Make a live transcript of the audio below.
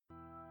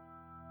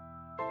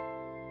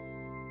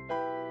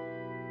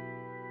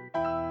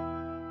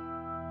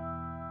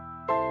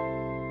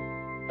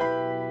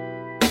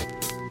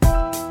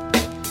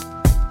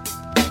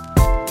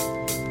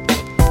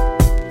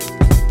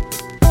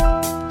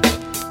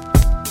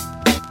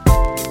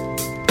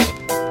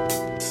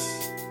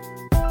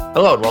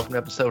Hello and welcome to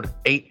episode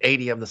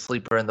 880 of The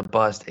Sleeper and the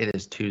Bust. It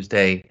is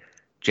Tuesday,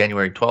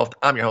 January 12th.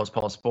 I'm your host,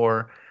 Paul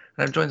Sporer,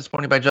 and I'm joined this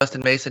morning by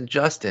Justin Mason.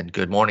 Justin,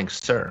 good morning,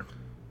 sir.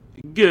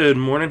 Good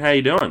morning. How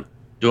you doing?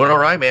 Doing all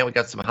right, man. We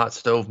got some hot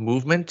stove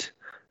movement.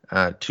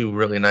 Two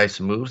really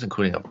nice moves,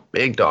 including a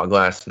big dog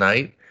last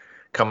night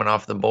coming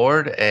off the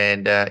board.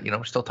 And,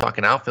 we're still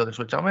talking outfielders,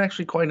 which I'm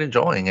actually quite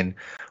enjoying. And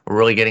we're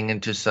really getting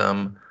into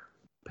some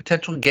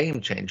potential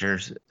game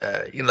changers.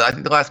 I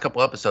think the last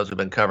couple episodes we've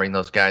been covering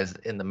those guys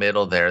in the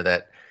middle there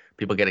that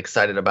people get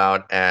excited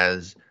about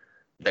as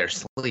their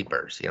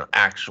sleepers,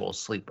 actual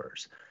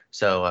sleepers.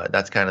 So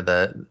that's kind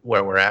of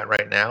where we're at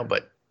right now.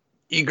 But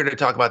eager to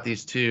talk about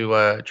these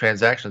two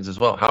transactions as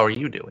well. How are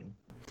you doing?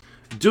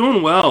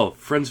 Doing well.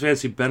 Friends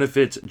Fantasy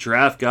Benefits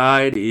draft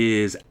guide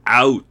is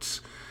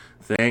out.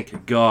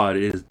 Thank God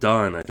it is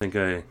done. I think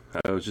I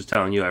was just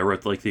telling you I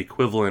wrote like the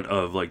equivalent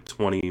of like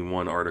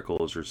 21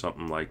 articles or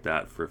something like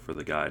that for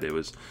the guide. It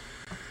was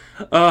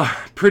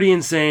pretty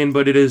insane,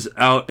 but it is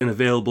out and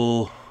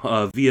available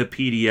via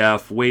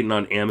PDF, waiting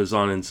on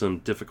Amazon and some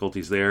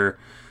difficulties there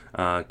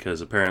because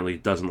apparently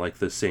it doesn't like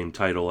the same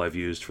title I've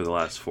used for the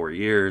last 4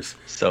 years.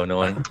 So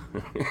annoying.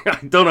 I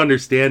don't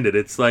understand it.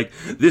 It's like,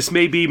 this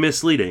may be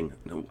misleading.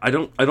 I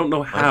don't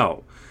know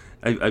how.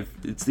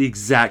 It's the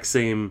exact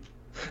same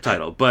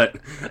title, but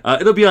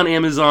it'll be on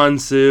Amazon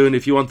soon.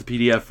 If you want the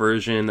PDF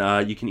version,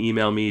 you can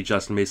email me,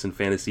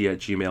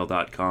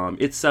 justinmasonfantasy@gmail.com.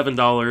 It's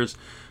 $7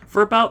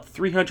 for about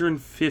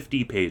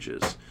 350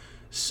 pages.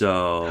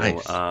 So nice.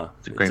 It's a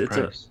great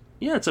price.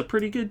 It's a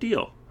pretty good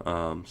deal.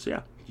 So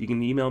yeah, you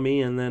can email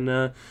me and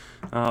then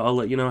I'll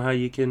let you know how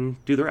you can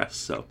do the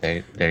rest. So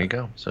there you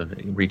go. So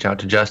reach out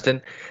to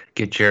Justin,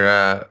 get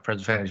your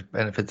Friends of Fantasy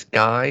Benefits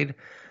guide.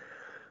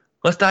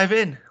 Let's dive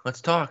in. Let's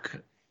talk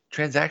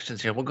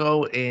transactions here. We'll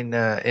go in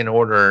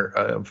order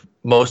of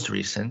most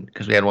recent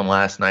because we had one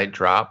last night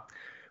drop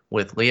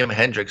with Liam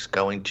Hendriks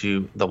going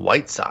to the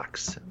White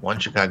Sox. One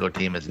Chicago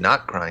team is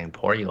not crying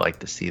poor. You like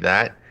to see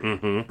that.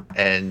 Mm-hmm.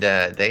 And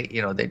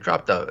they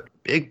dropped a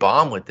big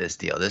bomb with this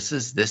deal. This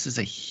is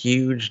a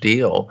huge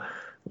deal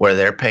where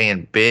they're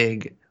paying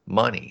big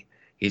money.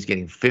 He's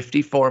getting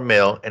 $54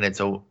 million, and it's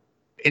a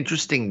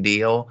interesting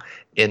deal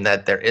in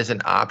that there is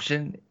an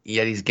option,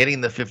 yet he's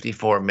getting the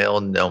 $54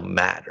 million no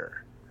matter.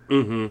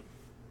 Mm-hmm.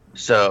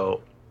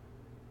 So,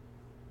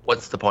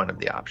 what's the point of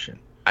the option?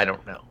 I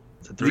don't know.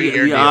 It's a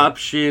 3-year deal. The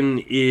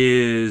option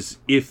is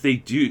if they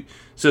do.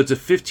 So it's a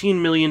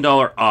 $15 million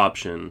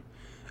option.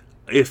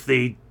 If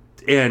they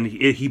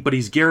but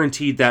he's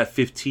guaranteed that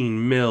 $15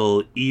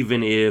 million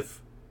even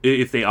if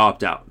they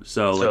opt out.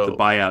 So like the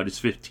buyout is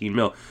 $15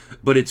 million,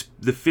 but it's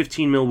the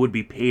 $15 million would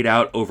be paid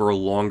out over a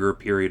longer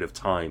period of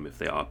time if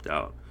they opt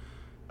out.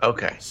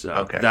 Okay. So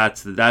okay.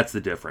 That's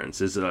the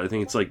difference. Is I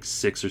think it's like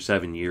 6 or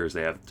 7 years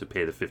they have to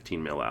pay the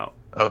 $15 million out.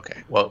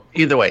 Okay. Well,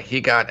 either way,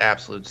 he got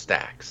absolute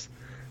stacks.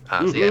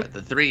 So yeah, the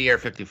 3-year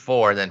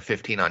 54, then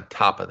 15 on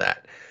top of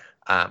that.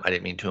 I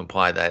didn't mean to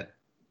imply that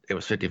it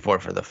was 54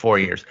 for the 4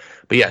 years,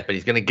 but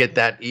he's going to get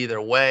that either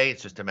way.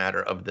 It's just a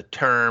matter of the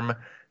term,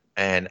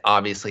 and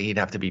obviously he'd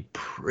have to be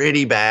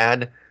pretty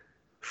bad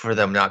for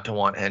them not to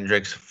want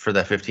Hendriks for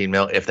the $15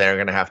 million if they're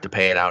going to have to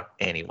pay it out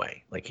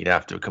anyway. Like, he'd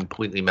have to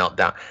completely melt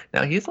down.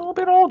 Now, he's a little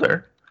bit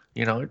older.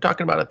 You're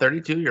talking about a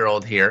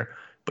 32-year-old here,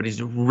 but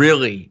he's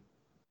really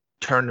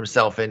turned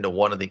himself into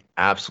one of the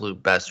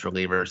absolute best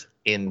relievers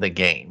in the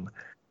game.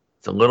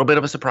 It's a little bit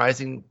of a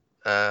surprising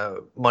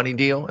money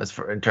deal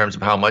in terms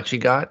of how much he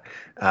got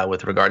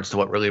with regards to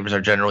what relievers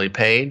are generally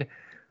paid.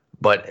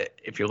 But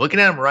if you're looking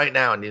at him right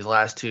now in these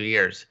last 2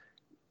 years,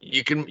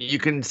 you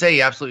can say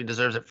he absolutely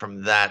deserves it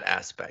from that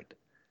aspect.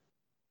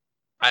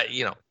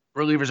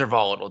 Relievers are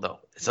volatile though,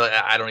 so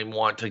I don't even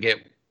want to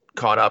get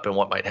caught up in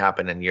what might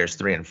happen in years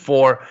 3 and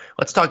 4.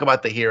 Let's talk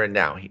about the here and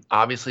now. He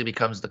obviously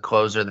becomes the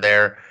closer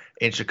there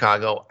in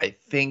Chicago. I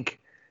think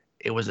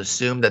it was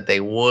assumed that they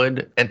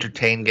would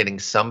entertain getting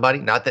somebody.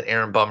 Not that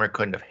Aaron Bummer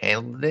couldn't have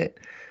handled it.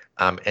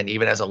 And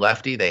even as a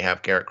lefty, they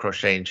have Garrett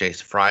Crochet and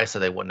Jace Fry, so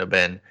they wouldn't have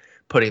been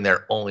putting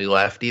their only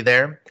lefty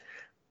there.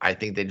 I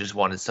think they just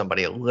wanted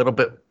somebody a little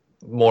bit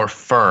more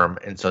firm,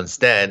 and so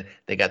instead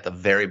they got the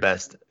very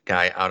best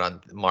guy out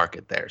on the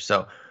market there.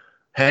 So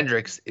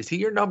Hendriks, is he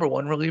your number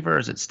one reliever, or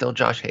is it still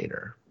Josh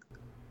Hader?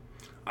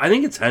 I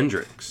think it's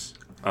Hendriks.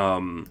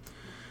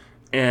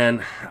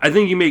 And I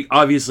think you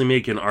obviously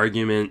make an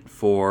argument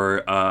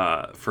for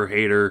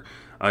Hader,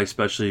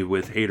 especially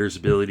with Hader's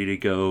ability to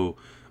go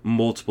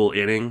multiple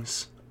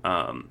innings.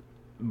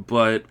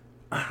 But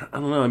I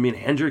don't know. I mean,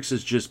 Hendriks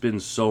has just been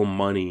so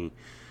money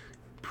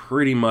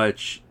pretty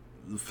much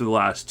for the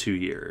last 2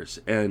 years.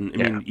 And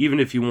I mean, even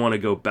if you want to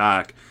go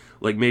back,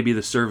 like maybe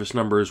the service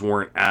numbers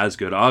weren't as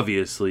good,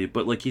 obviously,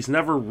 but like he's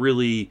never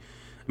really,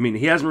 I mean,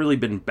 he hasn't really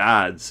been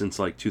bad since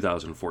like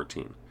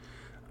 2014.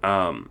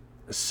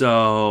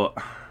 So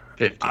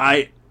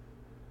 15.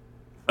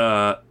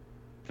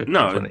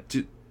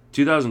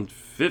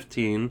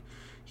 2015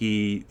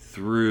 he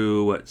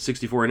threw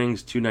 64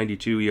 innings,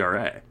 2.92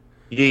 ERA.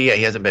 Yeah,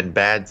 he hasn't been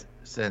bad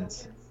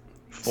since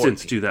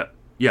 14.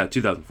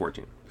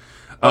 2014.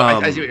 Oh,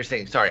 I see what you're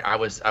saying. Sorry, I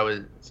was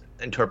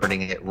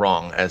interpreting it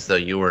wrong, as though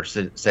you were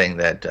saying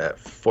that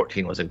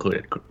 14 was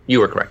included. You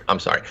were correct. I'm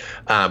sorry.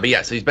 But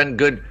yeah, so he's been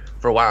good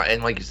for a while,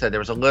 and like you said, there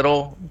was a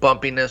little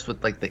bumpiness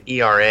with like the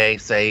ERA,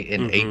 say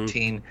in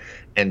 18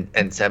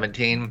 and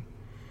 17,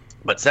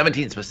 but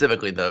 17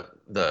 specifically,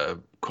 the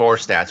core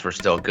stats were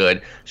still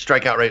good.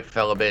 Strikeout rate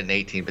fell a bit in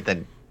 18, but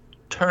then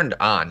turned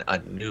on a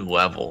new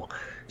level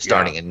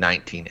starting in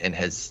 19, and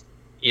has,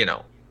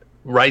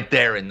 right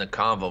there in the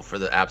convo for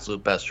the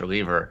absolute best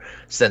reliever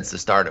since the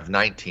start of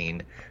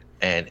 19,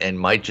 and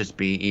might just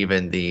be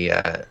even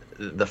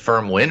the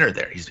firm winner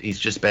there. He's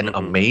just been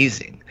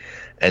amazing,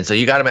 and so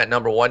you got him at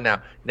number one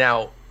now.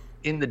 Now,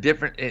 with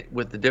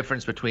the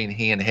difference between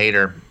he and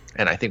Hader,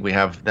 and I think we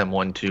have them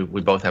 1-2.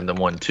 We both have them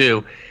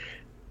 1-2.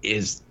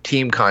 Is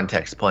team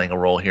context playing a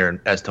role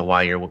here as to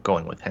why you're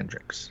going with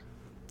Hendricks?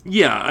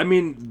 Yeah, I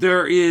mean,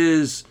 there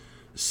is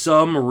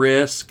some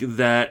risk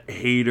that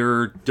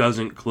Hader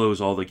doesn't close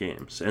all the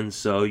games, and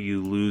so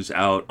you lose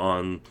out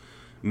on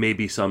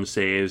maybe some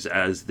saves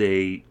as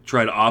they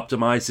try to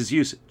optimize his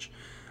usage.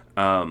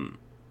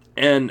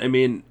 And I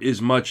mean,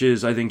 as much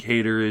as I think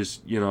Hader is,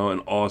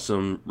 an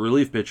awesome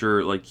relief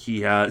pitcher, like,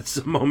 he had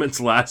some moments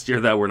last year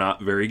that were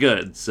not very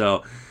good.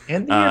 So,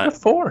 and the year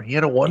before, he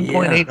had a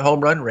 1.8 home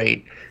run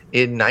rate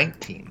in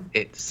 19.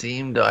 It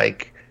seemed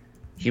like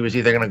he was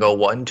either going to go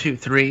 1, 2,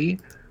 3,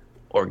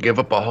 or give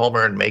up a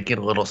homer and make it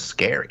a little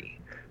scary.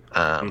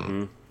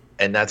 And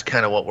that's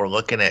kind of what we're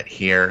looking at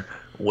here,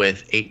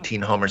 with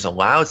 18 homers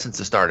allowed since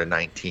the start of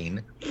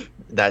 19.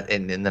 That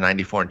in the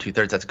 94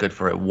 2/3, that's good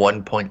for a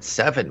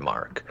 1.7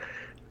 mark.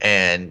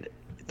 And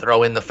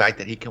throw in the fact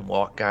that he can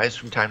walk guys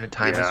from time to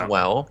time as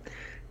well.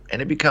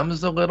 And it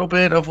becomes a little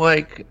bit of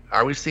like,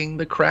 are we seeing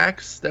the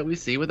cracks that we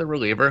see with a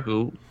reliever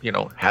who,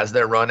 has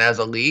their run as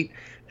elite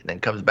and then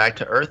comes back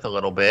to earth a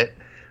little bit?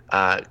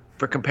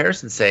 For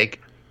comparison's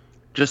sake,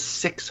 just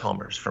 6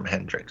 homers from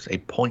Hendricks, a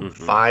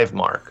 0.5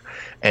 mark,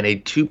 and a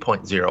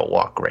 2.0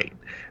 walk rate,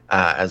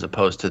 as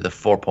opposed to the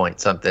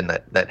 4-point-something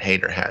that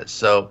Hader has.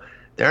 So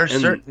there are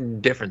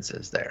certain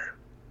differences there.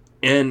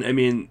 And, I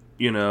mean,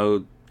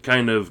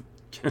 kind of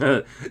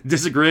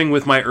disagreeing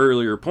with my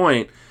earlier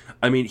point,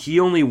 I mean, he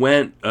only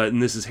went,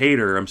 and this is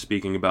Hader I'm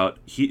speaking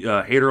about,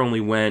 Hader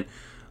only went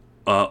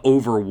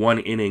over 1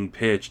 inning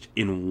pitched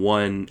in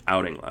 1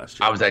 outing last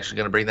year. I was actually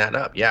going to bring that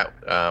up,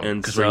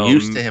 because we're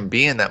used to him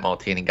being that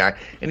multi-inning guy,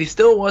 and he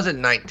still wasn't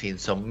 19,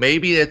 so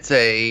maybe it's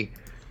a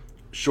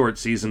short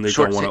season, they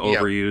don't want to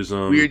overuse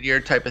him. Weird year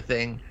type of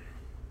thing,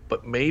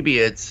 but maybe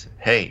it's,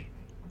 hey,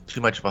 too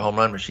much of a home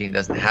run machine,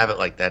 doesn't have it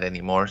like that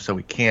anymore, so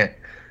we can't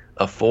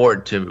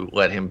afford to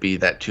let him be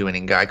that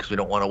 2-inning guy because we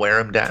don't want to wear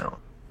him down.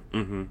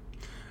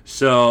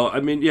 So,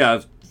 I mean,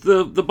 yeah,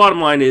 the bottom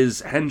line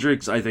is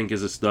Hendricks, I think,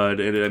 is a stud.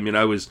 And I mean,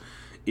 I was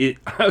in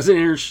an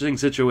interesting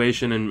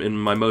situation in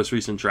my most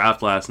recent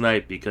draft last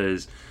night,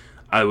 because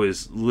I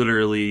was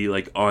literally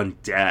like on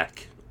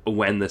deck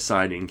when the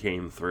signing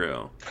came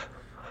through.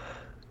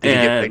 Did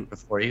he get picked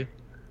before you?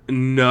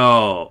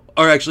 No,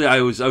 or actually,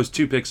 I was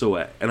 2 picks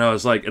away, and I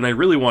was like, and I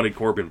really wanted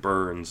Corbin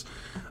Burns,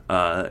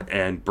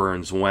 and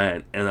Burns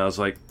went, and I was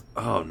like,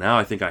 oh, now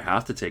I think I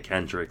have to take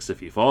Hendricks if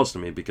he falls to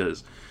me,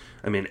 because,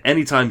 I mean,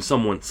 anytime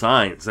someone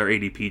signs, their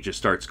ADP just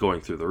starts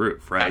going through the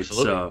roof, right?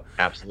 Absolutely.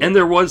 And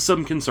there was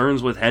some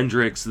concerns with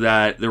Hendricks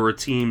that there were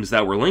teams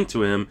that were linked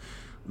to him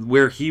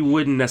where he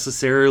wouldn't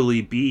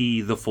necessarily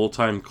be the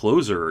full-time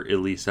closer, at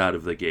least out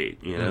of the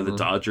gate. The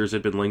Dodgers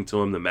had been linked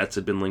to him, the Mets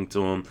had been linked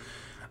to him.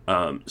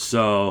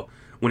 So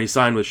when he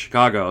signed with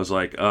Chicago, I was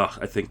like,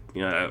 I think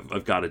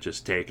I've got to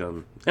just take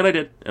him, and I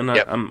did, and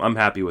I'm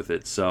happy with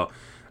it. So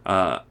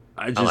I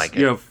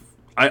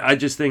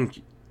just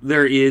think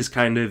there is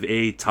kind of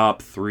a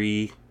top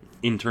 3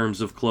 in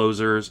terms of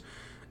closers,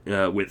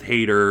 with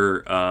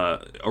Hader,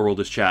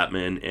 Aroldis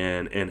Chapman,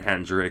 and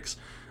Hendricks.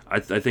 I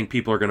think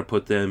people are going to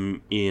put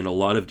them in a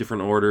lot of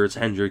different orders.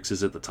 Hendricks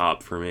is at the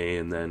top for me,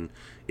 and then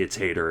it's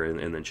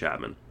Hader, and then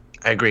Chapman.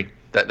 I agree.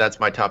 That's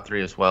my top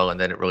 3 as well, and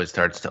then it really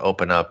starts to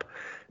open up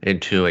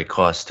into a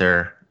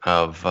cluster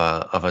of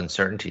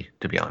uncertainty,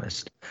 to be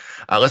honest.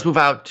 Let's move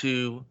out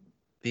to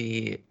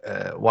the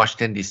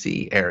Washington,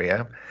 D.C.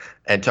 area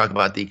and talk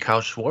about the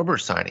Kyle Schwarber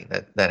signing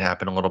that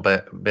happened a little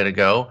bit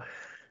ago.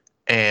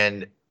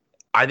 And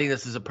I think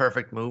this is a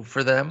perfect move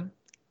for them.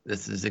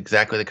 This is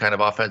exactly the kind of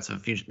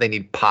offensive fusion. They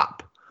need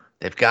pop.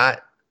 They've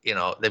got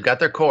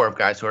their core of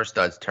guys who are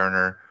studs,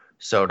 Turner,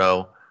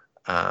 Soto.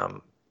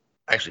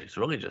 Actually, it's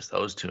really just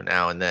those 2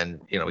 now. And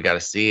then, we got to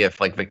see if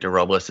like Victor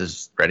Robles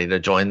is ready to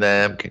join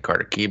them. Can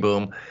Carter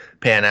Kieboom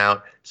pan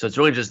out? So it's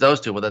really just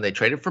those 2. Well, then they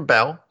traded for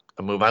Bell,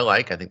 a move I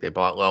like. I think they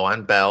bought low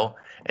on Bell.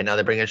 And now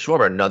they bring in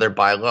Schwarber, another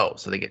buy low.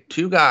 So they get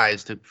 2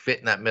 guys to fit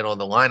in that middle of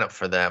the lineup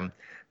for them,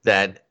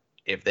 that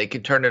if they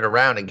can turn it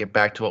around and get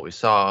back to what we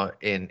saw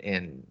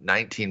in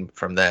 19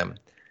 from them,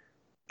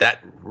 that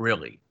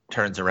really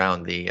turns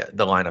around the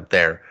lineup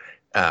there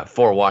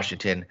for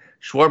Washington.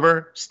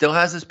 Schwarber still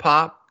has his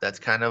pop. That's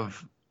kind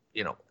of,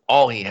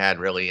 all he had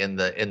really in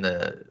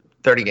the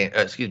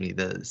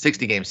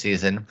 60 game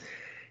season.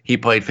 He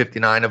played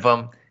 59 of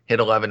them. hit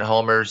 11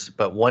 homers,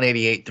 but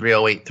 188,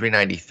 308,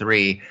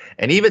 393.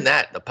 And even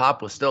that, the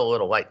pop was still a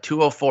little light.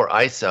 204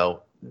 ISO.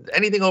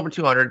 Anything over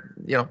 200,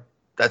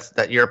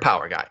 that you're a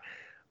power guy.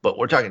 But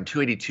we're talking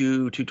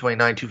 282,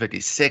 229,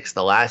 256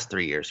 the last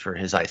 3 years for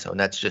his ISO. And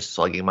that's just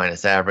slugging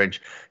minus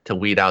average to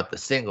weed out the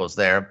singles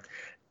there.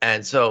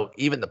 And so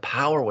even the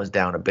power was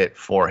down a bit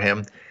for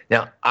him.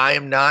 Now, I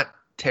am not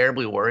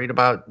terribly worried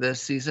about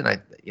this season.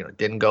 It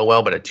didn't go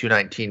well, but a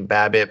 219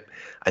 BABIP,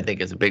 I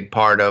think, is a big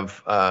part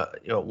of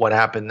what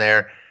happened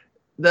there.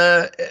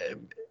 The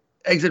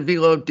exit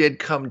velo did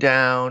come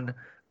down,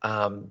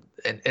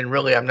 and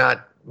really I'm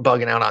not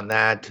bugging out on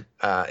that.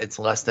 It's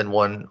less than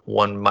 1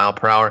 mile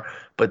per hour,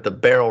 but the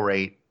barrel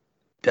rate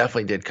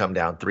definitely did come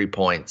down 3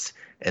 points,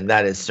 and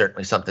that is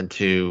certainly something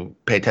to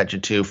pay attention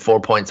to. 4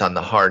 points on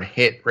the hard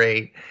hit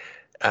rate.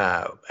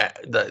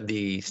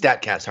 The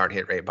StatCast hard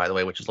hit rate, by the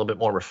way, which is a little bit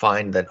more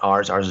refined than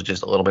ours. Ours is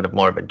just a little bit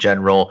more of a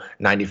general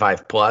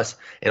 95 plus.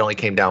 It only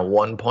came down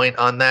 1 point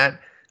on that,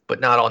 but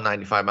not all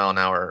 95 mile an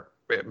hour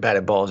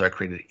batted balls are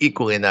created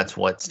equally, and that's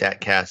what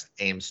StatCast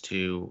aims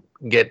to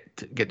get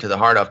to the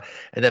heart of.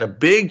 And then a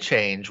big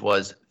change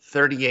was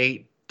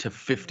 38 to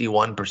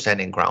 51%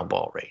 in ground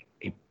ball rate,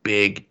 a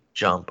big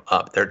jump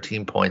up,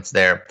 13 points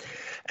there.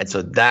 And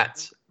so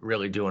that's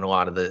really doing a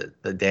lot of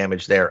the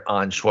damage there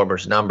on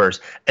Schwarber's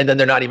numbers. And then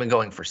they're not even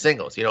going for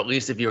singles. At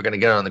least if you were going to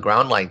get on the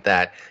ground like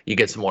that, you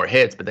get some more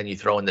hits, but then you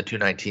throw in the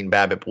 219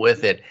 BABIP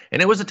with it.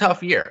 And it was a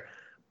tough year.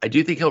 I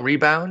do think he'll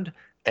rebound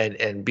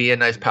and be a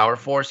nice power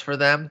force for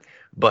them.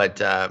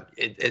 But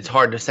it's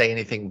hard to say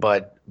anything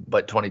but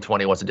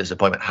 2020 was a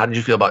disappointment. How did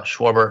you feel about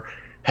Schwarber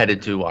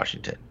headed to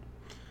Washington?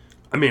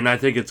 I mean, I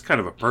think it's kind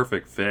of a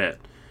perfect fit,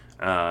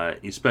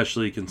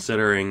 especially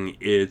considering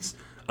it's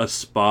a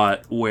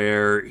spot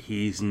where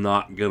he's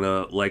not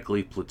gonna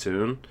likely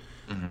platoon,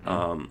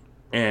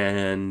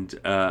 and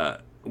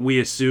we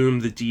assume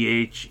the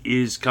DH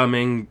is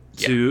coming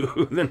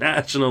to the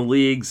National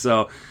League.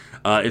 So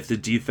if the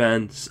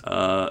defense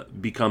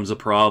becomes a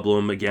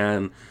problem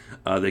again,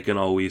 they can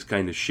always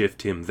kind of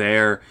shift him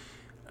there.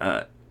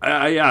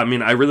 I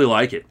mean, I really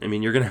like it. I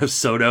mean, you're gonna have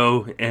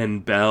Soto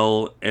and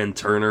Bell and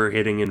Turner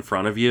hitting in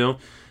front of you.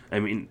 I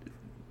mean,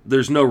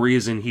 there's no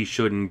reason he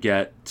shouldn't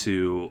get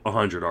to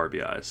 100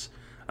 RBIs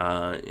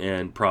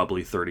and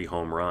probably 30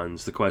 home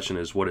runs. The question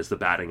is, what is the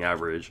batting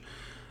average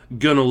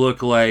gonna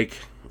look like?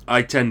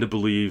 I tend to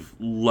believe,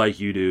 like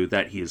you do,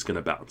 that he is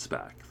gonna bounce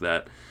back.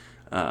 That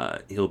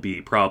he'll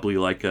be probably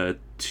like a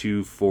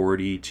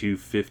 240,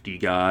 250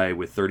 guy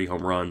with 30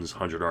 home runs,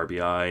 100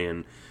 RBI,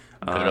 and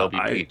good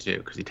OBP too,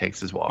 because he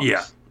takes his walks.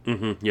 Yeah.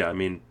 Mm-hmm. Yeah, I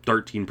mean,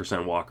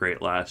 13% walk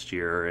rate last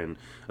year and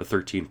a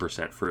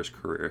 13% for his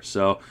career.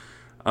 So,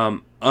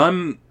 I'm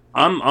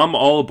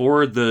all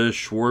aboard the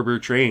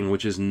Schwarber train,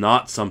 which is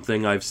not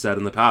something I've said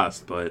in the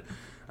past, but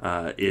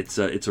it's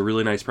a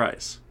really nice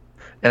price.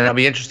 And I'll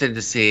be interested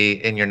to see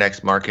in your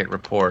next market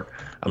report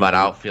about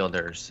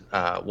outfielders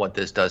what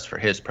this does for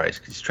his price,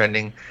 because he's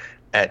trending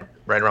at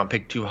right around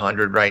pick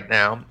 200 right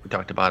now. We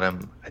talked about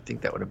him. I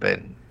think that would have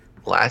been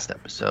last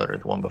episode or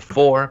the one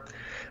before.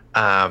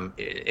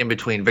 In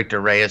between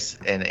Victor Reyes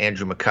and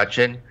Andrew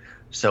McCutchen.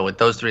 So with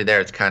those three there,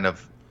 it's kind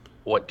of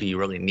what do you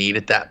really need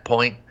at that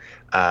point?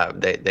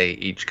 They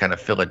each kind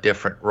of fill a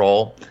different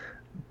role,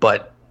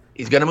 but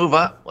he's going to move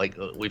up. Like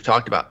we've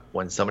talked about,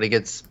 when somebody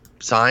gets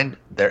signed,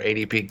 their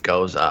ADP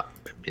goes up.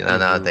 Now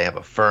that they have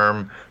a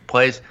firm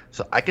place.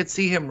 So I could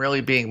see him really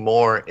being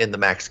more in the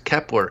Max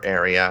Kepler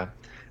area,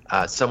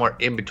 somewhere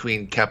in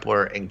between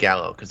Kepler and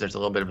Gallo, because there's a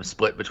little bit of a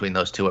split between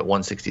those two at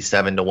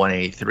 167 to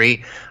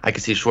 183. I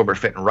could see Schwarber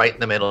fitting right in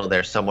the middle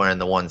there, somewhere in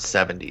the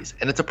 170s.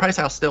 And it's a price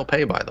I'll still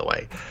pay, by the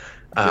way,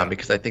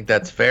 because I think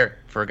that's fair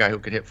for a guy who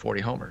could hit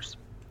 40 homers.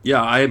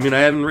 Yeah, I mean, I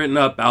haven't written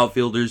up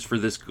outfielders for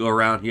this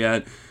go-around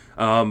yet,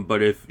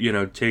 but if,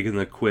 taking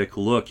a quick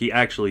look, he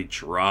actually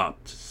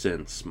dropped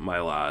since my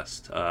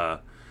last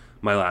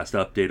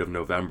update of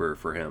November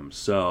for him.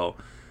 So,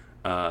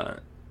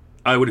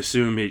 I would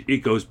assume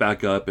it goes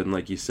back up, and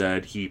like you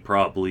said, he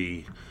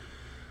probably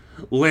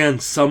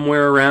lands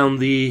somewhere around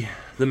the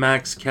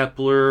Max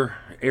Kepler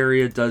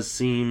area. Does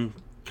seem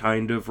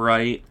kind of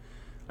right.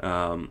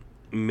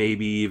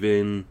 Maybe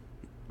even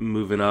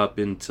moving up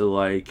into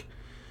like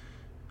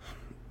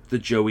the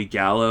Joey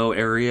Gallo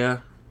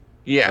area.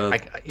 Yeah, I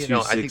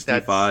think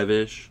that's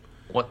 265-ish.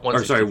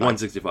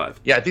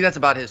 165. Yeah, I think that's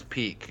about his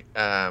peak.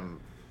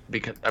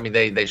 Because I mean,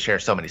 they share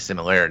so many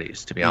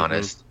similarities. To be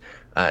honest,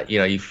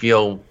 you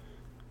feel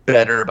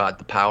better about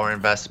the power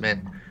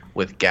investment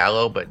with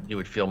Gallo, but you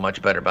would feel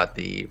much better about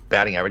the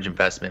batting average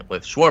investment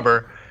with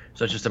Schwarber.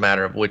 So it's just a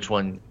matter of which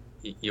one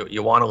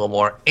you want a little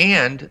more.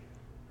 And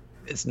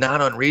it's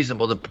not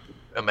unreasonable to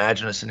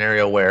imagine a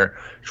scenario where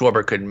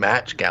Schwarber could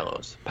match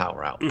Gallo's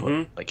power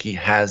output. Like he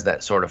has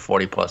that sort of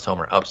 40-plus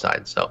homer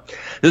upside. So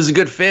this is a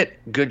good fit.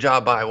 Good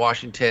job by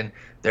Washington.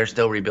 They're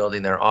still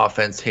rebuilding their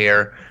offense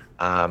here.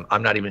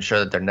 I'm not even sure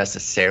that they're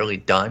necessarily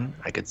done.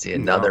 I could see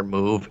another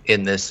move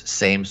in this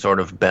same sort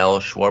of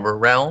Bell-Schwarber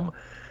realm.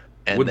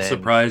 And Wouldn't then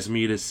surprise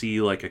me to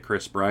see like a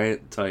Chris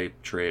Bryant type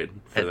trade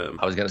for them.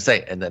 I was going to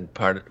say, and then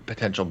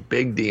potential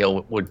big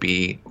deal would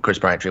be Chris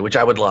Bryant trade, which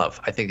I would love.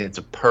 I think it's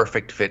a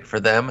perfect fit for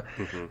them.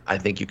 Mm-hmm. I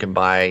think you can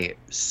buy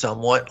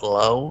somewhat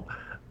low.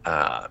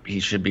 He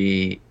should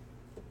be.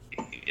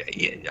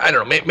 I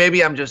don't know.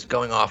 Maybe I'm just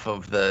going off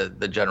of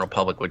the general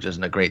public, which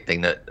isn't a great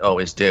thing to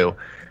always do.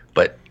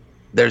 But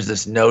there's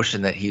this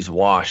notion that he's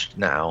washed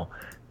now,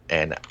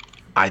 and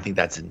I think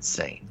that's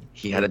insane.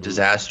 He had a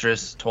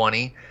disastrous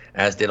 20,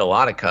 as did a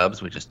lot of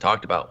Cubs. We just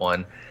talked about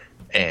one,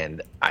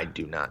 and I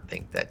do not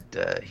think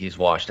that he's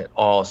washed at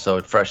all. So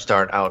a fresh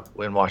start out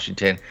in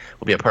Washington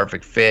will be a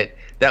perfect fit.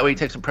 That way, he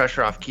takes some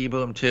pressure off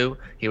Keyboom too.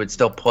 He would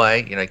still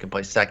play. He can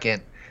play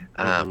second.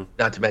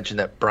 Not to mention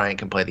that Bryant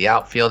can play the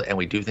outfield, and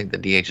we do think the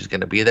DH is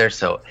going to be there.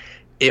 So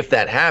if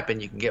that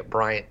happened, you can get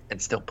Bryant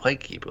and still play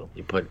Keyboom.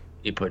 You put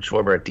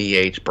Schwarber at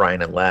DH,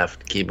 Bryant at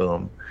left,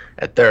 Keyboom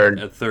at third.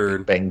 At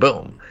third. Bang,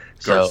 boom.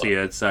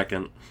 Garcia at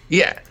second.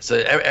 Yeah, so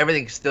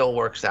everything still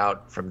works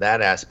out from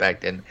that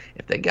aspect. And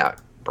if they got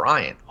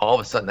Bryant, all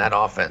of a sudden that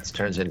offense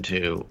turns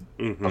into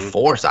a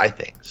force, I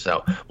think.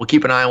 So we'll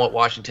keep an eye on what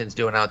Washington's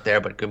doing out there,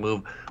 but good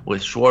move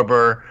with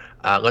Schwarber.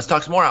 Let's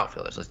talk some more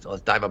outfielders.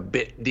 Let's dive a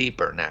bit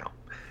deeper now.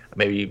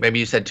 Maybe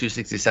you said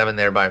 267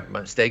 there by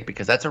mistake,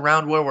 because that's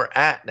around where we're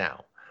at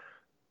now.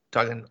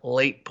 Talking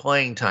late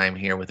playing time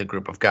here with a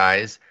group of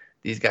guys.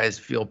 These guys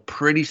feel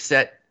pretty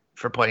set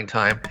for playing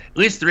time. At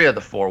least 3 of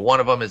the 4. One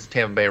of them is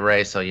Tampa Bay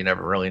Ray, so you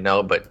never really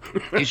know, but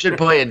he should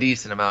play a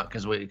decent amount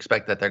because we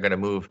expect that they're going to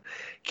move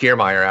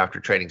Kiermaier after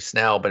trading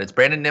Snell. But it's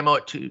Brandon Nimmo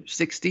at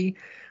 260,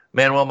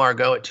 Manuel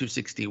Margot at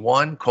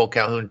 261, Cole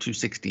Calhoun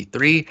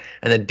 263,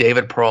 and then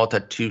David Peralta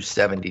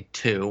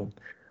 272.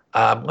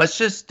 Let's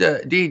just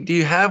do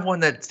you have one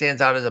that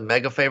stands out as a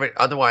mega favorite?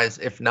 Otherwise,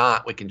 if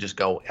not, we can just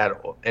go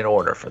in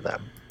order for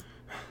them.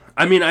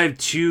 I mean, I have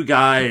 2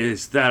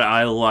 guys that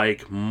I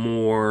like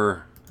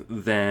more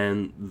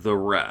than the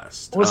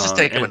rest. Let's just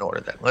take them in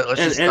order then. Let's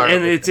just start.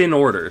 And it's in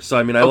order. So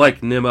I mean, I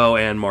like Nimmo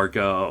and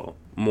Margot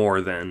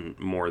more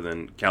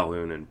than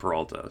Calhoun and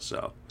Peralta.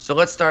 So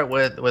let's start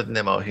with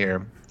Nimmo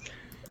here.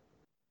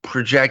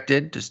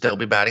 Projected to still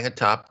be batting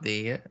atop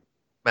the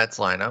Mets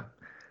lineup,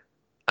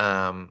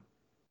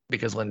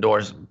 because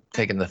Lindor's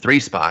taking the 3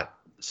 spot.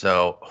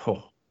 So,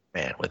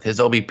 man, with his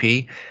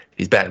OBP,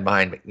 he's batting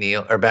behind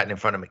McNeil, or batting in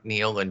front of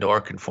McNeil,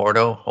 Lindor,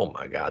 Conforto. Oh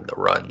my God, the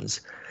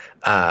runs.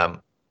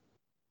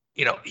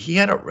 He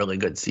had a really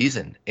good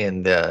season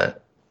in the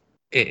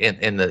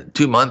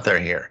 2-monther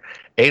here.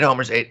 8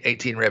 homers,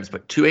 18 ribs,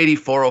 but 280,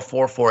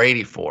 404,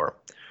 484.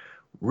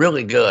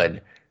 Really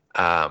good.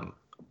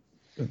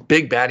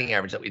 Big batting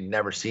average that we'd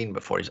never seen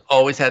before. He's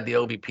always had the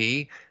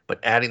OBP, but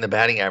adding the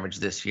batting average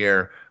this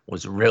year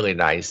was really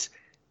nice.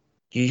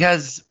 He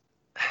has,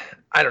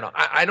 I don't know,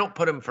 I don't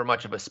put him for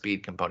much of a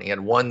speed component. He had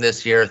 1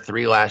 this year,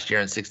 3 last year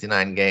in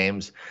 69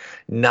 games,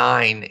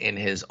 9 in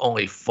his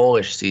only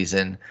fullish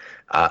season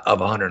of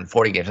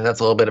 140 games. And that's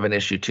a little bit of an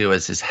issue too,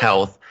 as his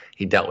health.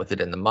 He dealt with it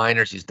in the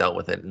minors. He's dealt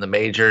with it in the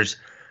majors.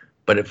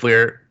 But if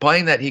we're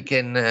playing that he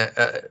can,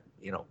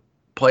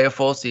 play a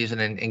full season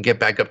and get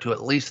back up to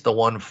at least the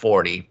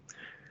 140,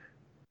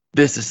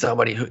 this is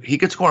somebody who he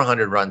could score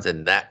 100 runs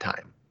in that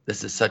time.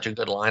 This is such a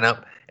good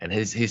lineup, and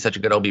he's such a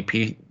good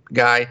OBP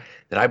guy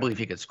that I believe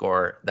he could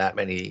score that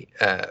many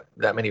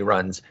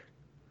runs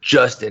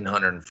just in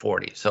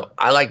 140. So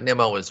I like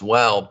Nimmo as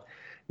well.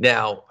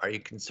 Now, are you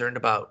concerned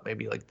about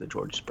maybe like the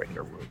George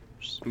Springer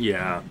rumors?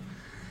 Yeah,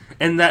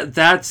 and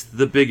that's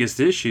the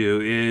biggest issue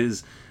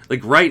is,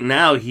 like, right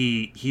now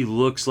he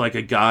looks like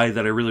a guy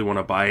that I really want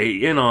to buy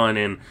in on,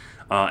 and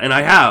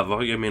I have.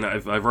 I mean,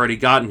 I've already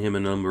gotten him a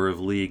number of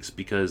leagues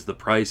because the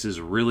price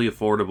is really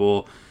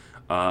affordable,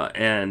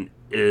 and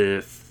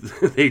if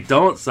they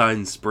don't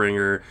sign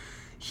Springer,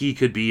 he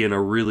could be in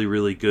a really,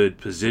 really good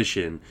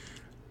position.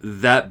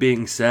 That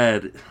being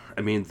said,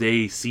 I mean,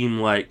 it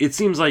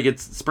seems like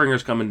it's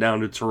Springer's coming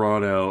down to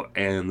Toronto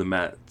and the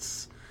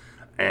Mets,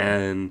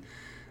 and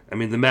I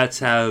mean the Mets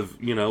have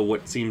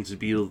what seems to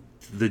be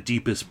the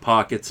deepest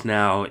pockets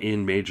now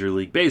in Major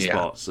League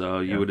Baseball. Yeah. So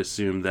you would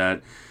assume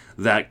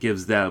that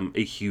gives them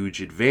a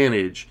huge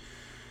advantage.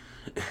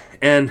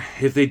 And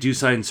if they do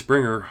sign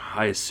Springer,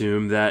 I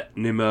assume that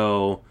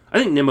I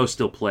think Nimmo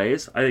still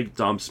plays. I think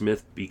Dom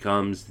Smith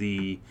becomes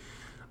the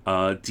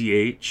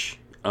DH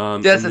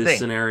in this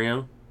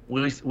scenario.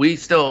 We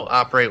still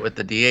operate with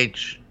the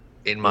DH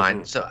in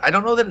mind. So I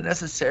don't know that it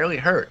necessarily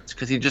hurts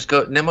because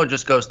Nimmo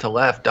just goes to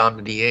left,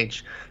 Dom to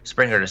DH,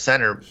 Springer to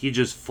center. He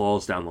just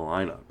falls down the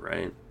lineup,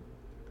 right?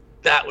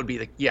 That would be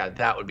the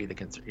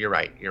concern. You're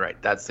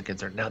right. That's the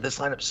concern. Now this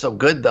lineup's so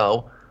good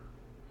though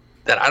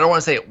that I don't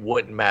want to say it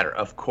wouldn't matter.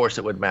 Of course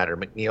it would matter.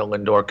 McNeil,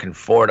 Lindor,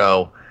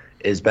 Conforto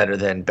is better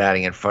than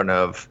batting in front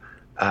of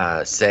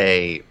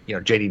say,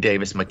 J.D.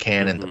 Davis,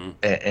 McCann,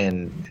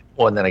 and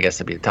then I guess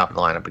it'd be the top of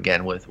the lineup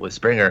again with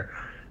Springer.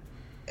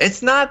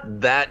 It's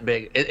not that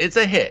big. It's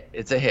a hit.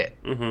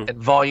 And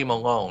volume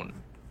alone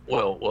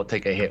will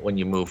take a hit when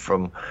you move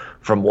from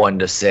 1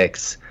 to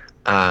 6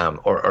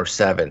 or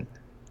 7.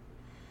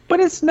 But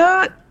it's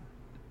not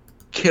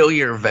kill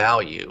your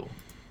value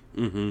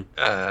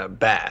Mm-hmm.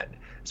 bad,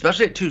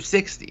 especially at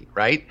 260,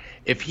 right?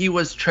 If he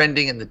was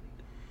trending in the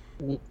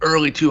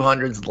early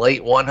 200s,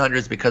 late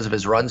 100s because of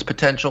his runs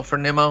potential for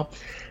Nimmo,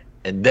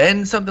 and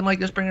then something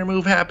like the Springer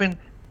move happened,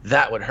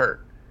 that would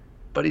hurt.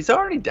 But he's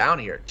already down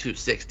here at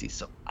 260,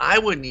 so I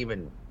wouldn't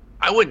even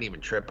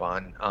trip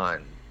on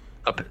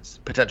a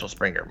potential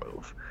Springer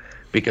move,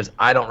 because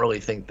I don't really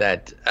think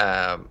that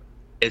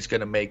it's going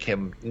to make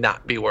him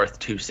not be worth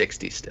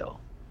 260 still.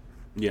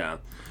 Yeah,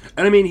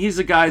 and I mean, he's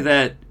a guy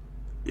that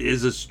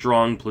is a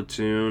strong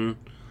platoon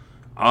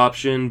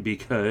option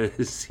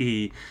because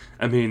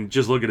I mean,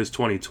 just look at his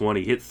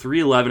 2020. Hit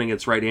 311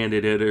 against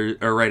right-handed hitter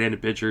or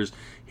right-handed pitchers.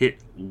 Hit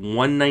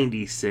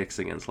 196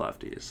 against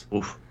lefties.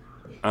 Oof.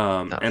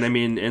 And I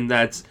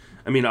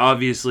mean,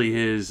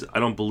 obviously I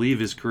don't believe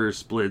his career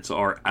splits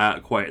are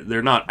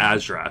they're not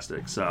as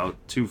drastic. So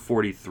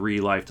 243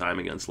 lifetime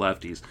against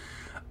lefties.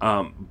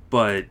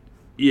 But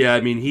yeah,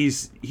 I mean,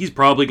 he's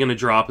probably going to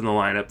drop in the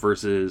lineup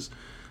versus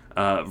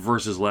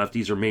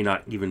lefties, or may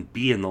not even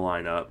be in the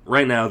lineup.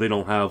 Right now, they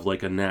don't have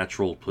like a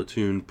natural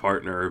platoon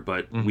partner,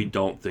 but we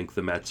don't think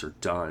the Mets are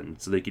done,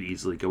 so they could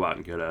easily go out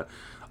and get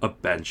a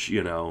bench,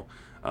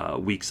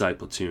 weak side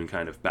platoon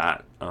kind of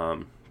bat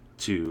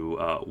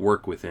to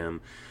work with him.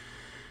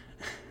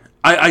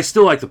 I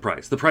still like the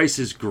price. The price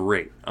is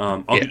great.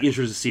 I'll be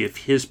interested to see if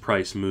his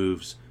price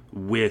moves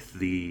with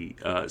the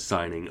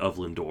signing of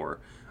Lindor.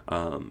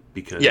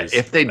 Because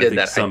if they did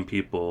that, some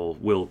people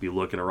will be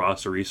looking at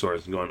roster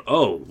resource and going,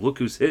 "Oh, look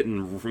who's hitting!"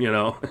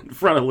 in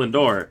front of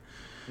Lindor.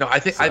 No, I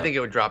think it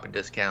would drop a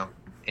discount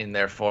in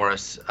there for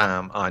us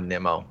on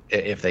Nimmo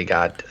if they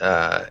got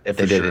if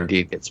they did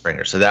indeed get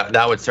Springer. So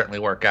that would certainly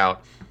work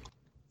out.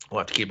 We'll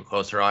have to keep a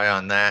closer eye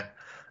on that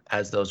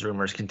as those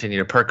rumors continue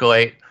to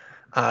percolate.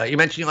 You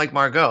mentioned you like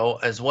Margot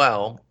as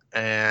well,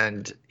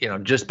 and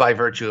just by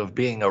virtue of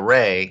being a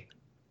Ray,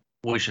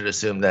 we should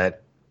assume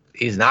that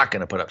he's not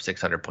going to put up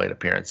 600 plate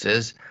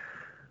appearances.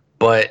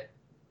 But,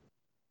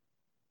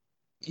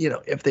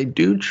 if they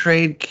do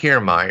trade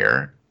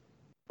Kiermaier,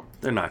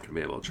 they're not going to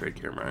be able to trade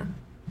Kiermaier.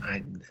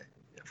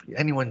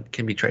 Anyone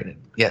can be traded.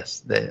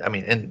 Yes.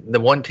 And the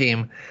one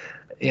team,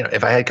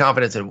 if I had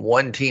confidence in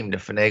one team to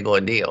finagle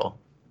a deal,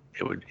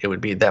 it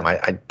would be them.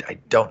 I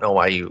don't know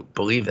why you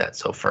believe that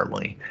so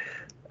firmly.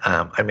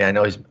 I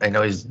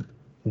know he's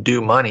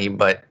due money,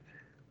 but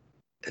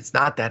it's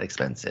not that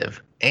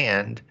expensive.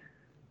 And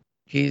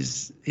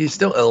he's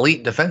still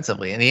elite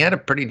defensively, and he had a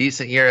pretty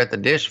decent year at the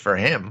dish for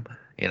him.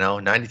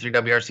 93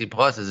 WRC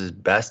plus is his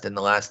best in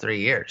the last 3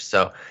 years.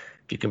 So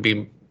if you can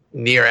be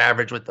near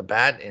average with the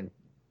bat and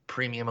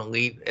premium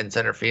elite in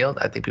center field,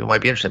 I think people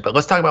might be interested. But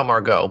let's talk about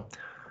Margot,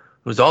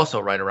 who's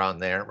also right around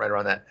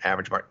that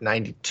average mark,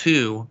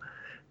 92.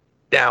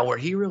 Now, where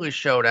he really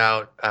showed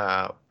out,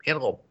 he had a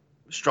little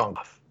strong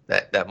buff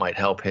that might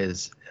help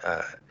his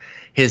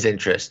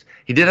interest.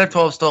 He did have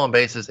 12 stolen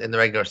bases in the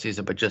regular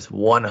season, but just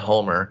one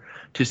homer,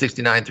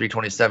 269,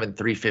 327,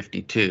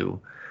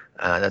 352.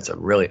 That's a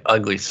really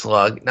ugly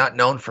slug. Not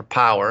known for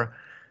power.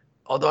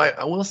 Although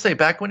I will say,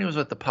 back when he was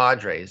with the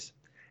Padres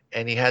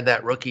and he had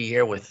that rookie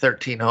year with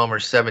 13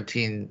 homers,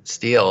 17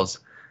 steals,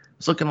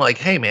 it's looking like,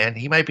 hey, man,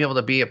 he might be able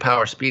to be a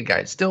power speed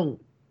guy. Still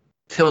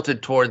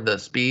tilted toward the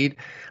speed.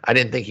 I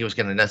didn't think he was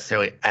going to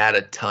necessarily add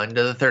a ton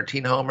to the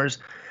 13 homers,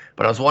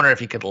 but I was wondering if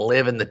he could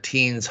live in the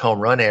teens home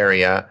run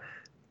area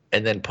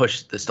and then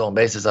push the stolen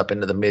bases up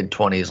into the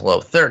mid-20s, low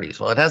 30s.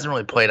 Well, it hasn't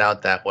really played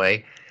out that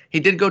way.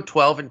 He did go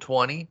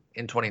 12-20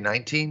 in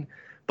 2019,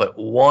 but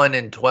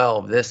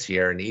 1-12 this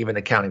year, and even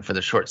accounting for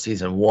the short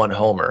season, one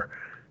homer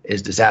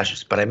is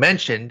disastrous. But I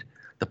mentioned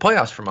the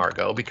playoffs for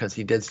Margot because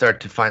he did start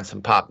to find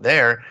some pop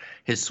there.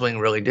 His swing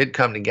really did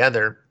come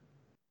together,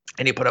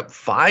 and he put up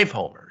 5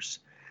 homers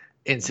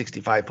in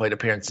 65 plate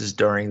appearances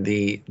during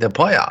the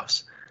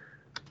playoffs.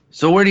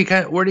 So where do you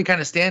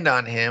kind of stand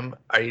on him?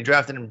 Are you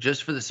drafting him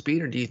just for the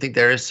speed, or do you think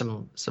there is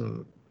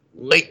some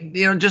late,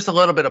 just a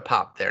little bit of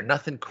pop there?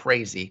 Nothing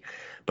crazy,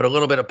 but a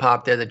little bit of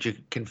pop there that you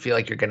can feel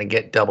like you're going to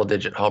get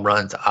double-digit home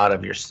runs out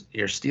of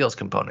your steals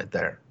component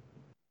there.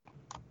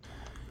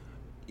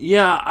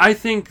 Yeah, I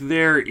think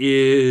there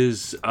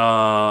is.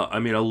 A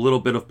little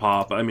bit of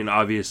pop. I mean,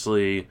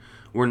 obviously,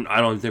 I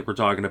don't think we're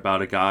talking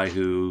about a guy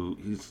who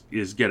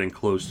is getting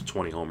close to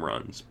 20 home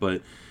runs,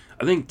 but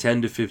I think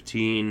 10 to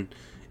 15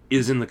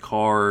 is in the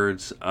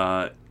cards,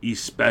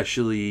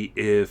 especially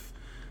if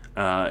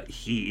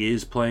he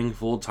is playing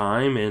full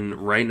time. And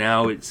right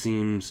now, it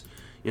seems,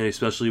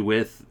 especially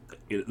with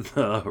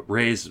the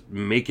Rays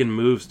making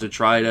moves to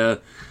try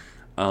to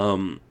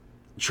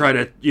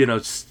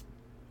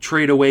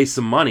trade away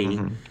some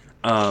money.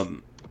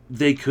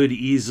 They could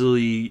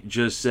easily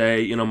just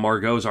say,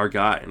 Margot's our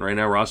guy. And right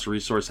now, roster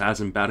resource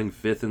has him batting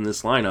 5th in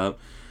this lineup,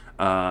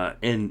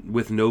 and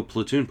with no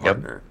platoon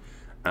partner.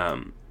 Yep.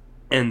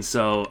 And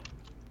so,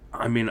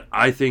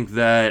 I think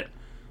that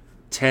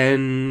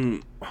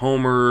 10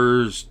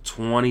 homers,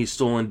 20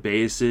 stolen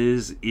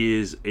bases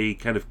is a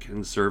kind of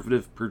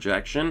conservative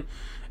projection.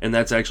 And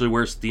that's actually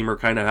where Steamer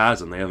kind of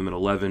has him. They have him at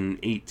 11,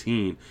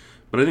 18.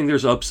 But I think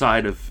there's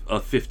upside of a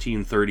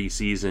 15-30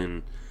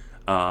 season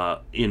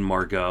in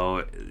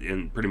Margot,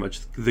 and pretty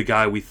much the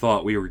guy we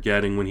thought we were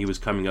getting when he was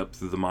coming up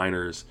through the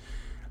minors.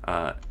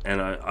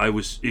 And I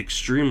was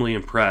extremely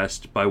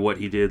impressed by what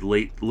he did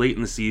late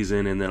in the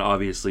season, and then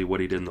obviously what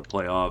he did in the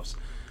playoffs.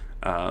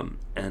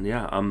 And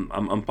yeah,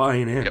 I'm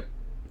buying in, Yep.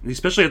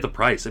 especially at the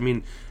price. I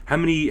mean, how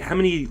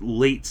many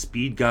late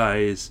speed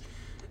guys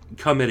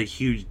come at a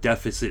huge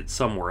deficit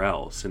somewhere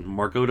else, and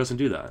Margot doesn't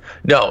do that.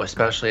 No,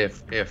 especially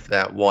if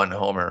that one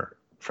homer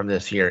from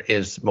this year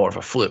is more of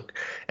a fluke,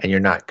 and you're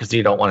not, because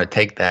you don't want to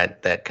take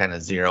that kind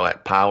of zero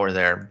at power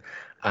there.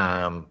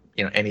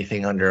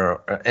 Anything under,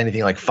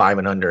 anything like 5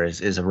 and under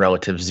is a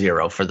relative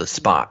zero for the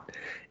spot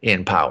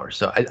in power.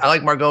 So I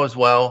like Margot as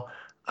well,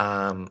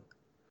 and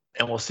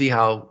we'll see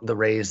how the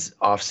Rays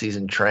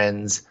offseason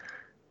trends.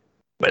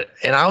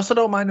 And I also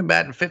don't mind him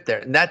batting fifth there,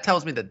 and that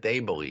tells me that they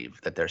believe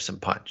that there's some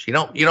punch. You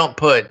don't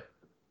put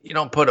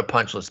a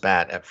punchless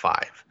bat at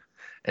 5,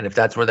 and if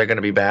that's where they're going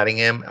to be batting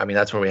him, I mean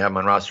that's where we have him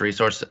on roster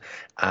resource.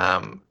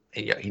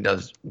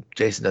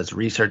 Jason does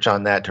research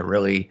on that to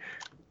really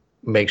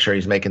make sure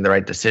he's making the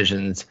right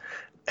decisions,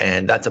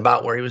 and that's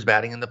about where he was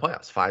batting in the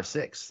playoffs,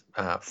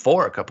 5-6,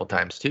 4 a couple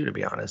times too, to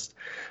be honest.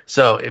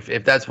 So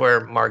if that's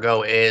where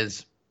Margot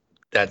is,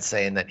 that's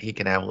saying that he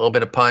can have a little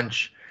bit of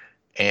punch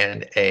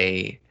and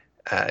a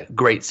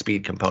great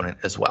speed component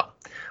as well.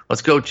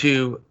 Let's go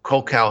to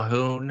Cole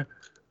Calhoun,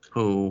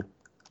 who,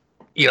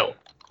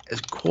 has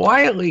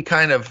quietly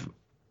kind of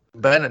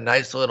been a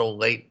nice little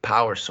late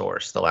power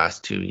source the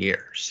last 2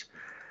 years.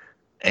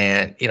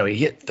 And, he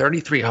hit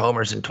 33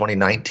 homers in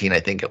 2019. I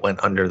think it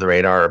went under the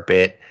radar a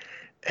bit.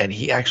 And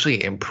he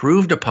actually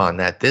improved upon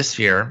that this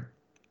year,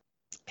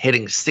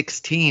 hitting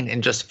 16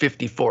 in just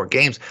 54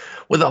 games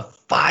with a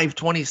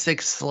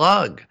 526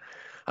 slug.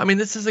 I mean,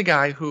 this is a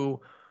guy who,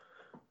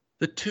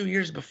 the 2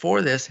 years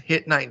before this,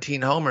 hit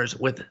 19 homers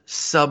with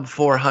sub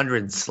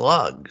 400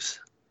 slugs.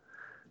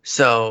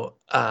 So,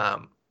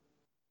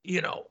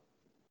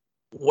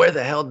 where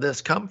the hell did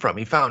this come from?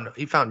 He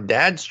found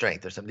dad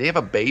strength or something. Did he have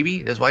a baby?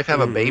 Did his wife have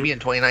a baby in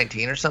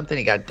 2019 or something?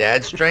 He got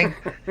dad strength?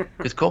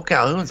 Because Cole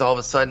Calhoun's all of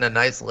a sudden a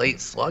nice late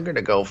slugger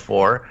to go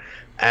for,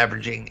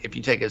 averaging, if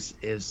you take his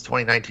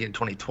 2019 and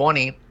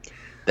 2020,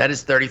 that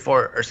is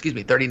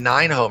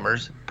 39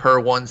 homers per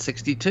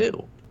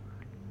 162.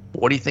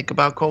 What do you think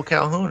about Cole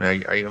Calhoun?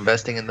 Are you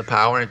investing in the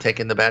power and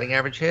taking the batting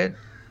average hit?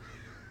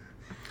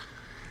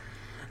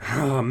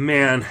 Oh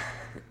man,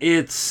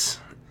 it's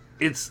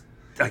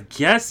I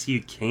guess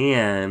you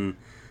can.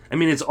 I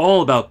mean, it's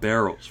all about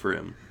barrels for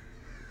him.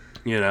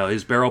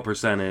 His barrel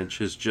percentage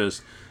has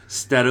just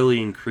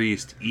steadily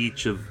increased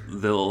each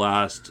of the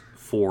last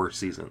 4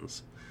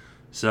 seasons.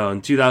 So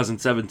in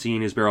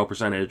 2017, his barrel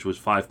percentage was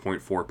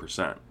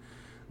 5.4%.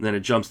 Then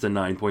it jumps to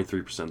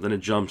 9.3%. Then it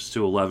jumps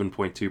to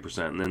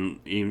 11.2%. And then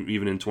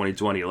even in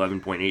 2020,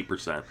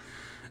 11.8%.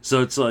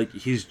 So it's like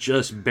he's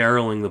just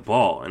barreling the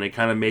ball. And it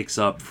kind of makes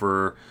up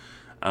for,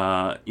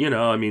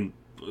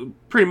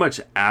 pretty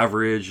much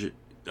average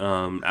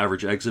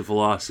exit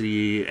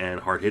velocity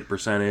and hard hit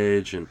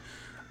percentage. And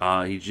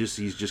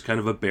he's just kind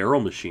of a barrel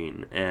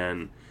machine.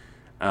 And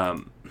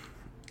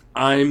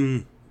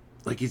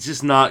he's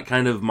just not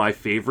kind of my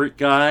favorite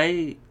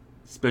guy,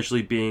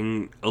 especially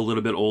being a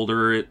little bit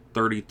older at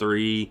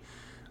 33.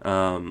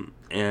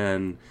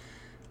 And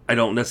I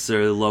don't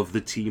necessarily love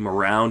the team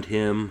around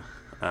him.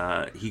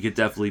 He could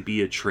definitely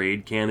be a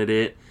trade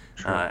candidate,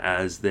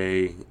 as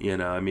they,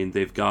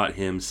 they've got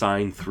him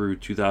signed through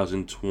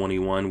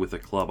 2021 with a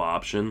club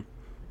option.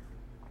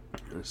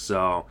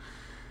 So,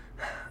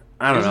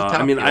 I don't know.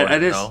 I mean, I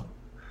just...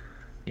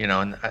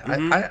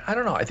 I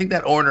don't know. I think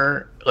that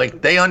order,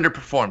 they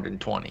underperformed in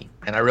 20,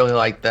 and I really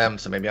like them.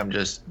 So maybe I'm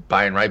just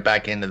buying right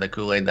back into the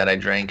Kool-Aid that I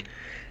drank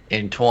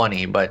in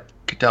 20. But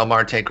Ketel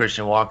Marte,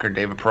 Christian Walker,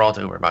 David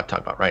Peralta, who we're about to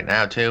talk about right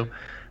now too,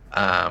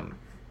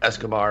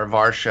 Escobar,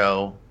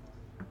 Varsho.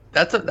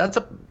 That's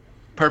a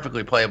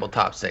perfectly playable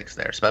top 6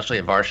 there, especially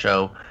if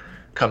Varsho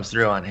comes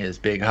through on his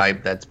big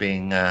hype that's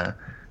being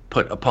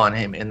put upon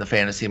him in the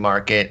fantasy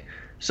market.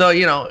 So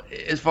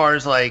as far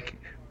as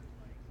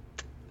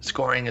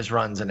scoring his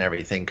runs and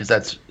everything,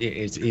 because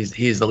he's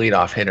the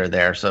leadoff hitter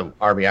there, so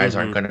RBIs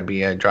aren't going to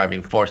be a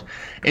driving force.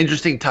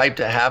 Interesting type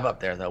to have up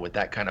there though, with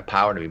that kind of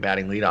power to be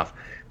batting leadoff.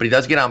 But he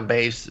does get on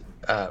base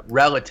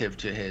relative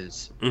to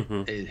his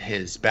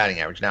batting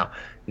average. Now,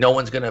 no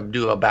one's going to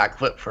do a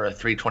backflip for a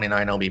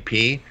 329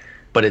 OBP,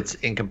 but it's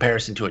in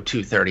comparison to a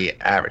 230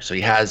 average. So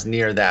he has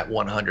near that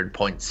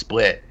 100-point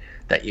split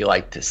that you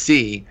like to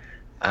see,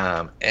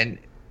 and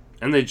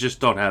they just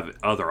don't have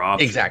other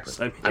options.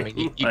 Exactly. I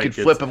mean you could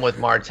flip him with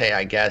Marte,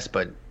 I guess,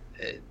 but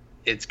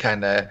it's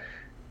kind of,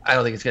 I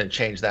don't think it's going to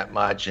change that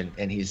much.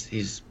 And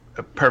he's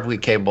a perfectly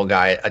capable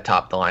guy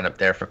atop the lineup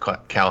there for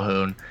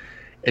Calhoun.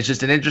 It's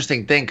just an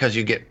interesting thing because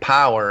you get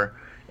power,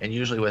 and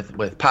usually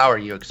with power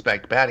you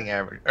expect batting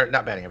average, or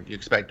not batting average, you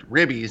expect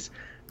ribbies,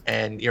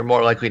 and you're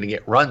more likely to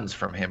get runs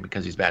from him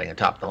because he's batting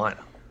atop the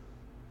lineup.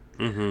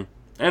 Mm-hmm.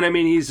 And I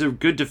mean, he's a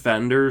good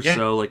defender,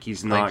 so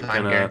he's not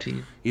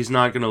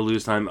gonna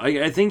lose time.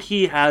 I think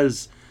he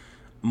has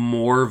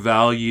more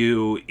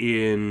value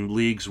in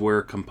leagues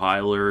where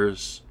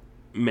compilers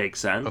make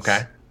sense.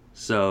 Okay.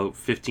 So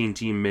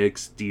 15-team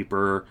mix,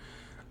 deeper.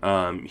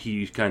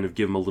 He kind of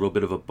give him a little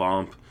bit of a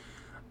bump.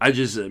 I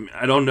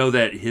don't know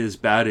that his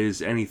bat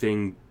is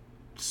anything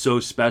so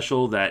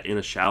special that in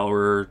a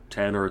shallower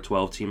 10 or a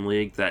 12-team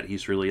league that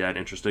he's really that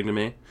interesting to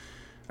me.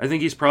 I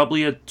think he's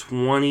probably a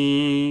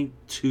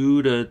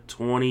 22 to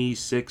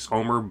 26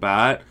 homer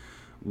bat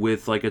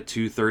with like a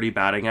 230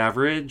 batting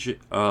average,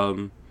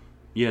 but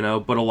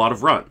a lot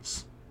of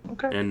runs.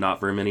 Okay. And not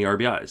very many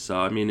RBIs. So,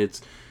 I mean,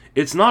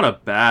 it's not a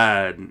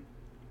bad,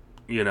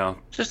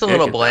 just a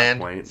little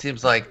bland. It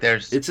seems like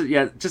there's...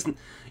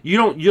 You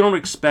don't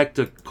expect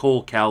a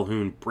Cole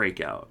Calhoun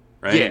breakout,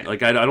 right? Yeah.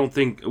 Like I don't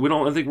think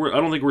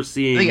we're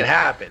seeing. I think it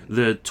happened.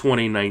 The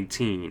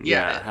 2019,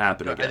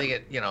 happen again. I think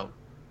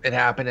it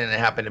happened, and it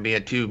happened to be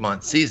a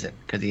 2-month season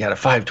because he had a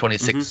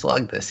 526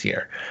 slug this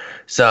year.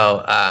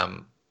 So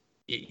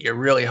you're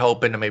really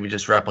hoping to maybe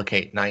just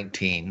replicate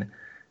 19,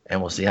 and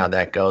we'll see how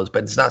that goes.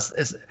 But it's not.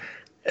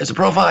 As a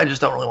profile, I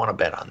just don't really want to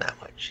bet on that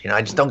much.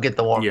 I just don't get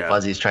the warm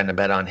fuzzies trying to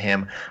bet on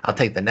him. I'll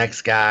take the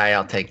next guy.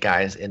 I'll take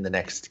guys in the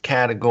next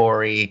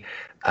category.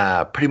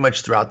 Pretty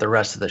much throughout the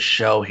rest of the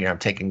show here, I'm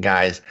taking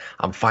guys.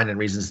 I'm finding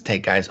reasons to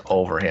take guys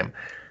over him.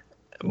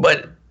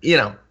 But,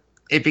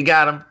 if you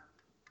got him,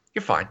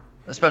 you're fine,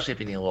 especially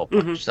if you need a little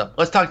punch. So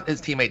let's talk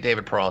his teammate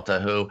David Peralta,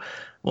 who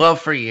loved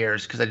for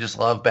years because I just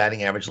love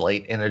batting average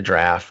late in a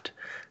draft.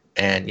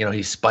 And,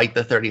 he spiked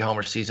the 30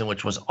 homer season,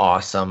 which was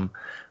awesome.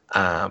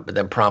 But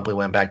then promptly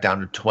went back down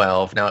to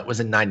 12. Now, it was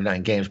in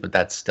 99 games, but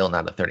that's still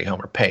not a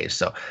 30-homer pace.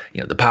 So,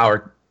 the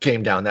power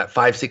came down. That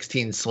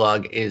 516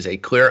 slug is a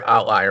clear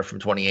outlier from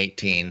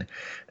 2018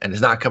 and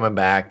is not coming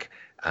back.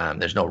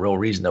 There's no real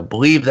reason to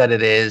believe that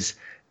it is.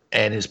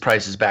 And his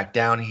price is back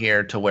down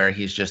here to where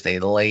he's just a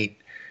late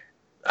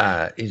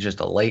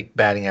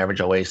batting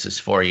average oasis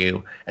for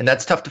you. And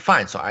that's tough to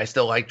find. So I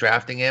still like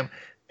drafting him.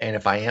 And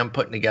if I am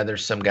putting together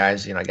some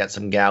guys, I got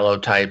some Gallo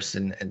types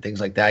and things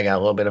like that, I got a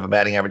little bit of a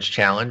batting average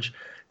challenge,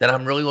 then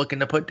I'm really looking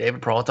to put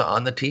David Peralta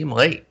on the team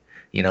late.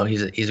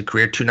 He's a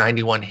career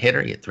 291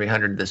 hitter. He hit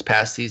 300 this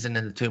past season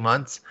in the 2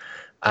 months.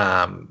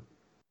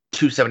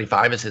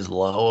 275 is his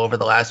low over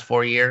the last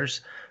 4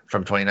 years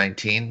from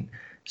 2019.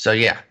 So,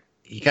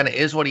 he kind of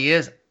is what he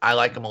is. I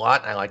like him a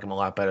lot, and I like him a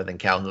lot better than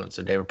Calhoun.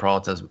 So David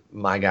Peralta is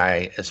my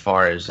guy as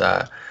far as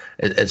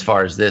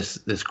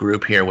this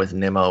group here with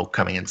Nimmo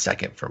coming in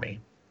second for me.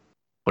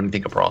 What do you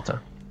think of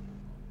Peralta?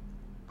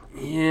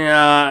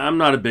 Yeah, I'm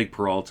not a big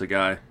Peralta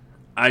guy.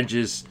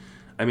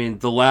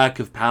 The lack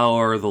of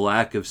power, the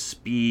lack of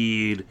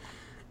speed,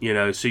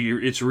 so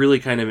it's really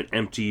kind of an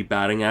empty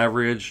batting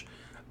average.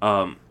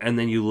 And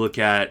then you look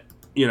at,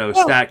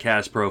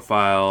 StatCast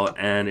profile,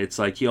 and it's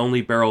like he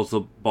only barrels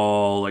the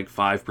ball like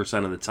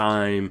 5% of the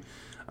time,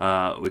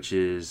 which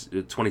is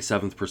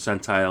 27th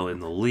percentile in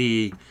the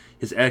league.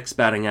 His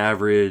batting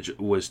average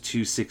was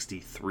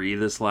 263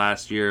 this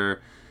last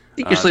year. I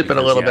think you're sleeping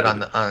a little bit on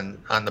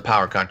the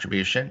power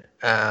contribution.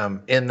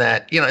 In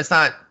that it's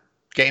not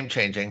game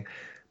changing,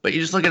 but you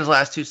just look at his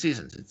last 2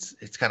 seasons.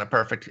 It's kind of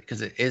perfect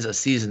because it is a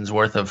season's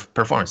worth of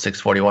performance.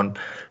 641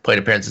 plate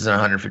appearances in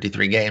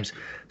 153 games,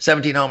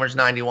 17 homers,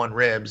 91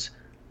 ribs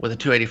with a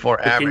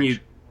 284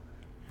 average.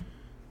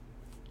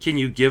 Can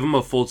you give him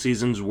a full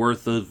season's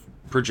worth of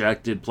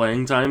projected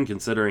playing time,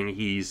 considering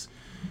he's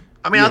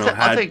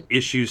I'll take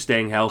issues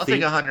staying healthy? I'll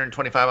take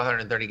 125,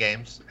 130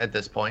 games at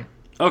this point.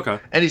 Okay.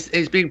 And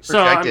he's being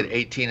projected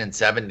 18 and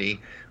 70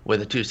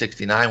 with a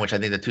 269, which I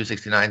think the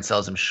 269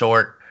 sells him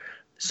short.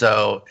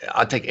 So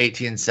I'll take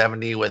 18 and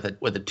 70 with a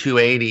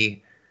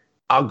 280.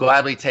 I'll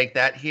gladly take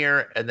that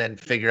here and then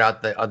figure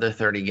out the other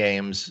 30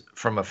 games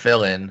from a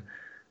fill-in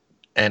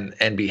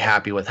and be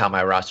happy with how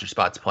my roster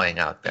spot's playing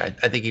out there.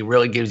 I think he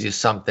really gives you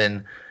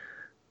something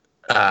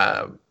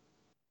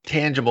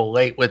tangible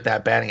late with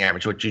that batting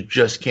average, which you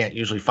just can't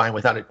usually find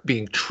without it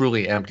being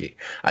truly empty.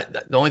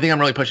 The only thing I'm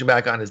really pushing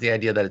back on is the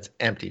idea that it's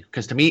empty,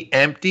 because to me,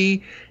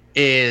 empty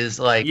is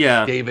like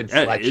David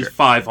Fletcher. It's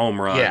 5 home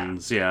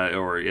runs,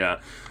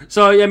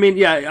 So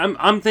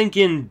I'm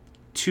thinking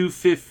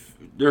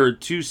 250 or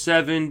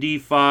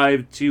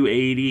 275,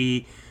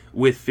 280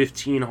 with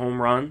 15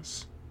 home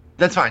runs.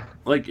 That's fine.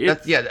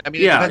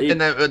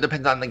 It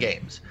depends on the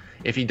games.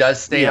 If he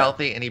does stay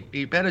healthy, and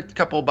he bet a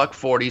couple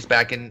 $140s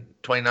back in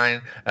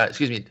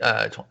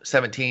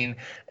 17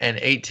 and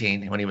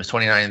 18 when he was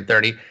 29 and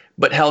 30,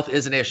 but health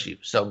is an issue.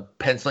 So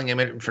penciling him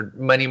in for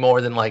many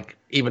more than like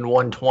even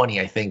 120,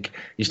 I think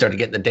you start to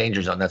get in the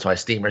danger zone. That's why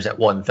Steamer's at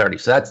 130.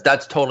 So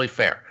that's totally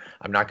fair.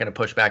 I'm not going to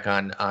push back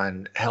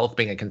on health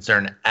being a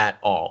concern at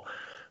all.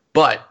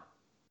 But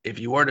if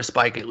you were to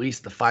spike at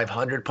least the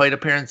 500 plate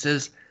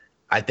appearances,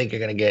 I think you're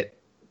going to get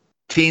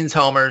teens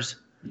homers,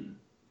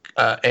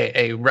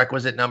 a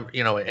requisite number,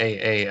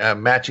 a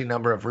matching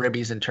number of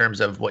ribbies in terms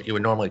of what you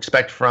would normally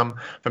expect from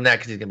that,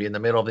 because he's going to be in the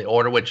middle of the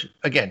order, which,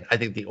 again, I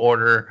think the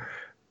order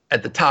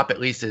at the top at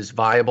least is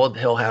viable.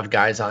 He'll have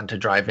guys on to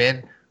drive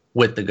in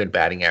with the good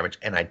batting average,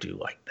 and I do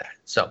like that.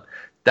 So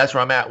That's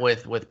where I'm at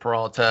with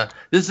Peralta.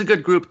 This is a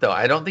good group, though.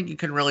 I don't think you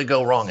can really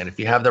go wrong. And if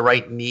you have the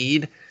right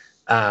need,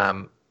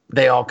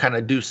 they all kind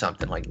of do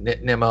something. Like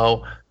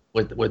Nimmo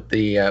with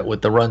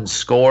the runs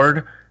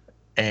scored,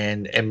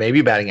 and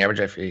maybe batting average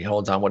if he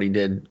holds on what he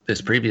did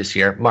this previous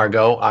year.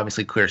 Margot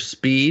obviously clear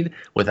speed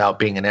without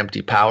being an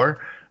empty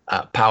power.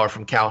 Power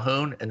from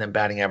Calhoun, and then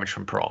batting average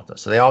from Peralta.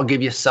 So they all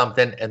give you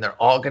something, and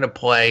they're all going to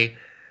play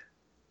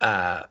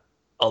a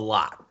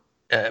lot,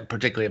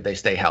 particularly if they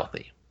stay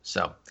healthy.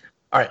 So,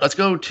 all right, let's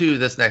go to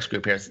this next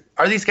group here.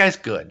 Are these guys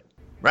good?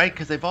 Right,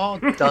 because they've all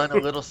done a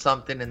little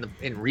something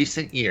in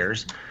recent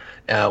years,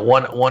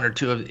 one or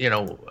two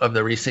of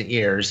the recent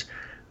years.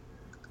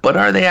 But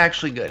are they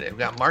actually good? We've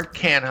got Mark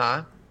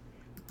Canha,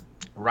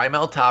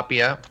 Raimel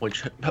Tapia,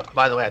 which,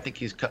 by the way, I think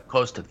he's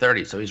close to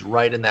 30, so he's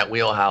right in that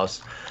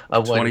wheelhouse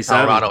of when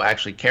 27. Colorado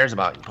actually cares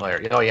about a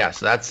player. Oh yeah,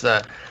 so that's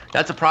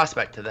a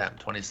prospect to them.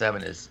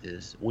 27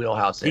 is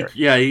wheelhouse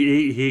area.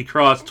 He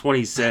crossed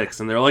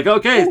 26, and they're like,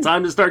 okay, it's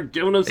time to start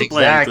giving him some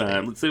playing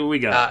time. Let's see what we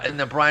got. And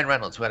then Brian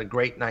Reynolds, who had a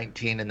great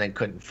 19 and then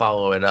couldn't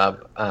follow it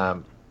up.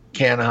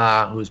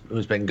 Canha,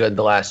 who's been good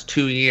the last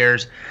 2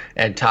 years,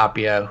 and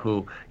Tapia,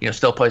 who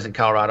still plays in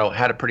Colorado,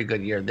 had a pretty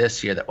good year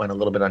this year that went a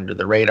little bit under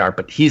the radar,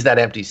 but he's that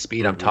empty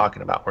speed I'm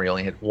talking about, where he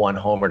only hit one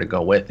homer to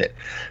go with it.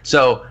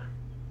 So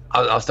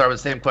I'll start with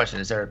the same question: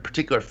 is there a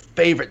particular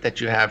favorite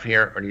that you have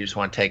here, or do you just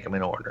want to take them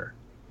in order?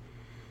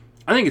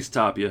 I think it's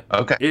Tapia.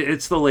 Okay,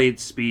 it's the late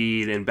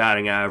speed and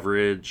batting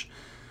average.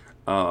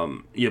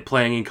 You're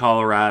playing in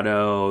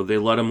Colorado; they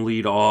let him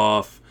lead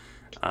off.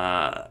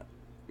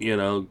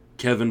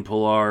 Kevin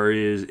Pillar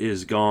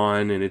is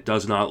gone, and it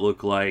does not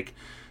look like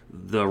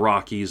the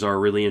Rockies are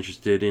really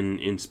interested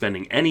in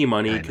spending any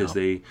money, because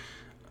they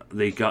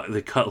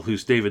cut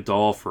loose David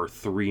Dahl for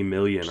 $3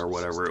 million or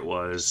whatever it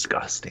was.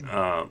 Disgusting.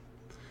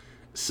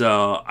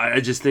 So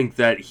I just think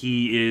that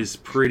he is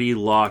pretty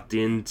locked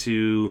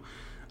into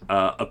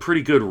a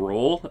pretty good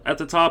role at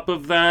the top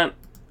of that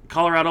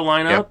Colorado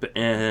lineup, yep.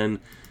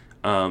 And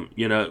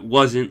it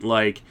wasn't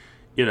like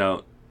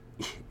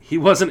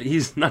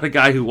he's not a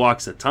guy who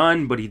walks a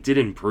ton, but he did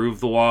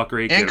improve the walk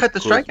rate. And cut the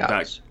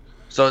strikeouts.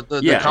 So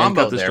the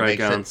combo there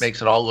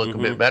makes it all look a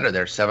bit better.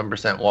 There's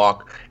 7%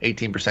 walk,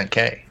 18%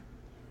 K.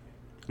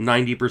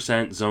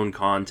 90% zone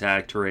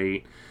contact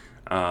rate.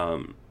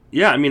 I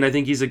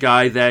think he's a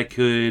guy that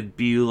could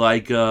be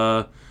like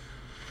 5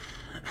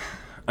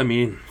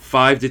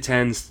 to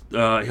 10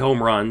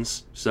 home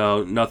runs.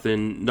 So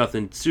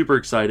nothing super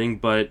exciting,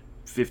 but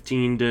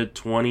 15 to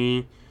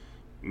 20,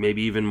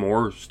 maybe even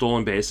more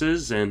stolen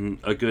bases and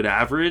a good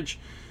average.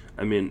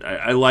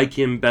 I like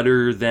him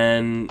better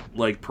than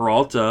like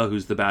Peralta,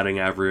 who's the batting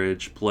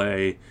average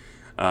play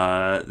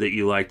that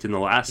you liked in the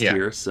last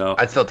year. So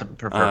I'd still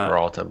prefer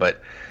Peralta,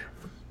 but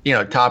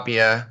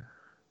Tapia,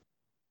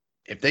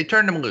 if they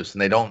turn him loose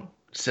and they don't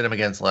sit him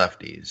against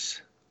lefties,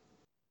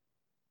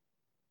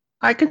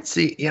 I could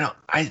see.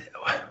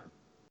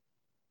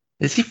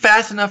 Is he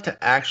fast enough to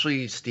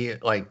actually steal,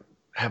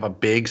 have a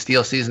big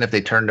steal season if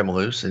they turned him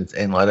loose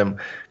and let him?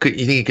 You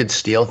think he could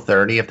steal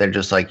 30 if they're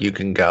just like, you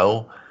can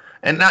go,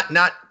 and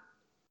not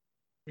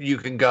you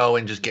can go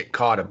and just get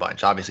caught a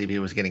bunch. Obviously, if he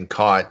was getting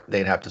caught,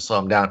 they'd have to slow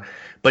him down.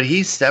 But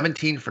he's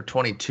 17 for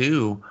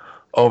 22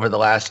 over the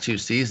last 2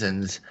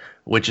 seasons,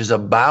 which is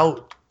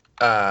about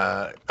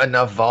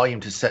enough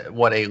volume to set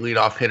what a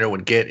leadoff hitter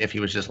would get if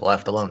he was just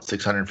left alone.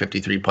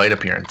 653 plate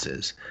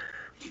appearances,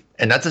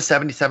 and that's a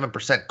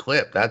 77%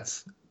 clip.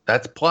 That's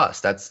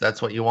plus.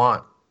 That's what you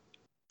want.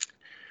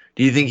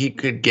 Do you think he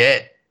could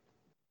get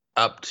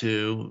up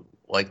to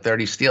like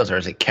 30 steals, or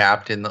is it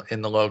capped in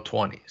the low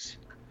 20s?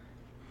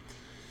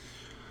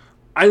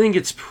 I think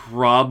it's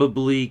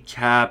probably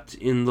capped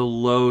in the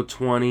low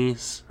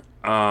 20s.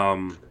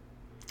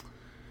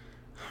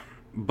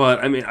 But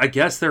I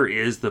guess there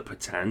is the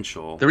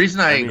potential. The reason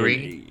I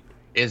agree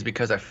is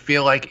because I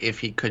feel like if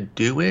he could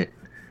do it,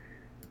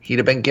 he'd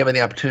have been given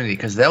the opportunity,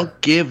 because they'll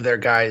give their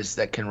guys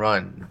that can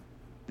run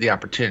the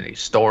opportunity.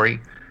 Story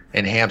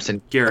and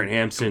Hampson. Garrett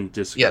Hampson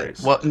disgrace.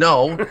 Yeah, well,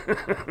 no,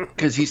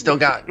 because he still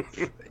got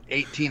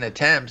 18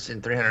 attempts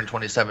in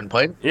 327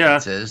 plate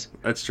appearances. Yeah,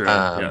 that's true.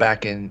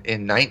 Back in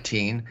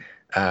 19,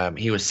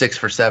 he was 6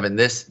 for 7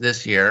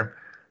 this year.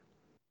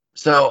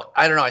 So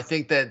I don't know. I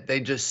think that they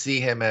just see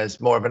him as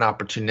more of an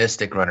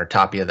opportunistic runner,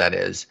 Tapia that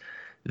is,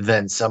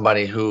 than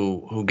somebody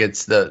who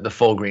gets the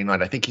full green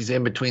light. I think he's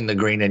in between the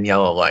green and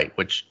yellow light,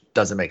 which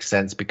doesn't make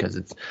sense because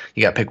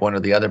you got to pick one or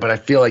the other. But I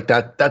feel like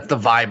that's the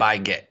vibe I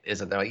get, is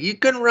that they're like, you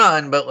can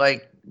run, but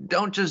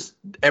don't just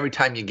every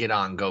time you get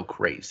on go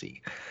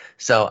crazy.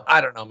 So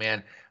I don't know,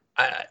 man.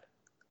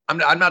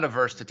 I'm not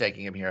averse to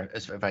taking him here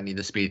if I need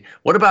the speed.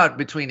 What about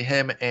between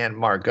him and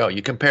Margot?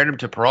 You compared him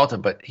to Peralta,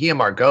 but he and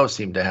Margot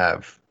seem to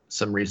have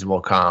some reasonable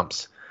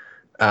comps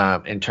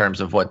in terms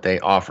of what they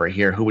offer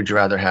here. Who would you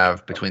rather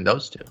have between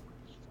those two?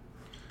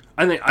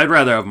 I think I'd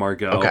rather have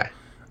Margot. Okay.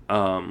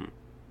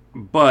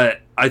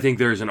 But I think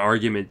there's an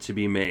argument to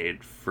be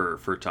made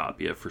for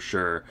Tapia for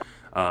sure.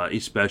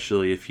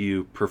 especially if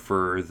you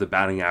prefer the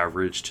batting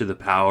average to the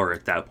power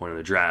at that point in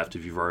the draft.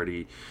 If you've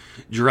already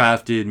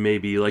drafted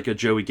maybe like a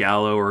Joey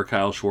Gallo or a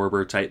Kyle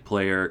Schwarber type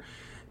player,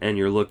 and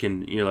you're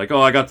like,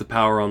 oh, I got the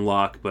power on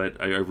lock,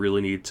 but I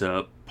really need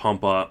to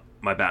pump up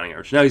my batting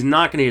average. Now, he's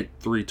not going to hit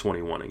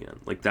 321 again.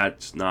 Like,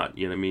 that's not,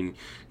 you know what I mean?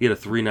 He had a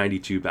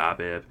 392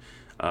 BABIP.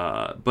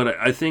 But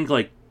I think,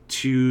 like,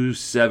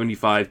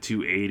 275,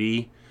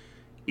 280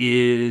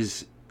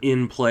 is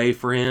in play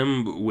for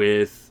him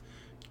with,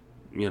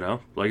 you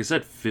know, like I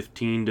said,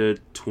 15 to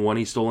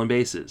 20 stolen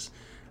bases.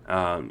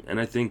 And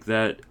I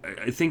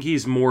think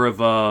he's more of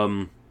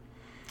a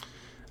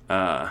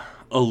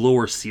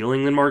lower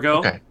ceiling than Margot,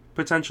 Okay.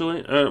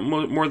 potentially,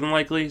 more than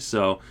likely.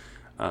 So,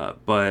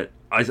 but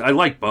I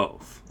like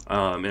both,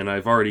 and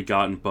I've already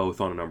gotten both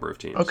on a number of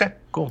teams. Okay,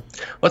 cool.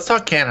 Let's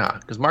talk Canha,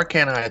 because Mark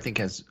Canha, I think,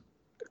 has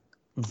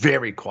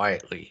very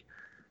quietly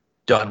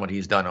done what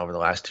he's done over the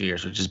last 2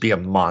 years, which is be a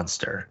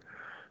monster.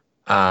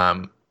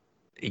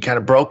 He kind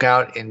of broke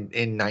out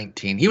in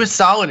 19. He was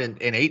solid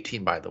in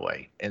 18, by the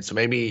way. And so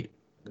maybe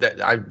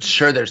I'm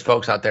sure there's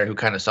folks out there who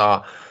kind of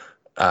saw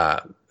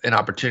an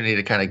opportunity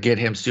to kind of get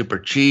him super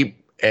cheap.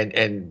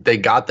 And they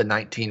got the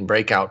 19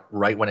 breakout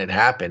right when it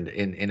happened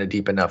in a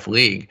deep enough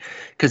league,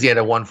 because he had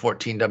a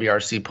 114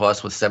 WRC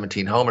plus with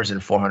 17 homers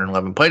and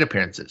 411 plate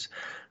appearances.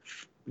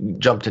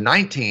 Jumped to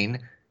 19,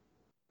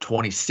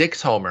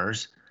 26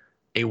 homers,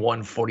 a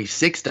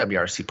 146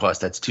 WRC plus.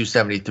 That's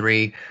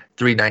 273,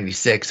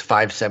 396,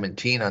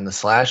 517 on the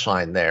slash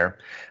line there.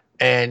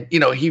 And, you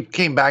know, he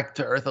came back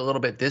to earth a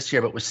little bit this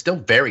year, but was still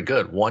very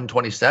good.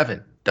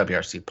 127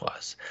 WRC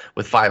plus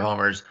with 5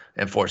 homers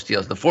and 4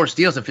 steals. The 4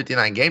 steals in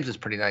 59 games is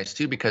pretty nice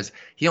too, because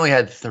he only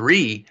had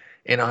 3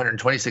 in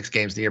 126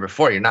 games the year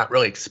before. You're not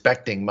really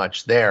expecting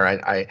much there.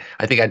 I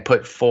think I'd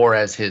put 4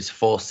 as his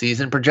full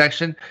season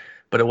projection,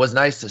 but it was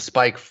nice to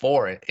spike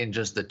 4 in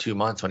just the 2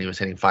 months when he was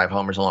hitting 5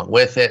 homers along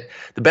with it.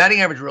 The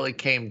batting average really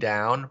came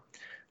down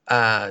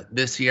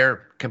this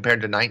year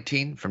compared to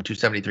 19, from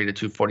 273 to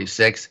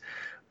 246.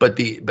 But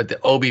the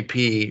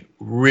OBP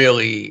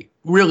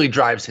really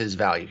drives his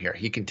value here.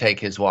 He can take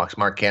his walks.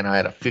 Mark Canha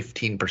had a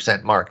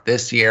 15% mark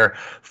this year,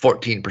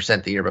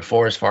 14% the year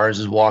before as far as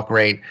his walk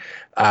rate.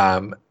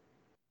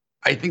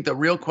 I think the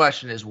real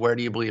question is, where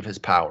do you believe his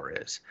power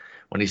is?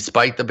 When he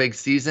spiked the big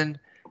season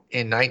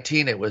in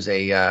 19, it was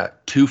a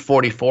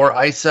 244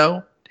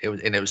 ISO.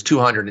 It was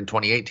 200 in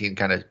 2018,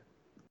 kind of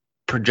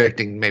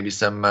projecting maybe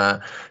some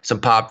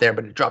pop there,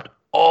 but it dropped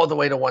all the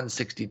way to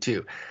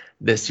 162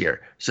 this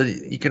year. So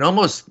you can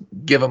almost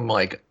give him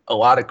like a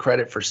lot of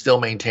credit for still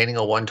maintaining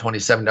a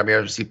 127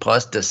 WRC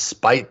plus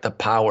despite the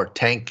power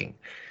tanking.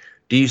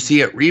 Do you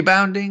see it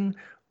rebounding,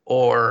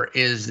 or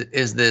is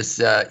this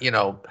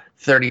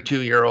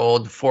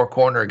 32-year-old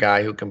 4-corner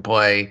guy who can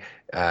play?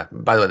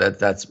 By the way,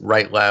 that's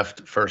right,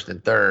 left, first,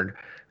 and third.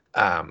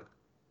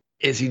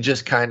 Is he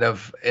just kind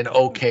of an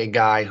okay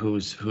guy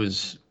who's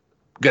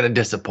going to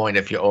disappoint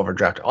if you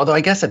overdraft? Although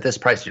I guess at this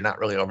price you're not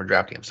really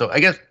overdrafting him. So I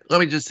guess let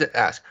me just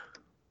ask,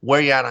 where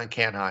are you at on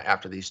Canha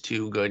after these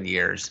 2 good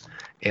years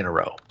in a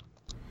row?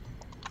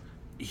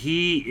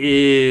 He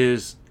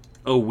is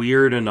a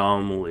weird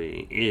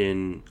anomaly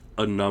in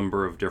a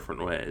number of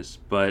different ways,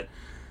 but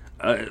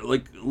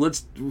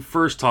let's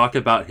first talk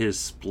about his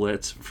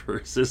splits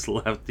versus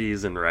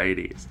lefties and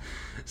righties.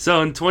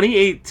 So in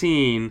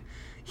 2018,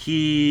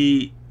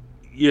 he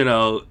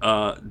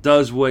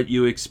does what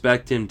you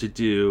expect him to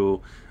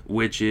do,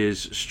 which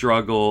is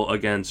struggle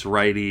against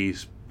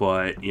righties,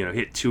 but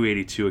hit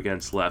 282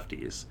 against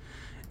lefties.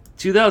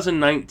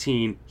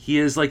 2019, he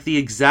is like the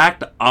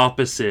exact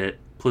opposite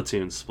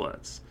platoon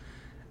splits.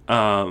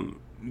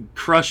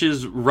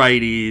 Crushes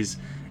righties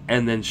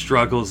and then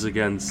struggles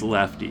against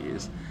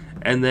lefties.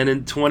 And then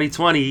in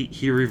 2020,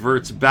 he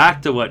reverts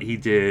back to what he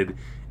did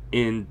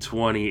in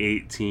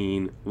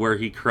 2018, where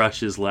he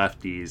crushes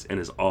lefties and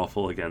is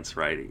awful against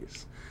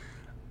righties.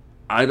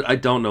 I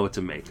don't know what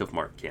to make of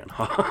Mark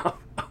Canha.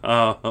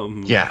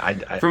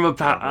 I from a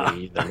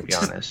probably either, to be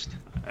honest.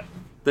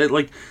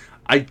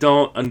 I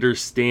don't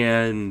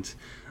understand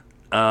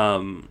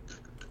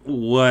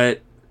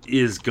what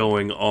is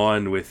going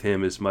on with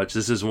him as much.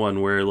 This is one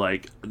where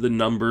like the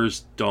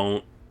numbers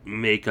don't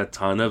make a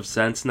ton of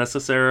sense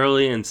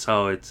necessarily, and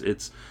so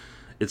it's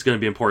going to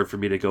be important for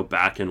me to go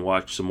back and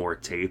watch some more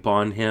tape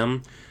on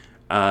him.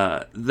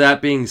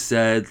 That being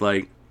said,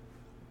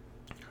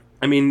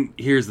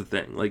 here's the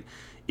thing.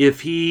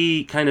 If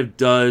he kind of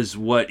does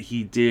what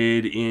he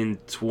did in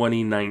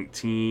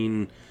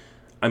 2019,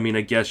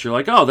 I guess you're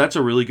like, oh, that's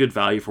a really good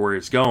value for where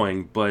it's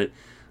going. But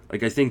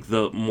I think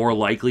the more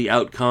likely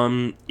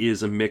outcome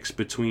is a mix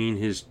between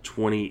his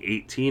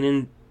 2018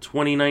 and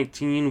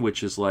 2019,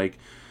 which is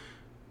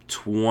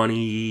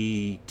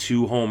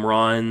 22 home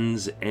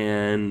runs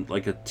and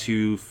a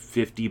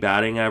 250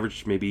 batting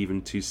average, maybe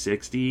even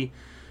 260.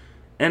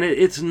 And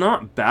it's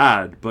not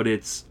bad, but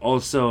it's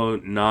also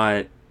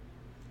not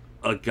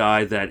a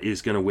guy that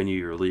is going to win you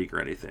your league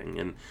or anything.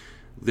 And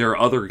there are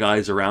other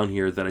guys around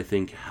here that I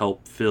think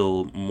help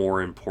fill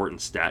more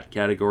important stat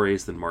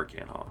categories than Mark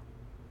Canha.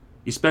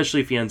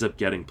 especially if he ends up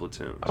getting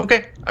platoon.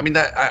 Okay, I mean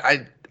that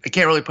I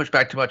can't really push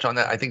back too much on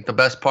that. I think the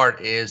best part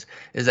is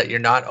that you're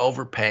not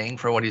overpaying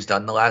for what he's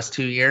done the last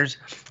 2 years,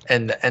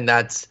 and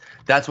that's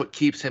what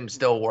keeps him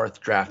still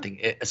worth drafting,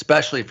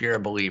 especially if you're a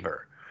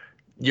believer.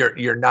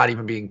 You're not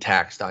even being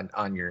taxed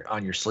on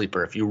your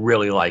sleeper if you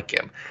really like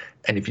him.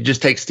 And if you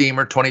just take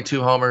Steamer,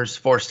 22 homers,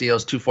 4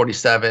 steals,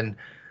 247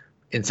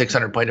 in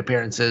 600 plate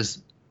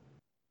appearances,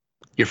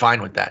 you're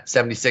fine with that.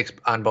 76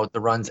 on both the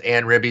runs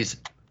and ribbies.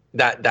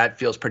 That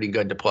feels pretty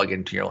good to plug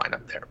into your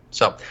lineup there.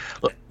 So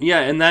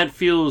yeah, and that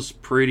feels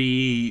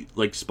pretty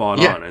like spot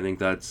on. I think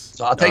that's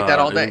so I'll take that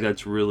all day. I think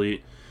that's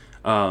really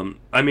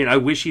I mean, I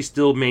wish he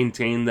still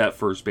maintained that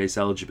first base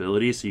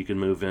eligibility so you can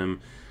move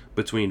him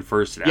between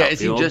first and outfield. Yeah,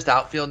 is he just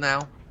outfield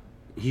now?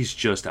 He's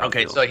just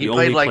outfield. Okay, so he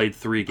only played played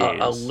 3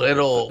 games. A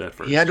little.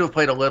 He had to have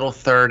played a little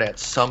third at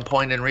some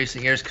point in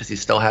recent years because he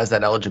still has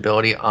that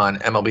eligibility on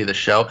MLB The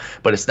Show,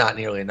 but it's not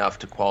nearly enough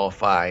to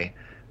qualify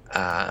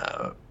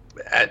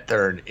at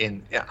third.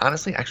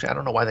 Honestly, actually, I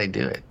don't know why they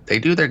do it. They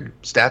do their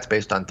stats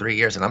based on 3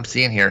 years, and I'm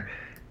seeing here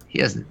he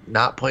has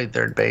not played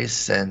third base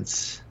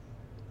since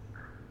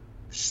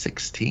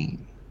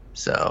 16.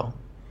 So,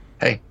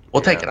 hey.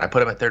 We'll take it. I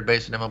put him at third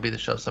base in MLB The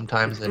Show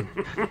sometimes, and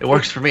it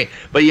works for me.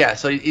 But yeah,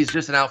 so he's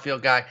just an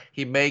outfield guy.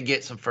 He may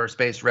get some first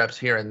base reps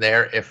here and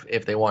there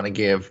if they want to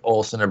give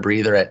Olson a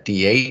breather at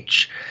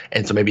DH,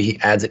 and so maybe he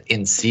adds it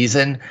in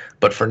season.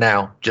 But for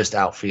now, just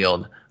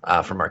outfield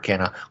from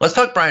Arcana. Let's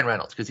talk Bryan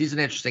Reynolds because he's an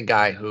interesting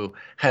guy who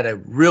had a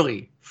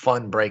really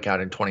fun breakout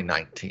in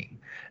 2019.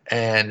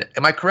 And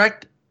am I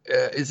correct?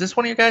 Is this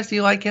one of your guys? Do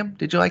you like him?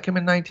 Did you like him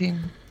in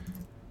 19?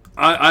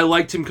 I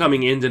liked him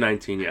coming into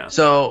 19. Yeah.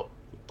 So.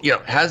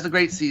 Has the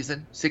great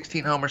season,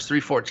 16 homers,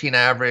 314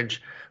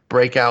 average,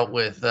 breakout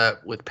with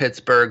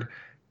Pittsburgh,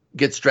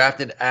 gets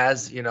drafted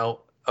as,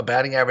 a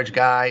batting average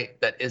guy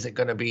that isn't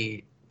going to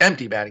be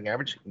empty batting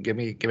average. Give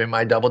me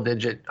my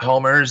double-digit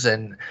homers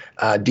and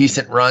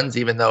decent runs,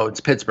 even though it's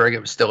Pittsburgh, it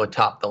was still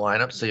atop the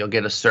lineup, so you'll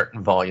get a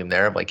certain volume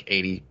there of like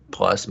 80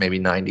 plus, maybe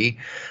 90.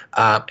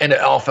 And it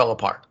all fell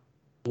apart.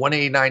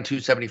 189,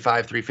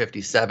 275,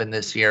 357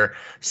 this year,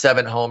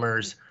 7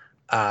 homers.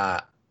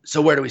 So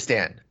where do we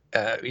stand?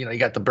 You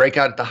got the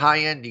breakout at the high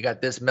end. You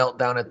got this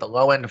meltdown at the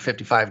low end of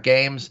 55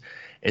 games.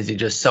 Is he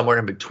just somewhere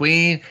in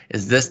between?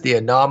 Is this the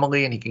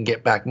anomaly and he can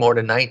get back more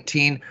to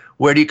 19?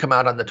 Where do you come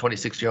out on the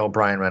 26-year-old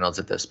Bryan Reynolds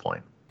at this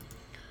point?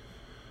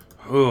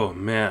 Oh,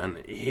 man.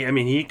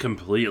 He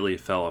completely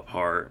fell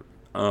apart.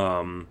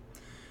 And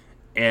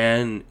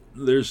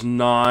there's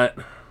not...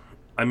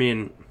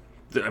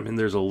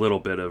 there's a little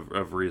bit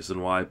of reason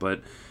why,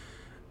 but...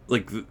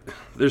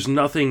 there's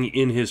nothing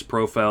in his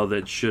profile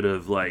that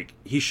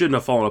he shouldn't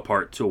have fallen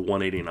apart to a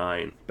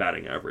 189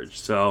 batting average.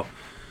 So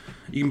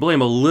you can blame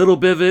a little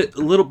bit of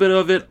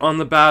it on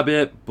the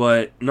BABIP,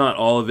 but not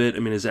all of it.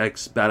 His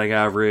ex batting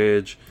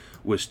average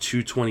was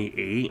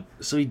 228,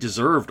 so he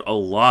deserved a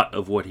lot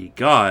of what he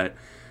got.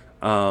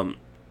 The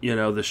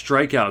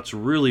strikeouts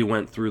really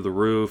went through the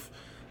roof.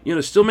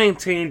 Still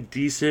maintained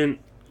decent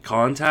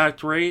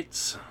contact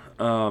rates.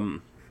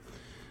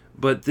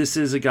 But this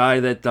is a guy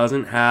that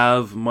doesn't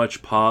have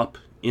much pop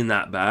in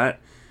that bat.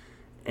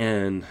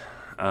 And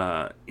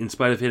in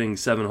spite of hitting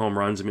 7 home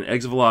runs,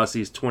 exit velocity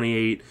is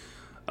 28,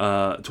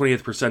 20th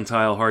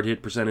percentile, hard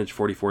hit percentage,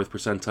 44th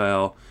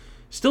percentile.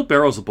 Still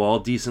barrels the ball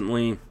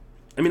decently.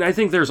 I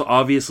think there's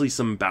obviously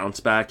some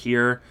bounce back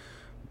here.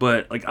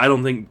 But I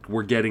don't think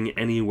we're getting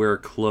anywhere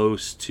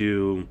close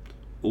to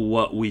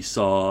what we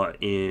saw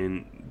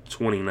in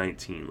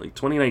 2019.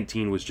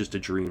 2019 was just a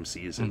dream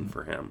season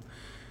for him.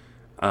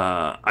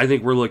 I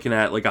think we're looking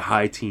at a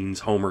high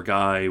teens homer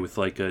guy with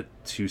a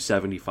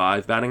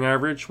 275 batting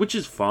average, which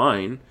is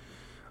fine,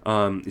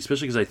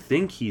 especially because I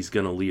think he's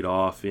going to lead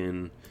off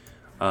in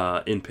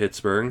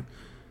Pittsburgh.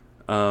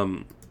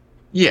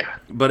 Yeah,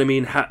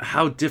 but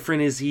how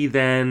different is he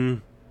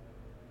than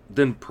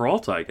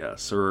Peralta? I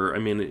guess, or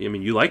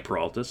you like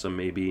Peralta, so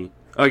maybe.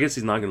 Oh, I guess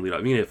he's not going to lead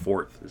off. At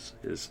fourth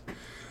is.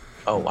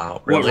 Oh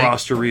wow! Really? What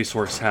roster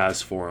resource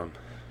has for him?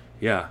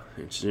 Yeah,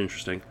 it's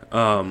interesting.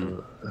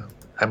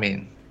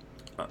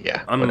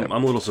 Yeah, I'm a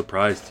little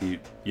surprised. Their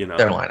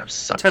lineup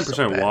sucks.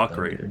 10% walk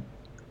rate. Dude.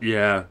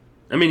 Yeah,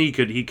 he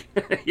could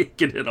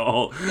hit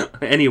all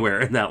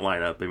anywhere in that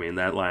lineup.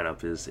 That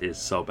lineup is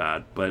so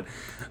bad. But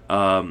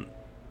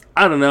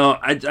I don't know.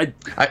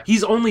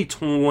 He's only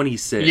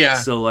 26. Yeah.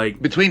 So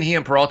between he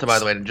and Peralta, by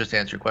the way, to just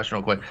answer your question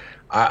real quick,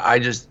 I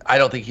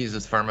don't think he's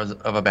as firm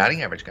of a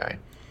batting average guy.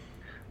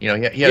 He had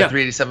a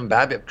 387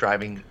 BABIP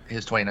driving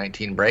his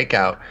 2019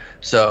 breakout.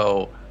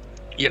 So,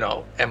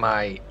 am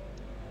I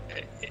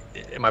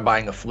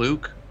buying a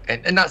fluke?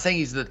 And not saying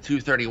he's the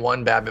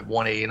 231 BABIP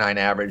 189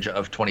 average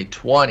of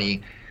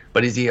 2020,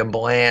 but is he a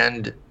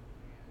bland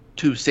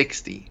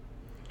 260?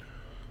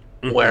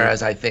 Mm-hmm.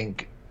 Whereas I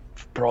think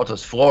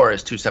Peralta's floor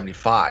is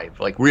 275,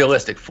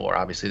 realistic floor.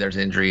 Obviously, there's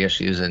injury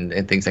issues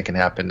and things that can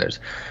happen. There's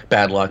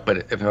bad luck.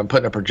 But if I'm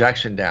putting a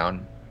projection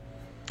down,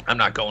 I'm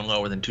not going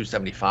lower than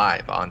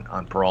 275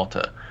 on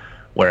Peralta.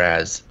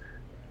 Whereas,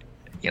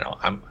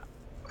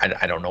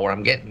 I don't know what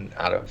I'm getting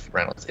out of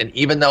Reynolds. And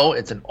even though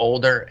it's an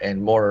older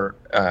and more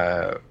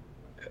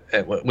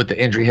with the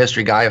injury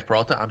history guy of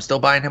Peralta, I'm still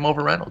buying him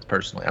over Reynolds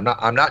personally.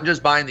 I'm not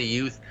just buying the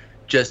youth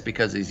just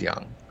because he's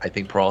young. I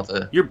think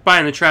Peralta. You're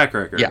buying the track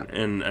record, Yeah.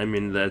 and I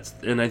mean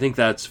I think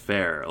that's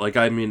fair. Like,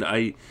 I mean,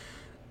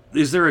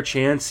 is there a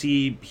chance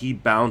he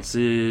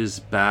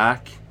bounces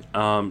back?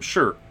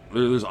 Sure,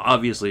 there's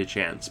obviously a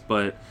chance,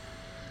 but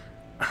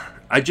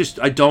I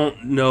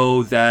don't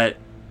know that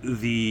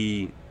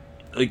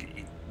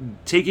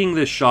taking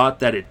the shot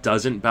that it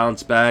doesn't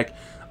bounce back.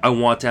 I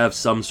want to have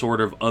some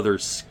sort of other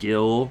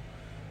skill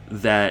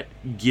that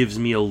gives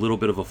me a little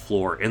bit of a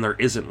floor, and there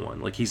isn't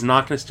one. Like, he's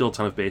not going to steal a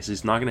ton of bases.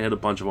 He's not going to hit a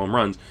bunch of home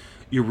runs.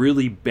 You're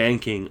really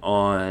banking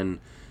on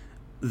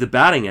the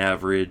batting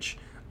average.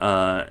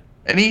 And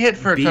he hit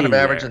for a ton of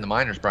average there. in the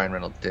minors, Brian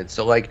Reynolds did.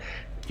 So, like,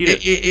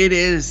 it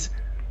is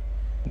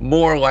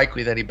more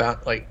likely that he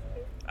bounced. Like,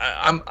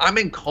 I'm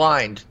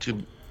inclined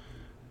to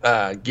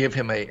give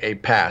him a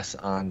pass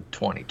on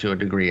 20 to a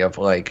degree of,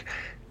 like,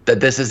 that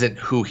this isn't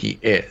who he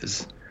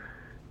is.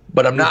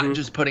 But I'm not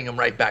just putting him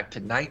right back to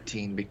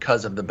 19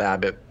 because of the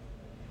BABIP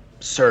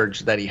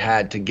surge that he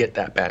had to get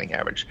that batting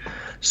average.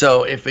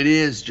 So if it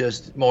is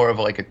just more of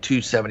like a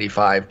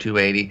 275,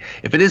 280,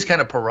 if it is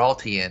kind of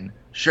Peraltian,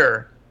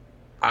 sure,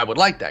 I would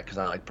like that because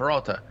I like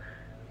Peralta.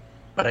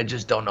 But I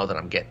just don't know that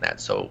I'm getting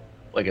that. So,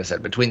 like I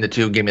said, between the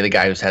two, give me the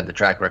guy who's had the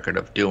track record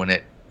of doing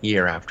it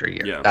year after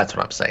year. Yeah. That's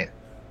what I'm saying.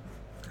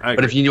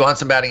 But if you want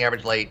some batting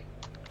average late,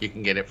 you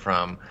can get it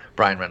from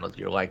Brian Reynolds.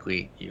 You're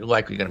likely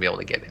going to be able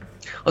to get it.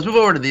 Let's move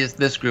over to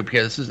this group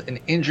here. This is an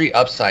injury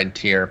upside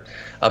tier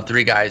of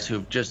three guys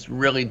who've just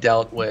really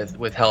dealt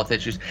with health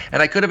issues.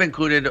 And I could have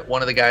included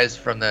one of the guys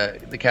from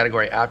the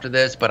category after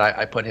this, but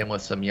I put him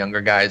with some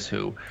younger guys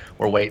who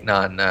were waiting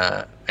on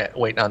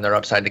their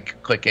upside to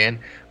click in.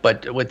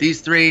 But with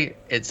these three,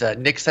 it's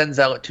Nick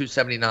Senzel at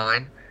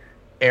 279,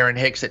 Aaron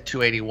Hicks at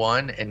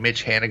 281, and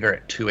Mitch Haniger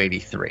at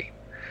 283.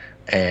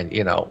 And,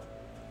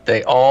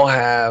 they all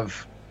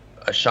have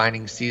a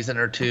shining season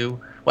or two.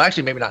 Well,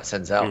 actually, maybe not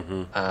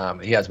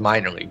Senzel. He has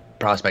minor league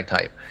prospect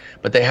type.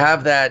 But they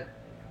have that,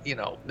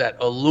 that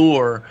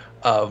allure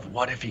of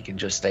what if he can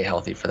just stay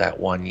healthy for that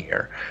 1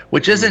 year,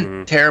 which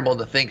isn't terrible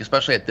to think,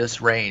 especially at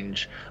this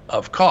range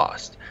of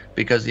cost.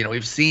 Because,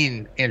 we've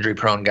seen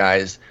injury-prone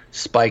guys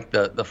spike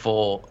the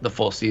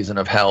full season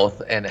of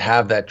health and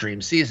have that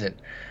dream season.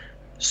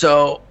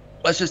 So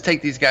let's just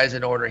take these guys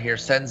in order here.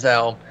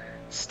 Senzel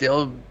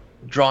still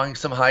drawing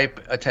some hype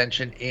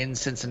attention in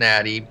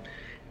Cincinnati.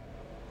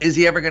 Is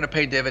he ever going to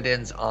pay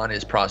dividends on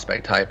his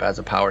prospect type as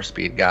a power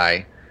speed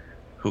guy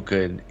who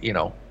could,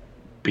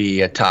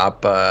 be a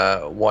top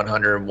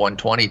 100,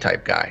 120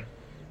 type guy?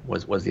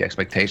 Was the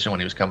expectation when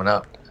he was coming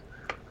up.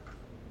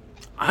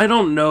 I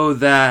don't know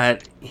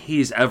that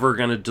he's ever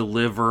going to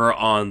deliver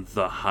on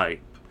the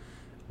hype,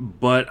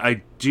 but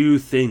I do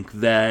think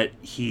that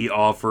he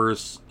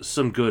offers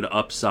some good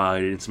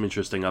upside and some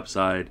interesting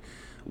upside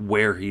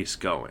where he's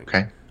going.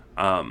 Okay.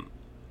 I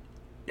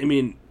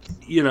mean,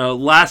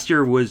 last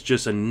year was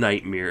just a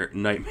nightmare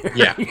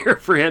Yeah. year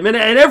for him, and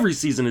every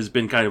season has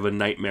been kind of a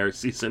nightmare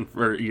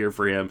year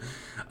for him.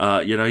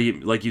 He,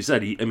 like you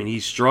said, he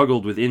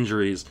struggled with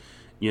injuries,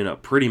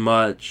 pretty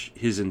much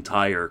his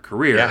entire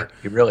career. Yeah,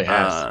 he really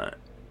has.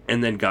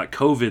 And then got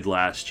COVID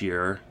last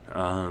year.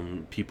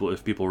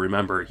 If people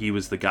remember, he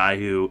was the guy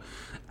who,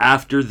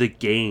 after the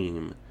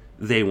game,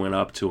 they went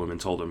up to him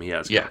and told him he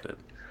has COVID.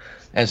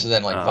 And so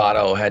then,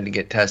 Votto had to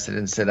get tested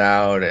and sit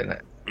out, and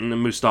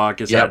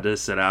Moustakas had to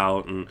sit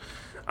out,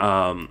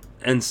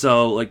 and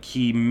so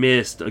he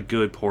missed a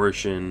good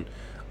portion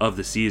of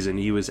the season.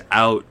 He was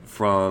out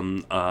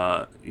from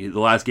the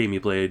last game he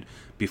played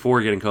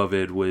before getting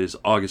COVID was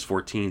August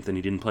 14th, and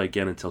he didn't play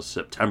again until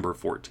September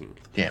 14th.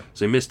 Yeah,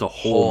 so he missed a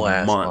whole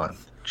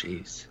month.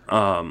 Jeez.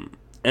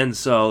 And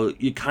so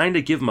you kind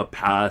of give him a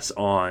pass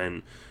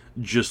on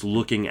just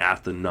looking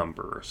at the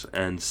numbers,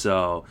 and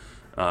so.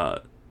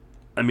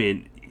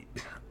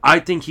 I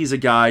think he's a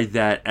guy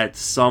that at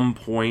some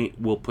point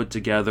will put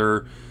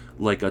together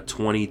a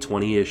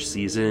 2020-ish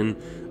season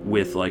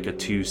with a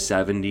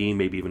 270,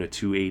 maybe even a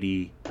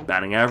 280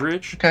 batting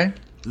average. Okay.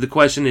 The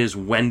question is,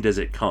 when does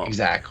it come?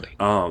 Exactly.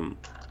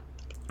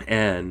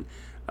 And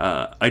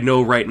I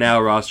know right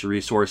now Roster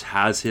Resource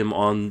has him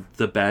on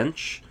the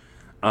bench,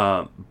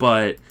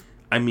 but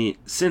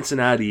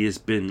Cincinnati has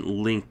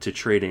been linked to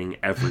trading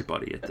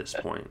everybody at this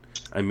point.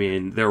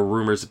 There are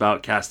rumors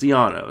about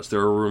Castellanos. There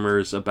are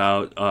rumors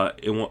about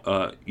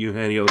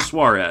Eugenio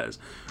Suarez.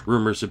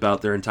 Rumors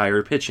about their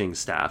entire pitching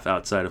staff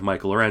outside of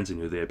Michael Lorenzen,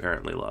 who they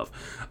apparently love.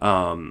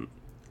 I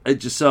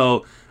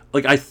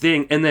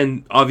think, and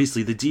then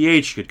obviously the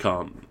DH could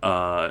come,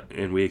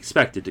 and we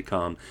expect it to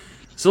come.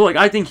 So,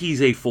 I think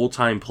he's a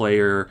full-time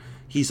player.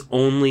 He's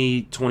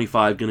only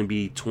 25, going to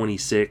be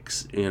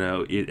 26,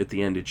 at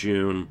the end of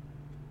June.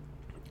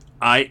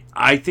 I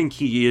think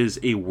he is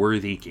a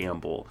worthy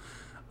gamble,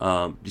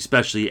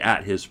 especially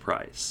at his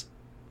price.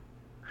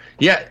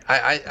 Yeah,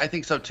 I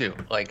think so too.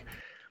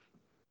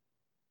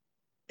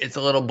 It's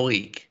a little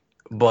bleak,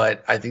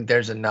 but I think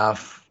there's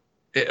enough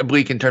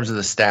bleak in terms of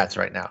the stats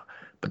right now,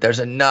 but there's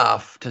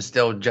enough to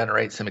still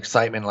generate some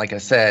excitement. Like I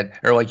said,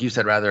 or like you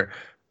said, rather,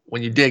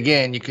 when you dig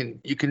in, you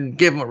can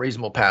give them a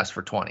reasonable pass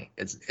for 20.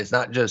 It's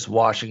not just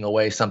washing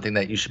away something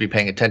that you should be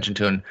paying attention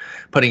to and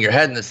putting your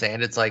head in the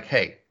sand. It's like,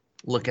 hey,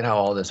 look at how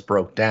all this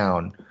broke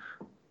down.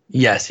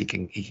 Yes, he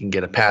can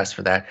get a pass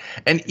for that.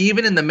 And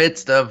even in the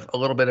midst of a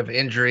little bit of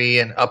injury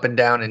and up and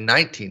down in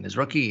 19, his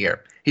rookie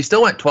year, he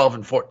still went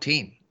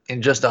 12-14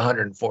 in just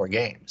 104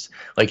 games.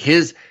 Like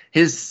his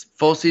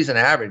full season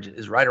average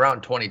is right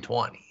around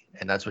 2020,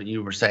 and that's what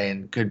you were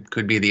saying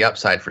could be the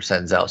upside for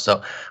Senzel.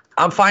 So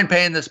I'm fine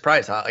paying this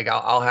price.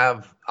 I'll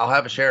have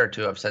a share or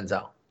two of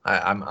Senzel.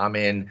 I'm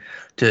in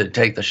to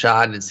take the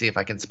shot and see if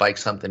I can spike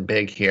something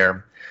big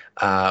here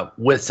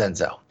with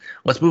Senzel.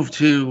 Let's move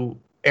to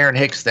Aaron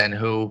Hicks then,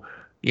 who,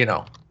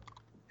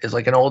 is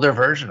like an older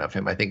version of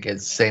him. I think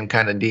it's same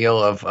kind of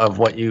deal of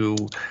what you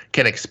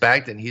can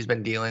expect. And he's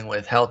been dealing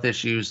with health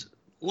issues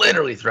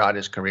literally throughout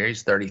his career.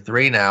 He's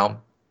 33 now.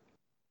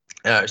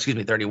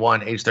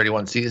 31, age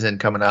 31 season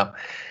coming up.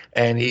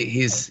 And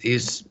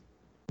he's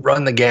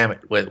run the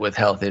gamut with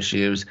health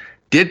issues.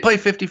 Did play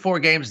 54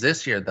 games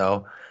this year,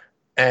 though.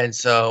 And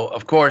so,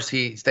 of course,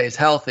 he stays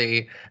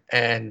healthy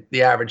and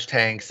the average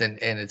tanks, and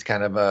it's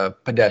kind of a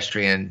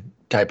pedestrian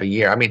type of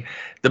year. I mean,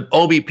 the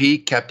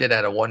OBP kept it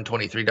at a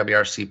 123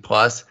 WRC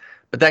plus,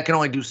 but that can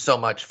only do so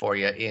much for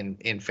you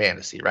in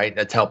fantasy, right?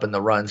 That's helping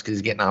the runs because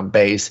he's getting on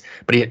base.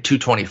 But he had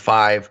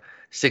 225,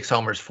 6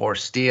 homers, 4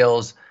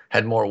 steals,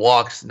 had more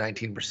walks,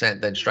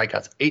 19%, than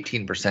strikeouts,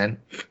 18%.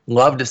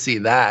 Love to see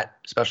that,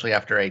 especially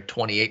after a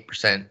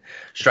 28%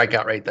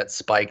 strikeout rate that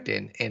spiked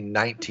in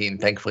 19.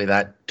 Thankfully,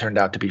 that turned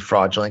out to be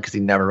fraudulent because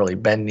he'd never really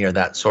been near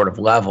that sort of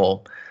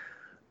level.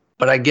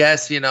 But I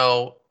guess,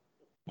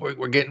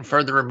 we're getting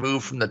further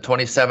removed from the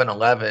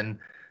 27-11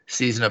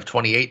 season of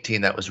 2018.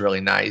 That was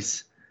really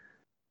nice.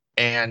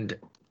 And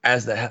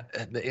as the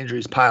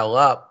injuries pile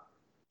up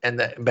and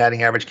the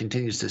batting average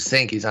continues to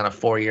sink, he's on a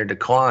 4-year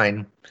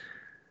decline.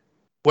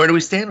 Where do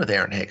we stand with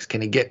Aaron Hicks?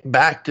 Can he get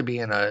back to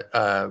being a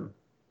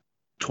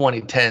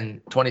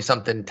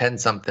 20-something,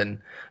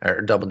 10-something,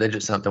 or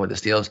double-digit something with the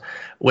steals,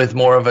 with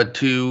more of a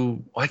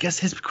I guess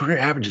his career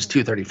average is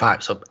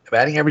 235, so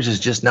batting average is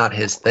just not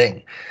his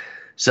thing.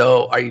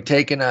 So are you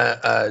taking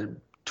a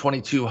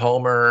 22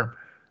 homer,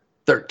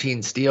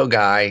 13 steal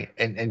guy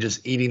and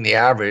just eating the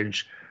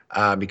average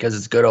because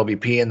it's good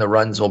OBP and the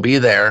runs will be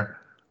there?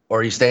 Or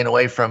are you staying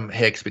away from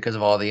Hicks because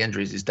of all the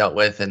injuries he's dealt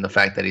with and the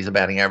fact that he's a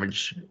batting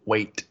average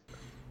weight?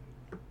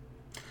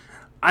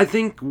 I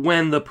think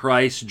when the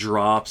price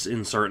drops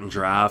in certain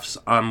drafts,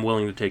 I'm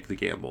willing to take the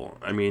gamble.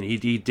 I mean,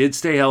 he did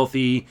stay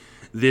healthy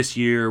this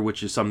year,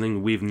 which is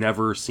something we've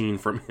never seen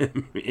from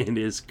him in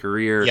his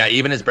career. Yeah,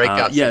 even his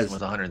breakout season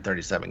was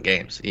 137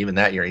 games. Even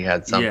that year he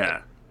had something.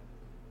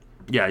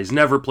 Yeah, he's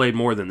never played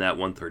more than that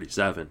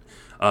 137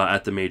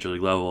 at the major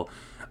league level.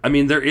 I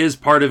mean, there is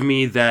part of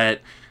me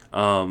that,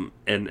 and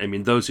I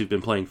mean, those who've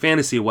been playing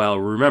fantasy a while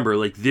remember,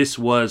 like, this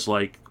was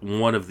like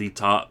one of the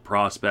top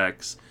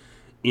prospects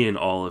in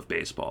all of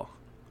baseball.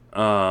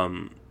 I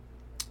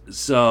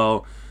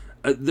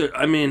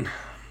mean,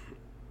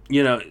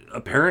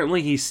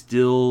 apparently he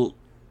still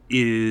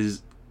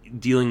is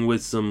dealing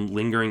with some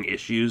lingering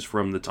issues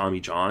from the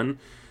Tommy John.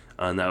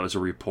 And that was a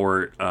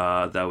report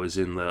that was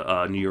in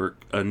the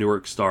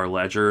Newark Star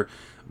Ledger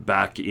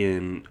back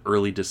in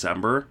early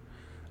December.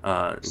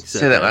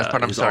 Say that last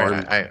part. I'm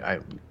sorry.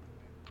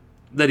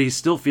 That he's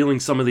still feeling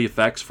some of the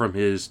effects from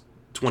his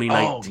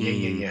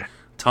 2019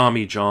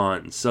 Tommy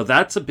John. So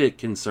that's a bit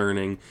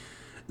concerning.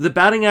 The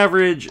batting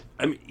average,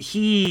 I mean,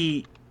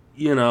 he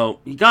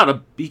got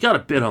a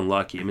bit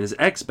unlucky. I mean,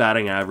 his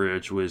batting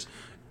average was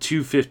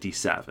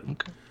 257.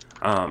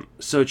 Okay.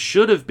 So it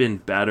should have been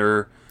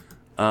better.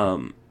 I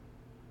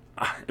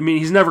mean,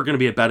 he's never going to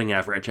be a batting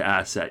average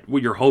asset.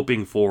 What you're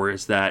hoping for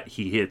is that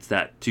he hits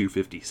that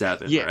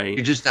 257, right?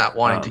 You're just not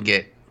wanting to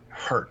get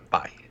hurt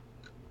by it.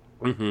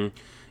 Mm-hmm.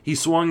 He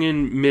swung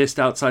and missed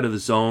outside of the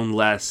zone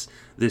less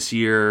this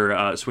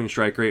year. Swing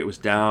strike rate was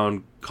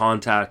down.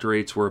 Contact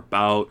rates were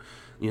about,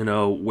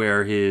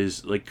 where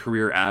his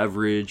career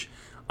average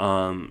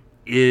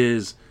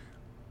is.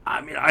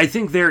 I mean, I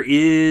think there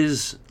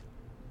is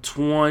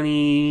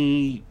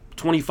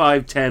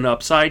 25-10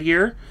 upside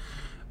here.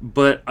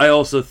 But I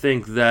also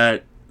think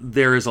that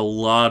there is a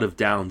lot of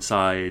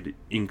downside,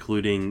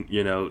 including,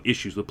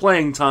 issues with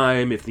playing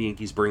time, if the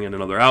Yankees bring in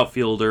another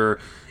outfielder,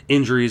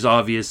 injuries,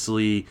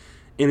 obviously,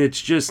 and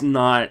it's just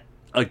not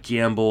a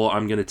gamble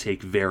I'm going to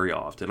take very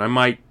often. I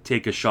might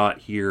take a shot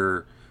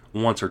here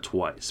once or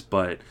twice,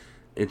 but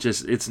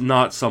it's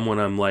not someone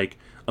I'm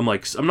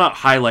not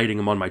highlighting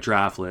him on my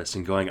draft list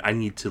and going, I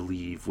need to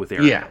leave with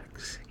Aaron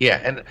Hicks.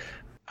 Yeah, and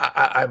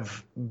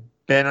I've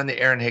been on the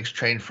Aaron Hicks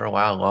train for a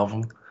while, love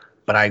him.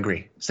 But I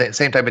agree.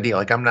 Same type of deal.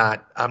 Like I'm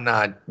not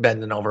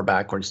bending over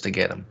backwards to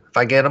get him. If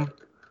I get him,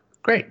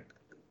 great.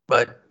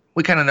 But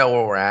we kind of know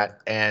where we're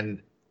at,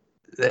 and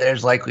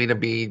there's likely to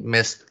be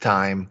missed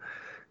time.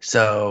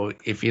 So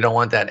if you don't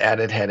want that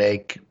added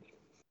headache,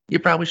 you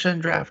probably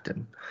shouldn't draft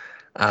him.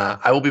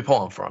 I will be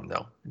pulling for him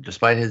though,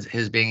 despite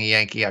his being a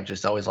Yankee. I've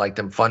just always liked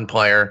him. Fun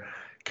player,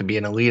 can be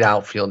an elite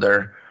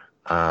outfielder.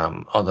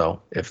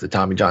 Although if the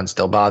Tommy John's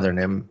still bothering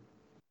him,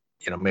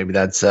 maybe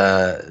that's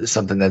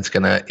something that's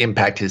going to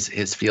impact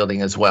his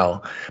fielding as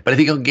well. But I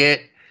think he'll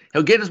get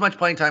as much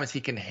playing time as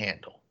he can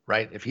handle.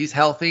 Right? If he's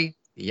healthy,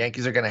 the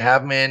Yankees are going to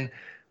have him in,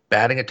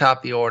 batting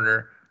atop the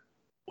order,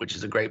 which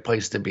is a great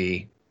place to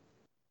be.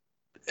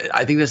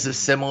 I think this is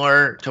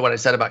similar to what I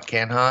said about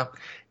Canha,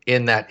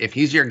 in that if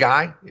he's your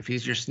guy, if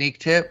he's your sneak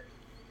tip,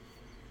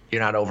 you're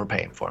not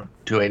overpaying for him.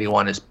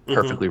 281 is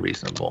perfectly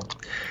reasonable.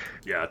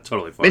 Yeah,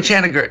 totally fine. Mitch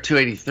Haniger at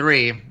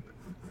 283.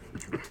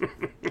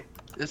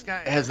 This guy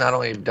has not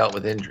only dealt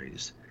with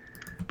injuries,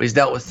 but he's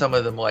dealt with some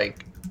of the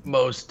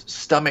most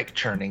stomach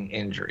churning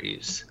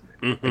injuries,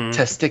 like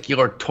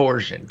testicular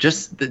torsion.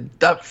 Just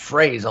that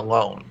phrase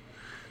alone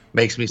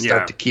makes me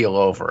start to keel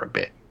over a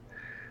bit.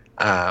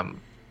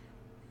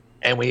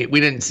 And we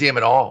didn't see him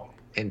at all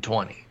in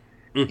 20.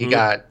 He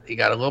got a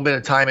little bit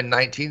of time in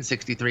 19,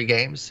 63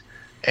 games,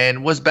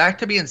 and was back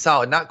to being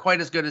solid. Not quite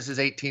as good as his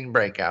 18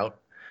 breakout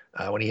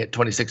when he hit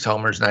 26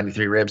 homers,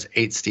 93 ribs,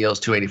 8 steals,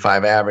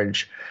 285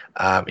 average.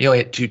 He only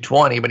hit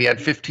 220, but he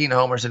had 15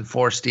 homers and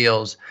 4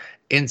 steals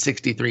in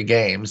 63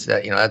 games.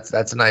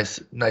 That's a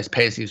nice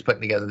pace he was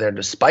putting together there,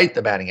 despite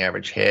the batting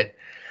average hit.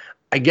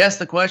 I guess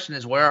the question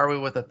is, where are we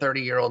with a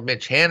 30-year-old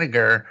Mitch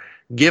Haniger,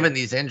 given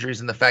these injuries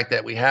and the fact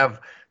that we have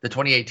the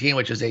 2018,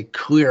 which is a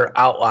clear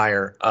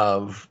outlier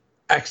of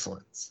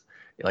excellence?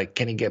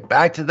 Can he get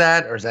back to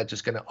that, or is that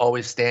just going to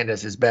always stand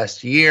as his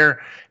best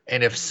year?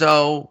 And if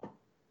so,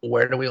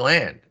 where do we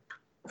land?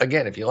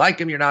 Again, if you like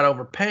him, you're not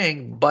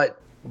overpaying, but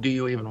do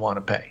you even want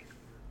to pay?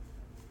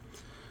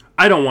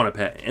 I don't want to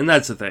pay, and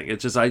that's the thing.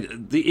 It's just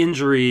the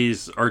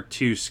injuries are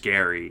too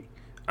scary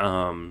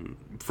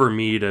for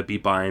me to be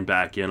buying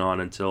back in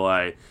on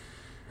until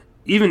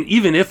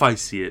even if I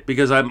see it,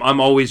 because I'm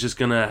always just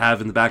gonna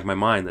have in the back of my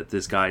mind that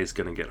this guy is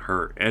gonna get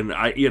hurt, and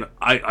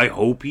I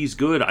hope he's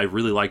good. I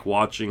really like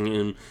watching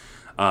him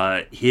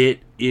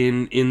hit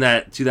in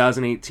that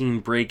 2018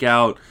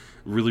 breakout.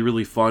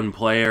 Really fun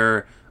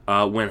player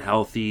when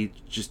healthy.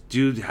 Just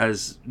dude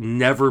has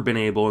never been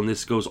able, and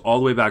this goes all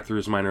the way back through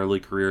his minor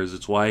league careers.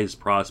 It's why his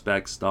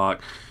prospect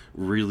stock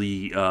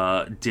really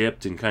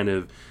dipped, and kind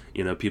of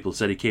people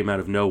said he came out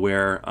of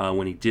nowhere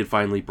when he did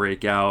finally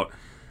break out.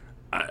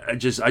 I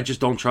just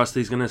don't trust that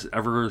he's going to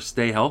ever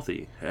stay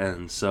healthy.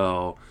 And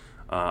so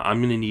I'm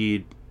going to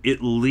need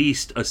at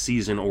least a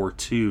season or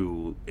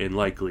two, and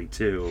likely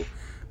two,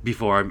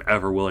 before I'm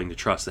ever willing to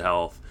trust the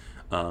health.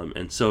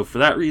 And so for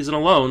that reason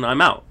alone, I'm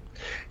out.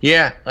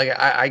 Yeah,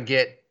 I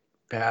get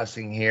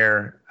passing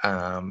here.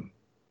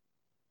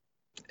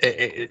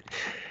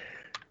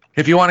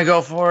 If you want to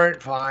go for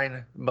it,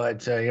 fine.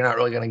 But you're not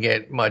really going to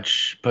get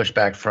much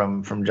pushback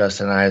from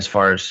Justin and I as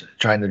far as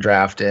trying to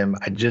draft him.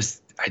 I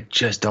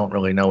just don't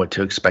really know what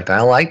to expect. I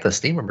like the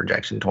Steamer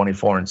projection,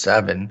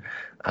 24-7.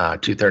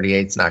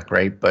 238 is not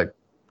great, but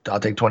I'll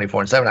take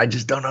 24-7. I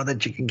just don't know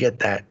that you can get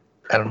that.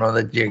 I don't know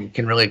that you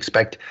can really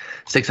expect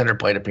 600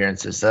 plate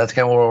appearances. So that's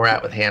kind of where we're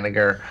at with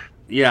Haniger.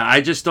 Yeah,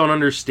 I just don't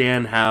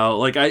understand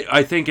how.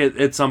 I think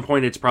at some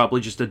point it's probably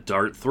just a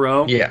dart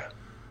throw. Yeah.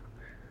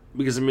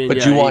 Because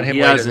you want him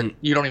later than,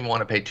 you don't even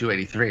want to pay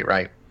 283,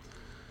 right?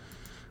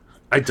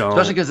 I don't.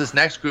 Especially because this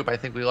next group, I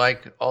think we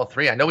like all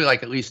three. I know we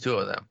like at least two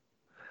of them.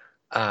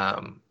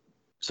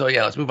 So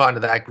let's move on to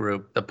that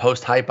group, the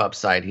post-hype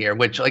upside here,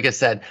 which, like I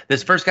said,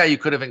 this first guy you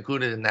could have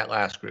included in that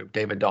last group,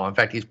 David Dahl. In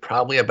fact, he's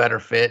probably a better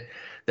fit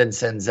than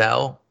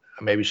Senzel.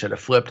 I maybe should have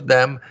flipped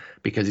them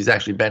because he's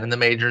actually been in the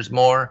majors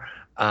more.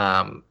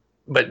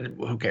 But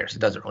who cares? It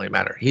doesn't really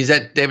matter. He's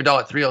at David Dahl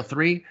at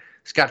 303,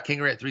 Scott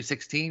Kingery at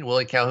 316,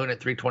 Willie Calhoun at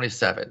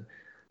 327.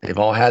 They've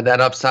all had that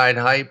upside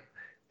hype,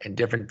 and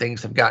different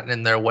things have gotten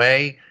in their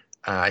way.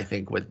 I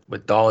think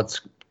with Dahl,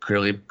 it's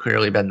clearly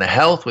been the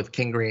health. With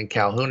Kingery and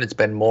Calhoun, it's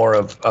been more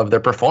of their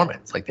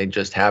performance. They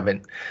just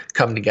haven't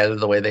come together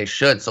the way they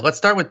should. So let's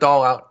start with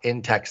Dahl out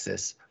in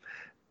Texas.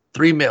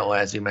 $3 million,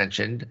 as you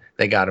mentioned,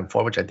 they got him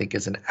for, which I think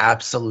is an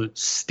absolute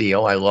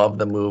steal. I love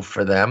the move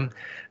for them.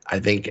 I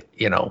think,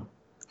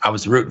 I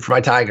was rooting for my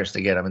Tigers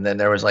to get him. And then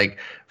there was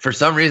for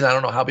some reason, I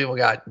don't know how people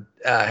got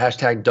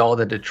hashtag Dahl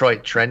to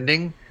Detroit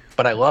trending,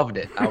 but I loved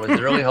it. I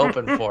was really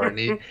hoping for it.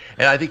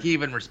 And I think he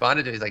even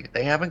responded to it. He's like,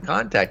 they haven't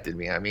contacted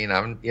me. I mean,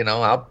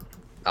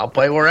 I'll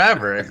play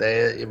wherever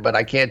but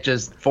I can't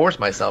just force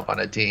myself on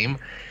a team.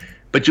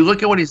 But you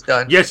look at what he's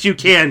done. Yes, you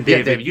can, David.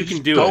 Yeah, David, you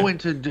can do it. Go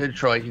into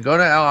Detroit. You go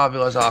to Al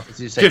Avila's office.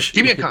 You say,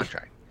 give me a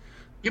contract.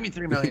 Give me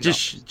 $3 million.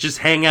 Just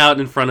hang out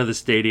in front of the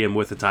stadium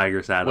with the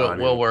Tigers hat on.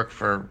 We'll work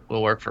for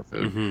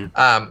food.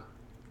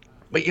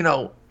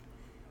 But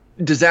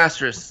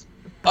disastrous,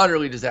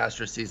 utterly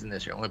disastrous season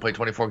this year. Only played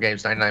 24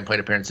 games, 99 plate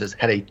appearances.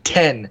 Had a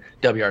 10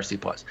 WRC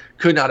plus.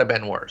 Could not have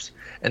been worse.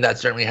 And that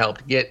certainly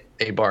helped get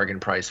a bargain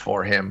price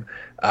for him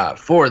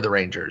for the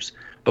Rangers.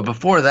 But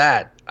before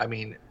that,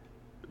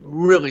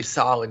 really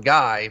solid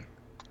guy.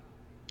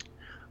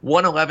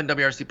 111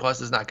 WRC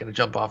plus is not going to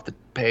jump off the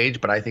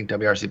page, but I think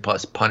WRC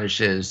plus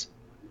punishes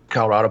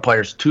Colorado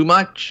players too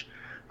much.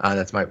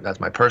 That's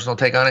my personal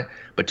take on it.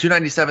 But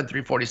 297,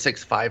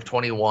 346,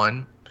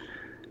 521,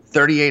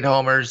 38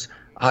 homers,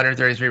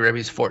 133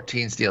 ribbies,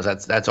 14 steals.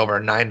 That's over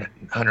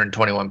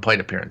 921 plate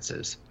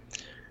appearances.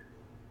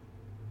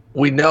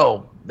 We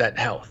know that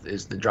health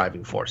is the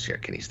driving force here.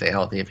 Can he stay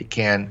healthy if he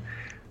can?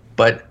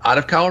 But out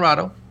of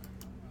Colorado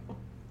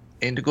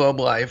into Globe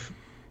Life,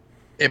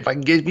 if I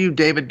can give you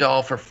David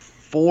Dahl for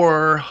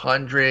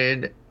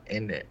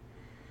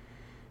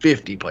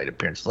 450 plate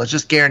appearances, let's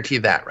just guarantee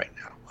that right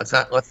now.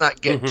 Let's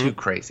not get too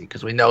crazy,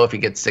 because we know if he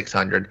gets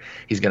 600,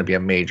 he's going to be a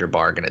major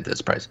bargain at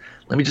this price.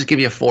 Let me just give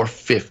you a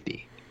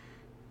 450.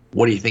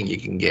 What do you think you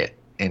can get,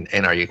 and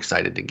are you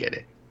excited to get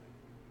it?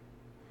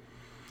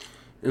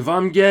 If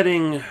I'm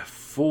getting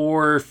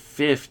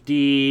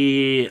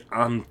 450,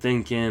 I'm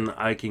thinking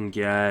I can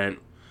get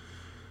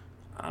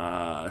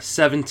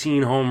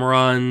 17 home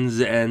runs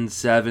and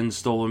 7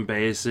 stolen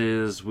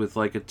bases with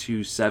like a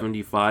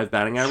 275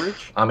 batting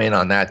average. I'm in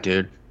on that,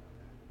 dude.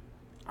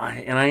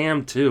 I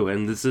am too.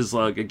 And this is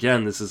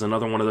this is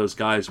another one of those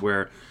guys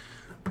where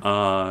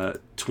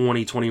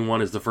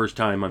 2021 is the first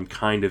time I'm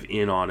kind of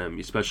in on him,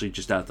 especially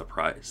just at the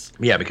price.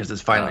 Yeah, because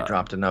it's finally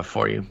dropped enough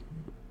for you.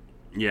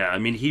 Yeah, I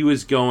mean, he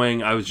was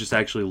going... I was just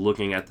actually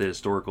looking at the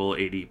historical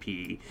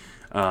ADP.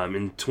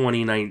 In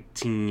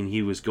 2019,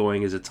 he was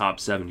going as a top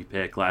 70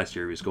 pick. Last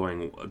year, he was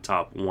going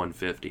top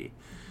 150.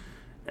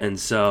 And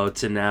so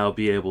to now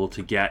be able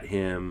to get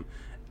him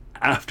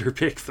after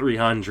pick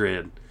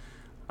 300...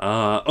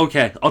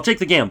 okay, I'll take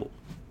the gamble.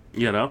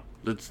 You know?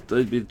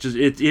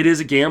 It is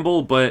a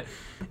gamble, but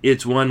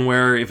it's one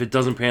where if it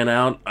doesn't pan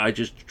out,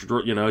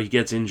 he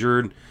gets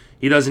injured...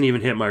 He doesn't even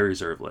hit my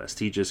reserve list.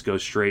 He just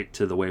goes straight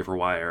to the waiver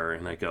wire,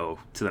 and I go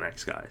to the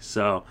next guy.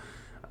 So,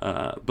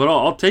 but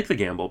I'll take the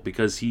gamble,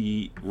 because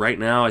he, right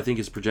now, I think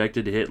is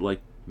projected to hit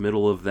like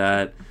middle of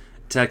that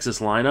Texas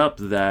lineup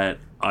that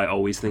I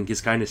always think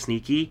is kind of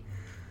sneaky.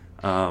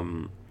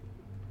 So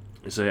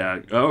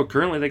yeah. Oh,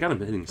 currently they got him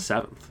hitting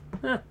 7th.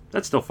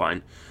 That's still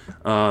fine.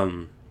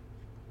 Yeah,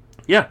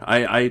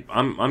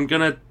 I'm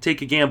gonna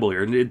take a gamble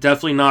here.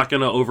 Definitely not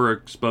gonna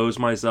overexpose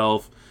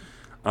myself.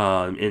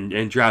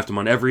 And draft him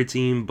on every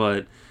team,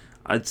 but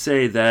I'd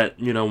say that,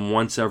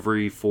 once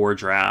every 4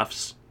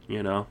 drafts,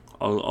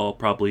 I'll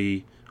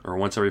probably, or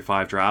once every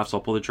 5 drafts, I'll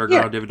pull the trigger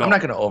on David Dahl. I'm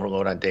not going to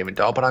overload on David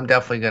Dahl, but I'm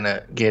definitely going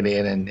to get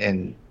in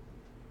and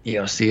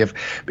see if...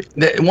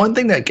 One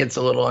thing that gets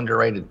a little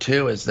underrated,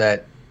 too, is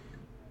that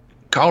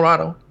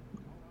Colorado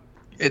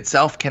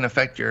itself can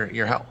affect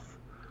your health.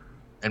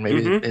 And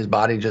maybe his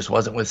body just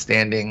wasn't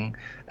withstanding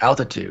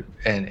altitude,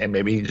 and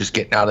maybe just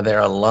getting out of there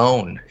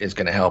alone is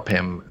going to help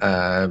him,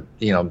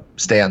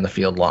 stay on the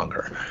field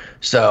longer.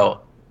 So,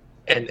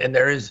 and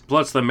there is...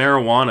 Plus, the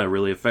marijuana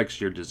really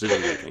affects your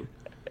decision making.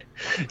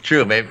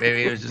 True.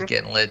 Maybe he was just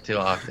getting lit too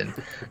often.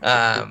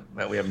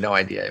 But we have no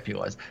idea if he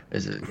was.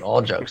 This is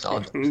all jokes. All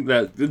jokes.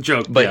 That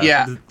joke. But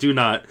yeah, do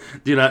not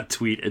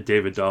tweet at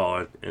David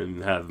Dahl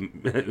and have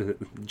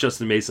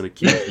Justin Mason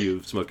accuse you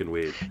of smoking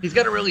weed. He's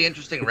got a really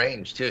interesting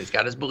range too. He's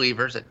got his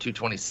believers at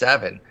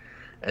 227,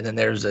 and then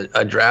there's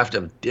a draft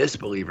of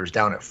disbelievers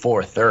down at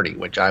 430,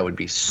 which I would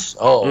be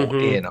so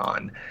in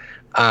on.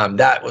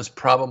 That was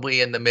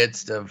probably in the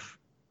midst of,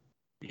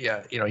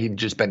 he'd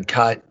just been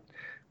cut.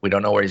 We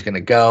don't know where he's going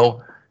to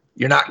go.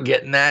 You're not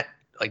getting that.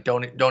 Like,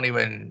 don't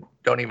even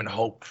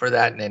hope for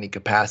that in any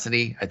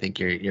capacity. I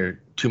think you're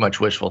too much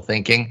wishful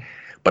thinking.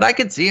 But I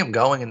could see him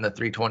going in the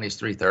 320s,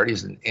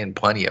 330s in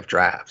plenty of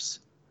drafts,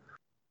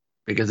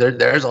 because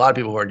there's a lot of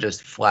people who are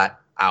just flat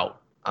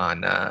out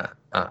on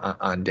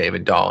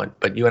David Dahl.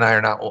 But you and I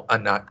are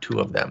not two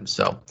of them.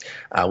 So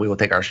we will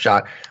take our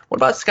shot. What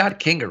about Scott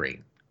Kingery?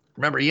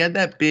 Remember, he had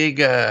that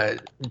big AA,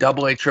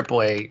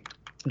 AAA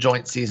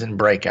joint season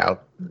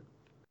breakout,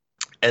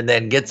 and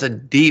then gets a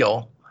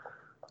deal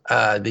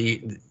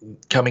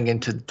coming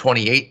into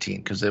 2018,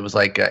 because it was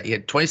like he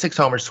had 26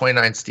 homers,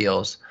 29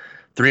 steals,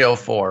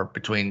 304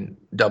 between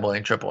AA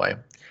and AAA.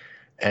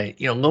 And,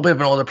 a little bit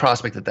of an older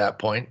prospect at that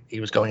point. He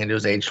was going into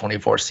his age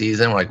 24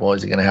 season. We're like, well,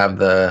 is he going to have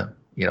the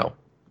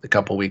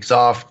couple weeks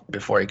off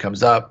before he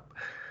comes up,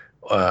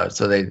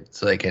 so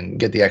they can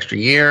get the extra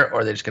year,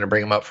 or they're just going to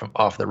bring him up from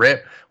off the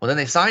rip? Well, then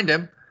they signed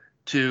him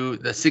to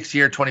the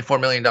 6-year,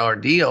 $24 million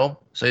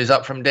deal, so he's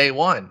up from day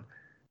one.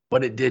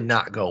 But it did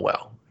not go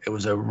well. It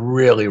was a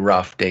really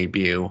rough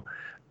debut.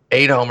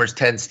 8 homers,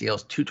 10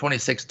 steals,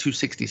 226,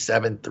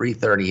 267,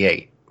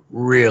 338.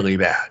 Really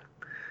bad.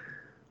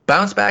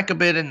 Bounced back a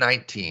bit in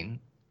 19.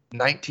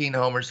 19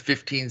 homers,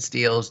 15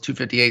 steals,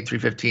 258,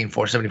 315,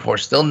 474.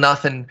 Still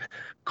nothing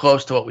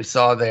close to what we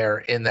saw there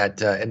in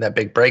that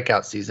big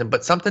breakout season,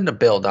 but something to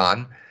build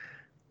on.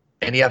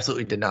 And he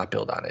absolutely did not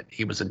build on it.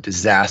 He was a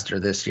disaster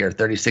this year.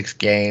 36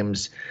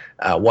 games,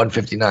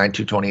 159,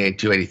 228,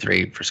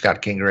 283 for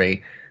Scott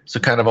Kingery. So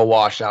kind of a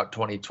washout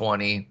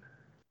 2020.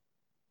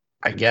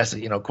 I guess,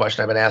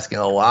 question I've been asking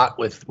a lot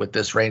with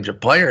this range of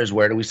players,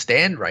 where do we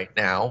stand right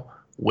now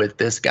with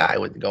this guy,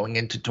 with going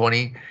into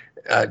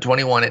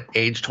 2021 at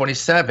age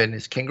 27?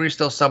 Is Kingery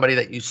still somebody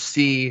that you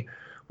see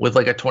with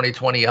like a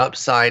 2020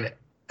 upside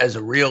as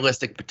a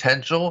realistic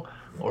potential,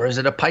 or is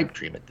it a pipe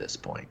dream at this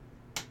point?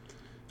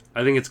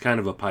 I think it's kind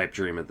of a pipe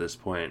dream at this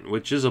point,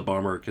 which is a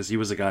bummer because he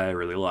was a guy I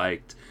really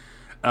liked.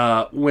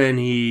 When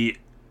he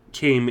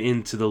came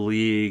into the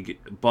league,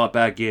 bought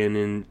back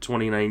in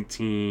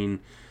 2019,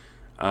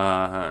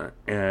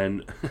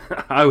 and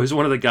I was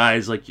one of the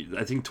guys, like,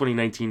 I think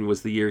 2019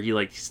 was the year he,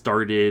 like,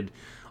 started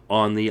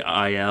on the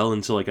IL,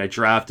 and so, like, I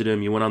drafted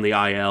him. He went on the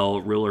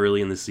IL real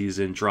early in the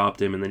season, dropped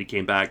him, and then he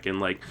came back and,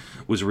 like,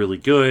 was really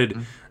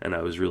good, and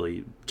I was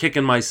really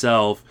kicking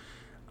myself.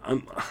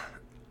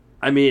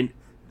 I mean,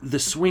 the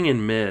swing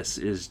and miss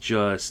is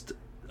just,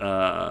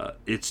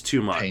 it's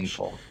too much.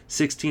 Painful.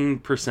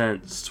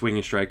 16% swing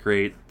and strike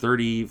rate,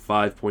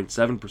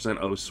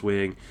 35.7% O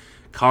swing.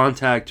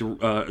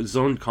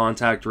 Zone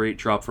contact rate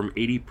dropped from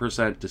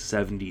 80% to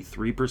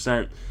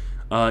 73%.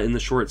 In the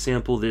short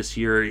sample this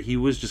year. He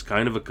was just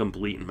kind of a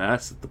complete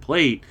mess at the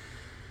plate.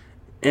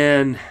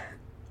 And,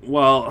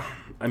 well,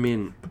 I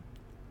mean,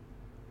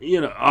 you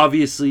know,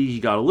 obviously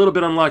he got a little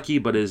bit unlucky,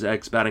 but his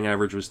batting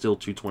average was still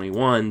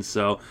 221,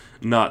 so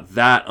not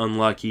that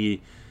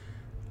unlucky.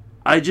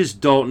 I just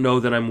don't know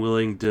that I'm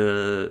willing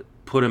to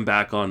put him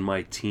back on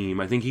my team.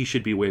 I think he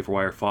should be waiver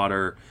wire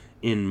fodder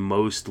in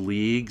most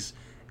leagues.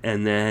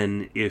 And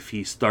then if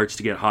he starts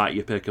to get hot,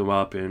 you pick him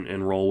up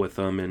and roll with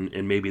him,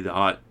 and maybe the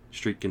hot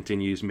streak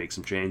continues, make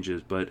some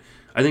changes. But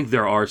I think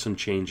there are some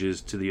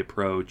changes to the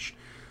approach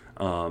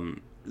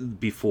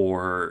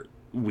before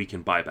we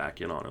can buy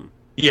back in on him.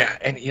 Yeah,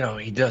 and you know,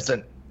 he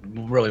doesn't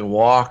really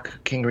walk.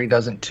 Kingery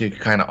doesn't, to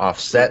kind of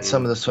offset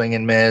some of the swing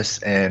and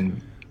miss,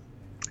 and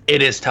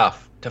it is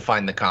tough to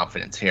find the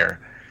confidence here.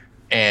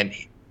 And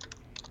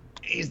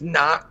he's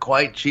not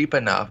quite cheap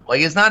enough.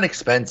 Like, it's not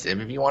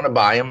expensive. If you want to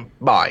buy him,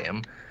 buy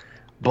him.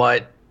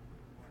 But,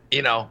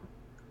 you know,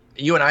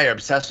 you and I are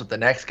obsessed with the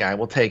next guy.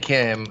 We'll take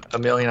him a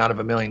million out of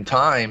a million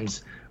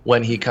times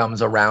when he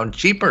comes around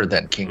cheaper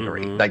than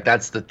Kingery. Like,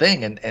 that's the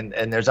thing.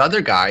 And there's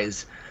other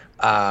guys,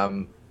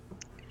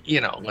 you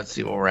know, let's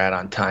see where we're at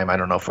on time. I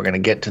don't know if we're going to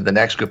get to the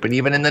next group, but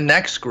even in the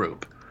next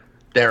group,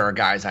 there are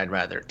guys I'd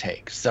rather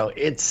take. So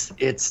it's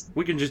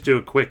we can just do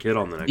a quick hit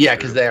on the next yeah,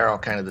 because they're all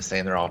kind of the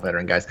same. They're all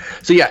veteran guys.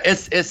 So yeah,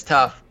 it's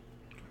tough.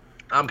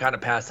 I'm kind of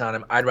passed on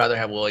him. I'd rather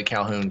have Willie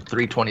Calhoun,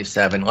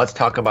 327. Let's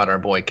talk about our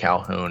boy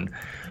Calhoun,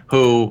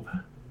 who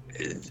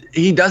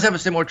he does have a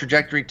similar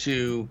trajectory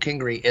to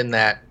Kingery in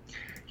that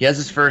he has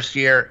his first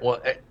year. Well,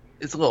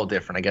 it's a little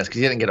different, I guess, because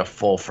he didn't get a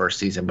full first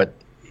season, but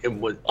it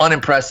was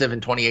unimpressive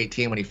in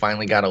 2018 when he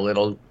finally got a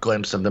little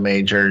glimpse of the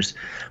majors.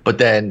 But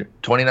then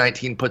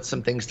 2019 puts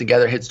some things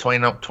together, hits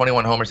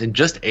 21 homers in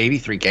just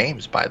 83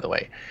 games, by the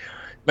way.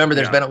 Remember,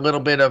 there's been a little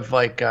bit of,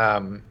 like,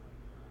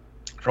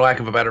 for lack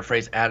of a better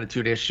phrase,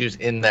 attitude issues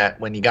in that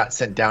when he got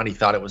sent down, he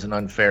thought it was an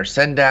unfair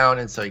send down,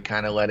 and so he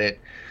kind of let it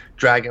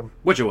drag him.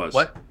 Which it was.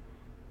 What?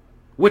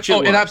 Which it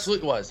was. It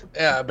absolutely was.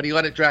 Yeah, but he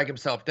let it drag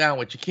himself down,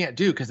 which you can't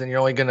do because then you're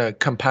only going to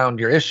compound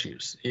your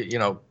issues. You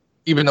know,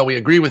 even though we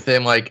agree with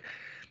him, like,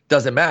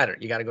 doesn't matter.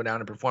 You got to go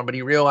down and perform. But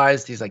he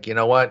realized, he's like, you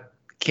know what?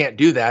 Can't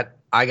do that.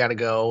 I got to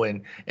go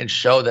and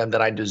show them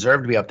that I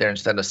deserve to be up there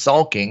instead of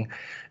sulking.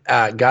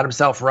 Got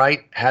himself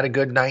right. Had a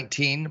good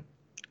 19.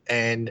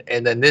 And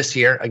then this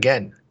year,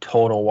 again,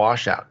 total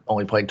washout.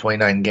 Only played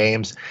 29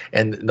 games.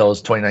 And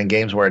those 29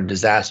 games were a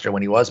disaster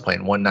when he was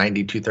playing.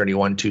 190,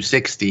 231,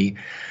 260.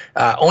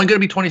 Only going to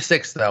be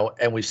 26, though.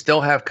 And we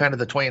still have kind of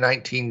the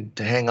 2019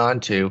 to hang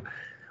on to.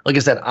 Like I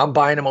said, I'm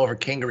buying him over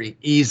Kingery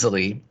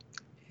easily.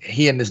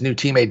 He and his new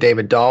teammate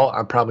David Dahl,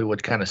 I probably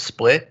would kind of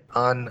split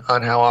on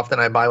how often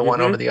I buy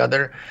one over the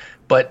other.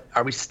 But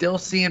are we still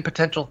seeing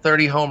potential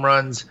 30 home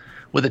runs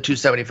with a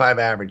 275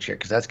 average here?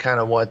 Because that's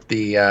kind of what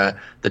the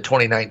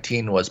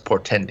 2019 was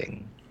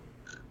portending.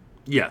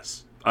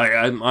 Yes,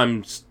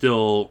 I'm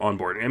still on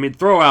board. I mean,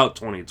 throw out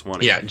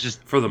 2020. Yeah,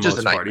 just for the just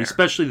most part,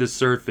 especially the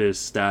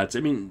surface stats. I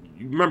mean,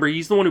 remember,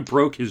 he's the one who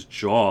broke his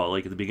jaw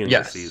like at the beginning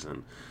of the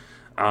season,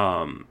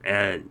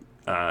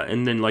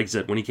 and then, like I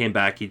said, when he came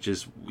back, he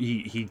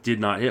did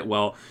not hit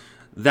well.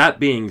 That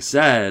being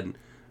said,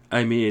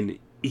 I mean,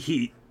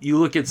 you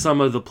look at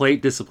some of the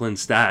plate discipline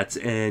stats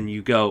and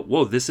you go,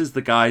 whoa, this is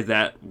the guy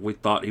that we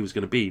thought he was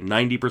going to be.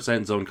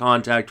 90% zone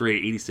contact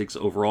rate, 86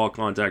 overall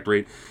contact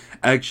rate.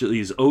 Actually,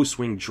 his O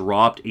swing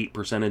dropped 8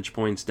 percentage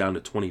points down to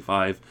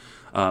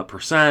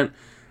 25%.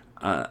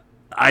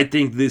 I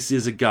think this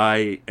is a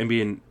guy, I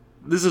mean,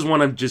 this is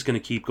one I'm just going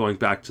to keep going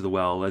back to the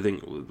well. I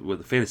think with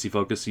the Fantasy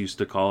Focus used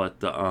to call it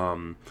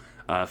the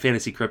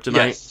Fantasy Kryptonite.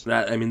 Yes.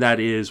 That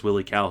is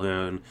Willie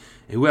Calhoun.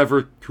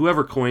 Whoever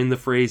coined the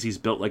phrase "he's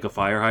built like a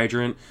fire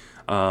hydrant"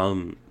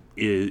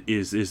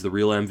 is the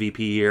real MVP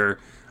here.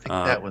 I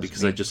think that was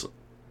because me.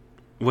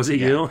 Was it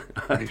you?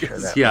 Pretty sure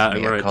that yeah,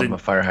 was me. right. I called him a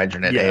fire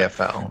hydrant at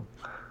AFL.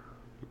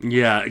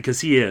 Yeah, because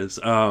he is.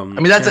 I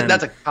mean,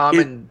 that's a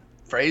common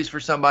phrase for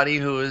somebody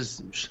who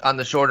is on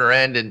the shorter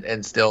end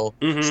and still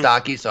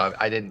stocky. So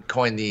I didn't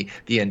coin the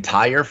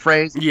entire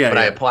phrase, but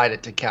I applied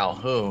it to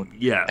Calhoun.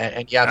 Yeah,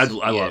 and I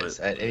love it.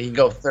 And he can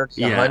go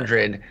 30,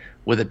 100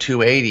 with a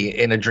 280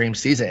 in a dream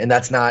season, and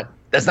that's not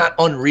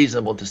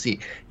unreasonable to see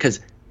because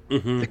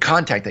Mm-hmm. The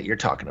contact that you're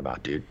talking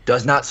about, dude,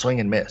 does not swing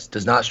and miss,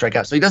 does not strike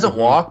out. So he doesn't Mm-hmm.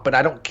 walk, but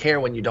I don't care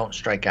when you don't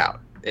strike out.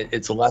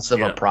 It's less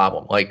of a Yeah.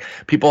 problem. Like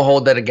people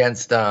hold that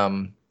against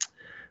Tim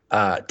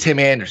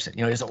Anderson.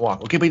 He doesn't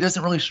walk. Okay, but he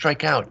doesn't really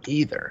strike out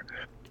either.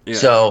 Yeah.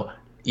 So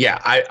yeah,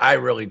 I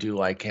really do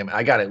like him.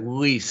 I got at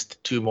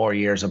least 2 more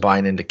years of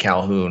buying into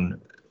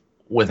Calhoun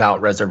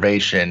without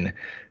reservation,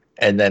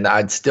 and then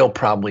I'd still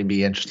probably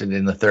be interested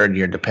in the third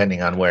year,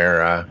 depending on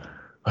where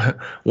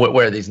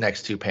where these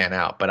next two pan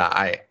out. But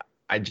I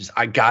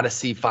got to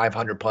see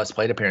 500 plus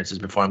plate appearances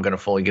before I'm going to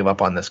fully give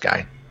up on this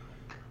guy.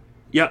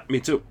 Yeah, me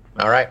too.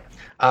 All right.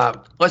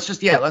 Let's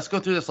go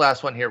through this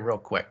last one here real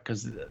quick,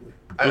 because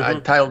I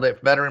titled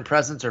it Veteran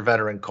Presence or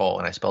Veteran Cole,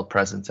 and I spelled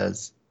presence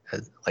as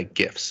like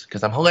gifts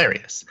because I'm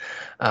hilarious.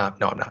 No,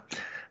 I'm not.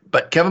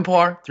 But Kevin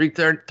Pillar,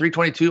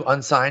 322,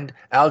 unsigned.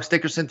 Alex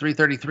Dickerson,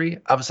 333.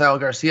 Avisail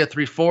Garcia,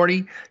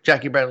 340.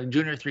 Jackie Bradley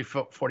Jr.,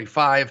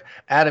 345.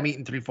 Adam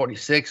Eaton,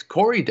 346.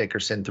 Corey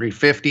Dickerson,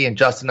 350. And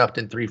Justin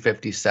Upton,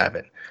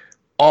 357.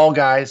 All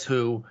guys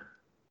who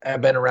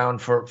have been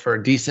around for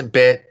a decent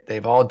bit.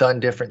 They've all done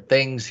different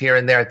things here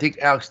and there. I think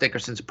Alex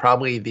Dickerson's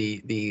probably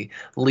the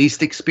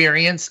least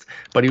experienced,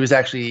 but he was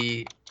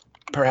actually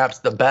perhaps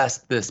the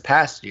best this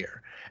past year.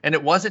 And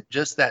it wasn't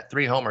just that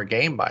 3-homer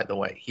game, by the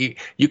way.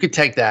 You could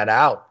take that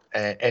out,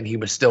 and he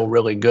was still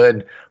really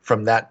good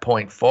from that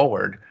point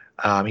forward.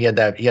 He had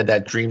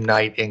that dream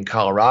night in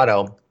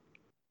Colorado,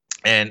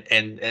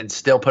 and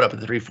still put up a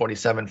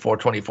 347,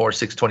 424,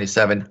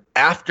 627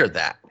 after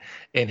that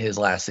in his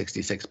last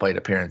 66 plate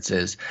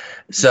appearances.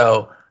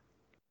 So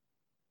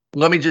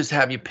let me just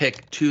have you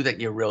pick 2 that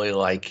you really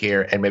like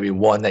here, and maybe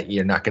 1 that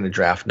you're not going to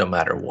draft no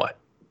matter what.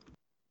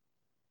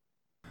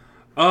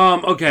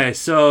 Okay,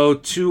 so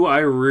 2 I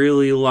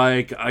really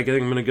like. I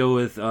think I'm going to go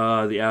with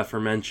the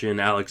aforementioned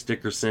Alex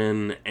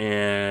Dickerson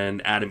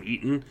and Adam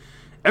Eaton.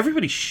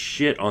 Everybody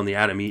shit on the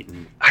Adam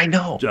Eaton I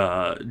know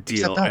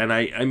deal. And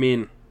I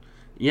mean,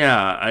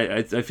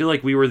 yeah, I feel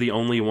like we were the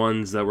only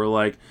ones that were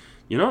like,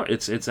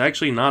 it's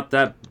actually not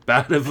that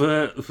bad of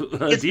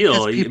a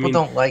deal. People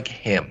don't like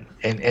him.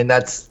 And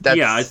that's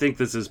yeah, I think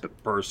this is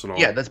personal.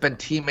 Yeah, that's been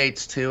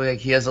teammates too. Like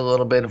he has a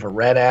little bit of a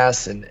red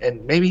ass, and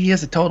maybe he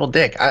has a total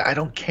dick. I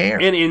don't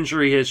care. And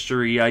injury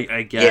history,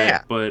 I get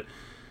it, but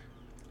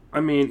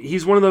I mean,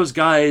 he's one of those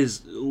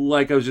guys,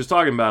 like I was just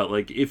talking about,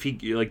 like if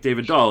he, like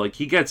David Dahl, like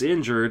he gets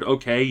injured,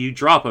 okay, you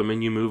drop him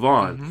and you move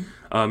on.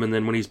 And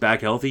then when he's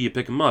back healthy, you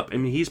pick him up. I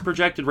mean, he's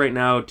projected right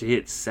now to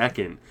hit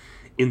second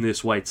in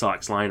this White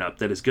Sox lineup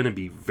that is going to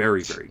be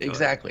very, very good.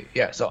 Exactly.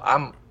 Yeah. So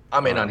I'm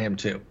in on him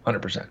too,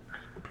 100%.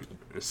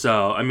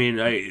 So I mean,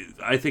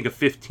 I think a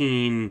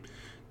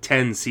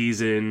 15-10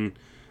 season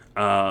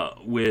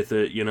with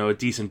a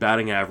decent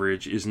batting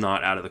average is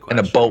not out of the question.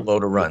 And a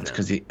boatload of runs,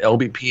 because the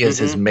LBP is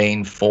his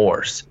main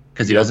force,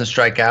 because he doesn't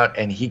strike out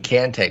and he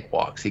can take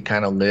walks. He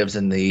kind of lives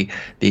in the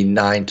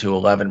 9 to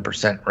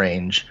 11%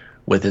 range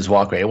with his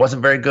walk rate. It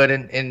wasn't very good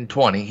in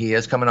 20. He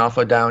is coming off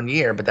a down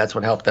year, but that's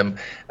what helped them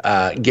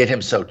get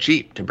him so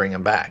cheap to bring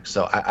him back.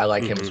 So I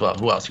like him as well.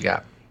 Who else you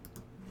got?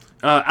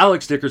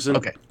 Alex Dickerson.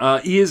 Okay.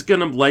 He is going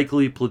to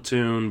likely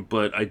platoon,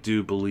 but I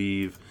do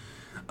believe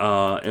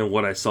in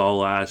what I saw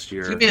last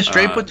year. Is he going to be a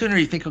straight platoon, or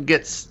you think he'll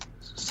get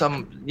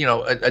some,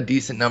 a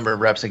decent number of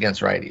reps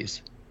against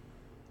righties?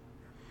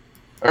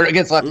 Or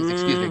against lefties,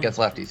 excuse me, against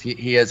lefties.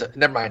 He has.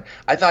 Never mind.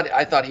 I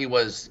thought he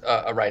was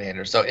a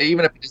right-hander. So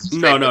even if he's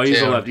no,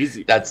 he's a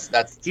lefty. That's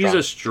he's strong.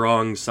 A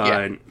strong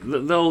side. Yeah.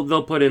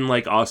 They'll put in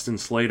like Austin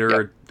Slater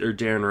or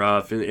Darren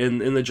Ruff,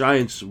 and the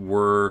Giants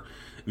were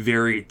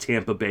very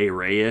Tampa Bay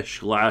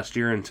Ray-ish last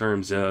year in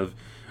terms of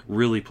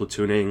really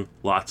platooning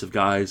lots of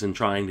guys and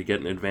trying to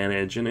get an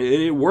advantage, and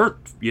it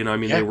worked.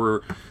 They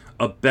were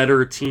a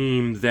better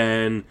team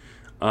than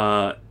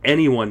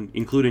anyone,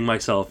 including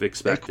myself,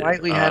 expected. They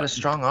quietly had a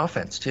strong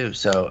offense too,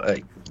 so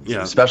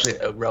especially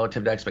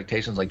relative to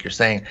expectations, like you're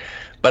saying.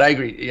 But I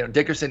agree.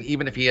 Dickerson,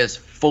 even if he is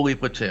fully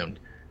platooned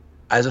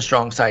as a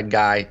strong side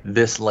guy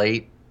this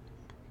late,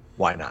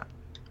 why not?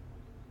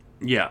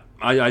 Yeah,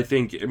 I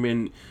think. I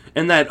mean,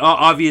 and that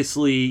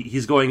obviously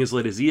he's going as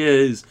late as he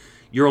is.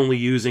 You're only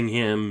using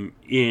him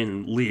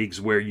in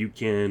leagues where you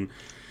can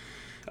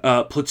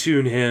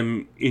platoon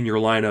him in your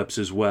lineups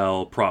as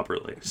well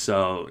properly.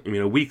 So,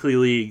 weekly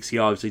leagues, he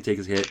obviously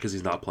takes a hit because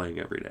he's not playing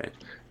every day.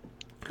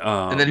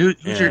 And then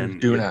who's your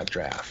do not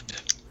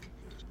draft?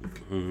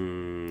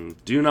 Do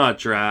not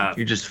draft.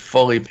 You just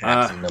fully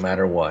pass him no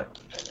matter what.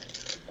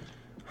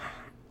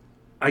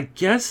 I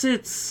guess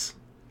it's...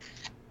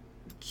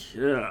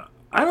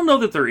 I don't know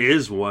that there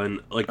is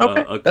one. Like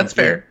that's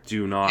fair.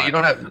 Do not. You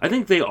don't have... I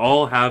think they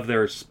all have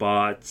their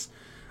spots.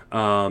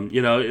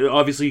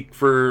 Obviously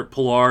for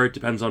Pillar, it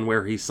depends on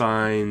where he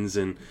signs,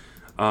 and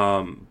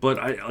but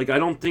I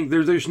don't think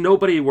there's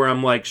nobody where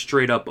I'm like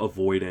straight up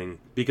avoiding,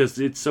 because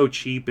it's so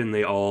cheap and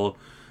they all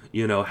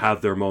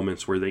have their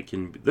moments where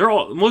they're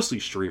all mostly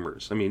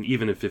streamers. I mean,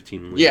 even in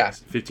 15 leagues, Yeah.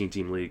 15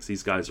 team leagues,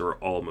 these guys are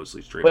all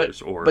mostly But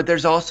streamers. but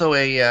there's also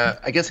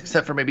I guess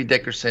except for maybe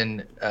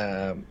Dickerson,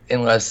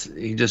 unless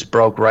he just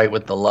broke right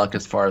with the luck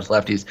as far as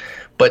lefties,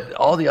 but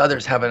all the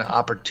others have an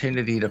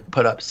opportunity to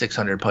put up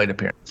 600 plate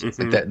appearances.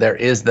 Like that, there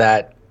is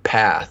that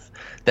path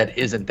that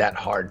isn't that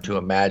hard to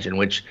imagine,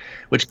 which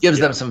gives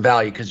them some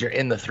value because you're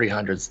in the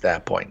 300s at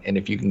that point, and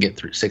if you can get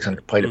through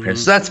 600 plate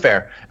appearances, so that's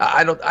fair.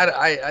 I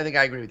think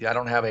I agree with you. I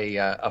don't have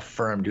a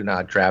firm do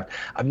not draft.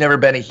 I've never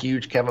been a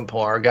huge Kevin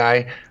Pillar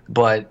guy,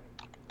 but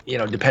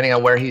depending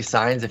on where he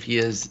signs, if he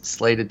is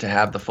slated to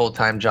have the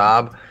full-time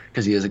job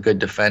because he is a good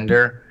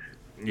defender,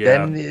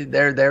 then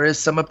there is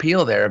some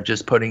appeal there of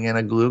just putting in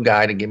a glue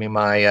guy to give me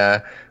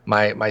my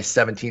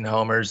 17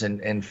 homers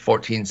and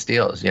 14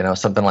 steals,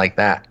 something like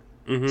that.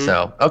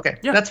 So, okay,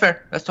 that's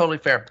fair. That's totally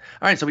fair.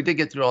 All right, so we did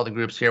get through all the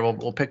groups here.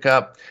 We'll pick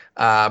up.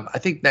 I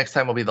think next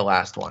time will be the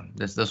last one.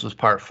 This was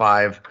part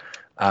 5.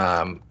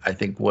 I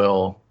think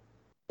we'll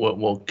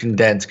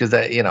condense because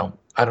I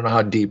don't know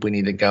how deep we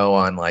need to go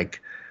on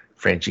like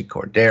Franchy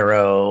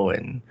Cordero,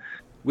 and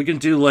we can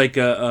do like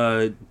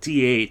a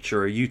DH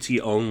or a UT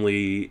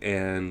only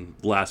and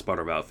last part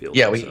of outfield.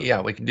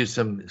 We can do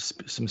some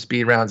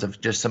speed rounds of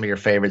just some of your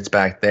favorites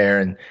back there,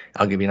 and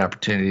I'll give you an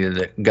opportunity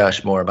to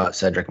gush more about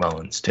Cedric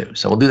Mullins too.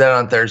 So we'll do that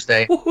on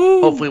Thursday,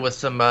 hopefully with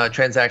some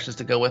transactions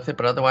to go with it.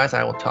 But otherwise,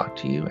 I will talk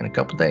to you in a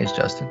couple days,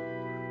 Justin.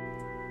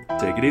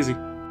 Take it easy.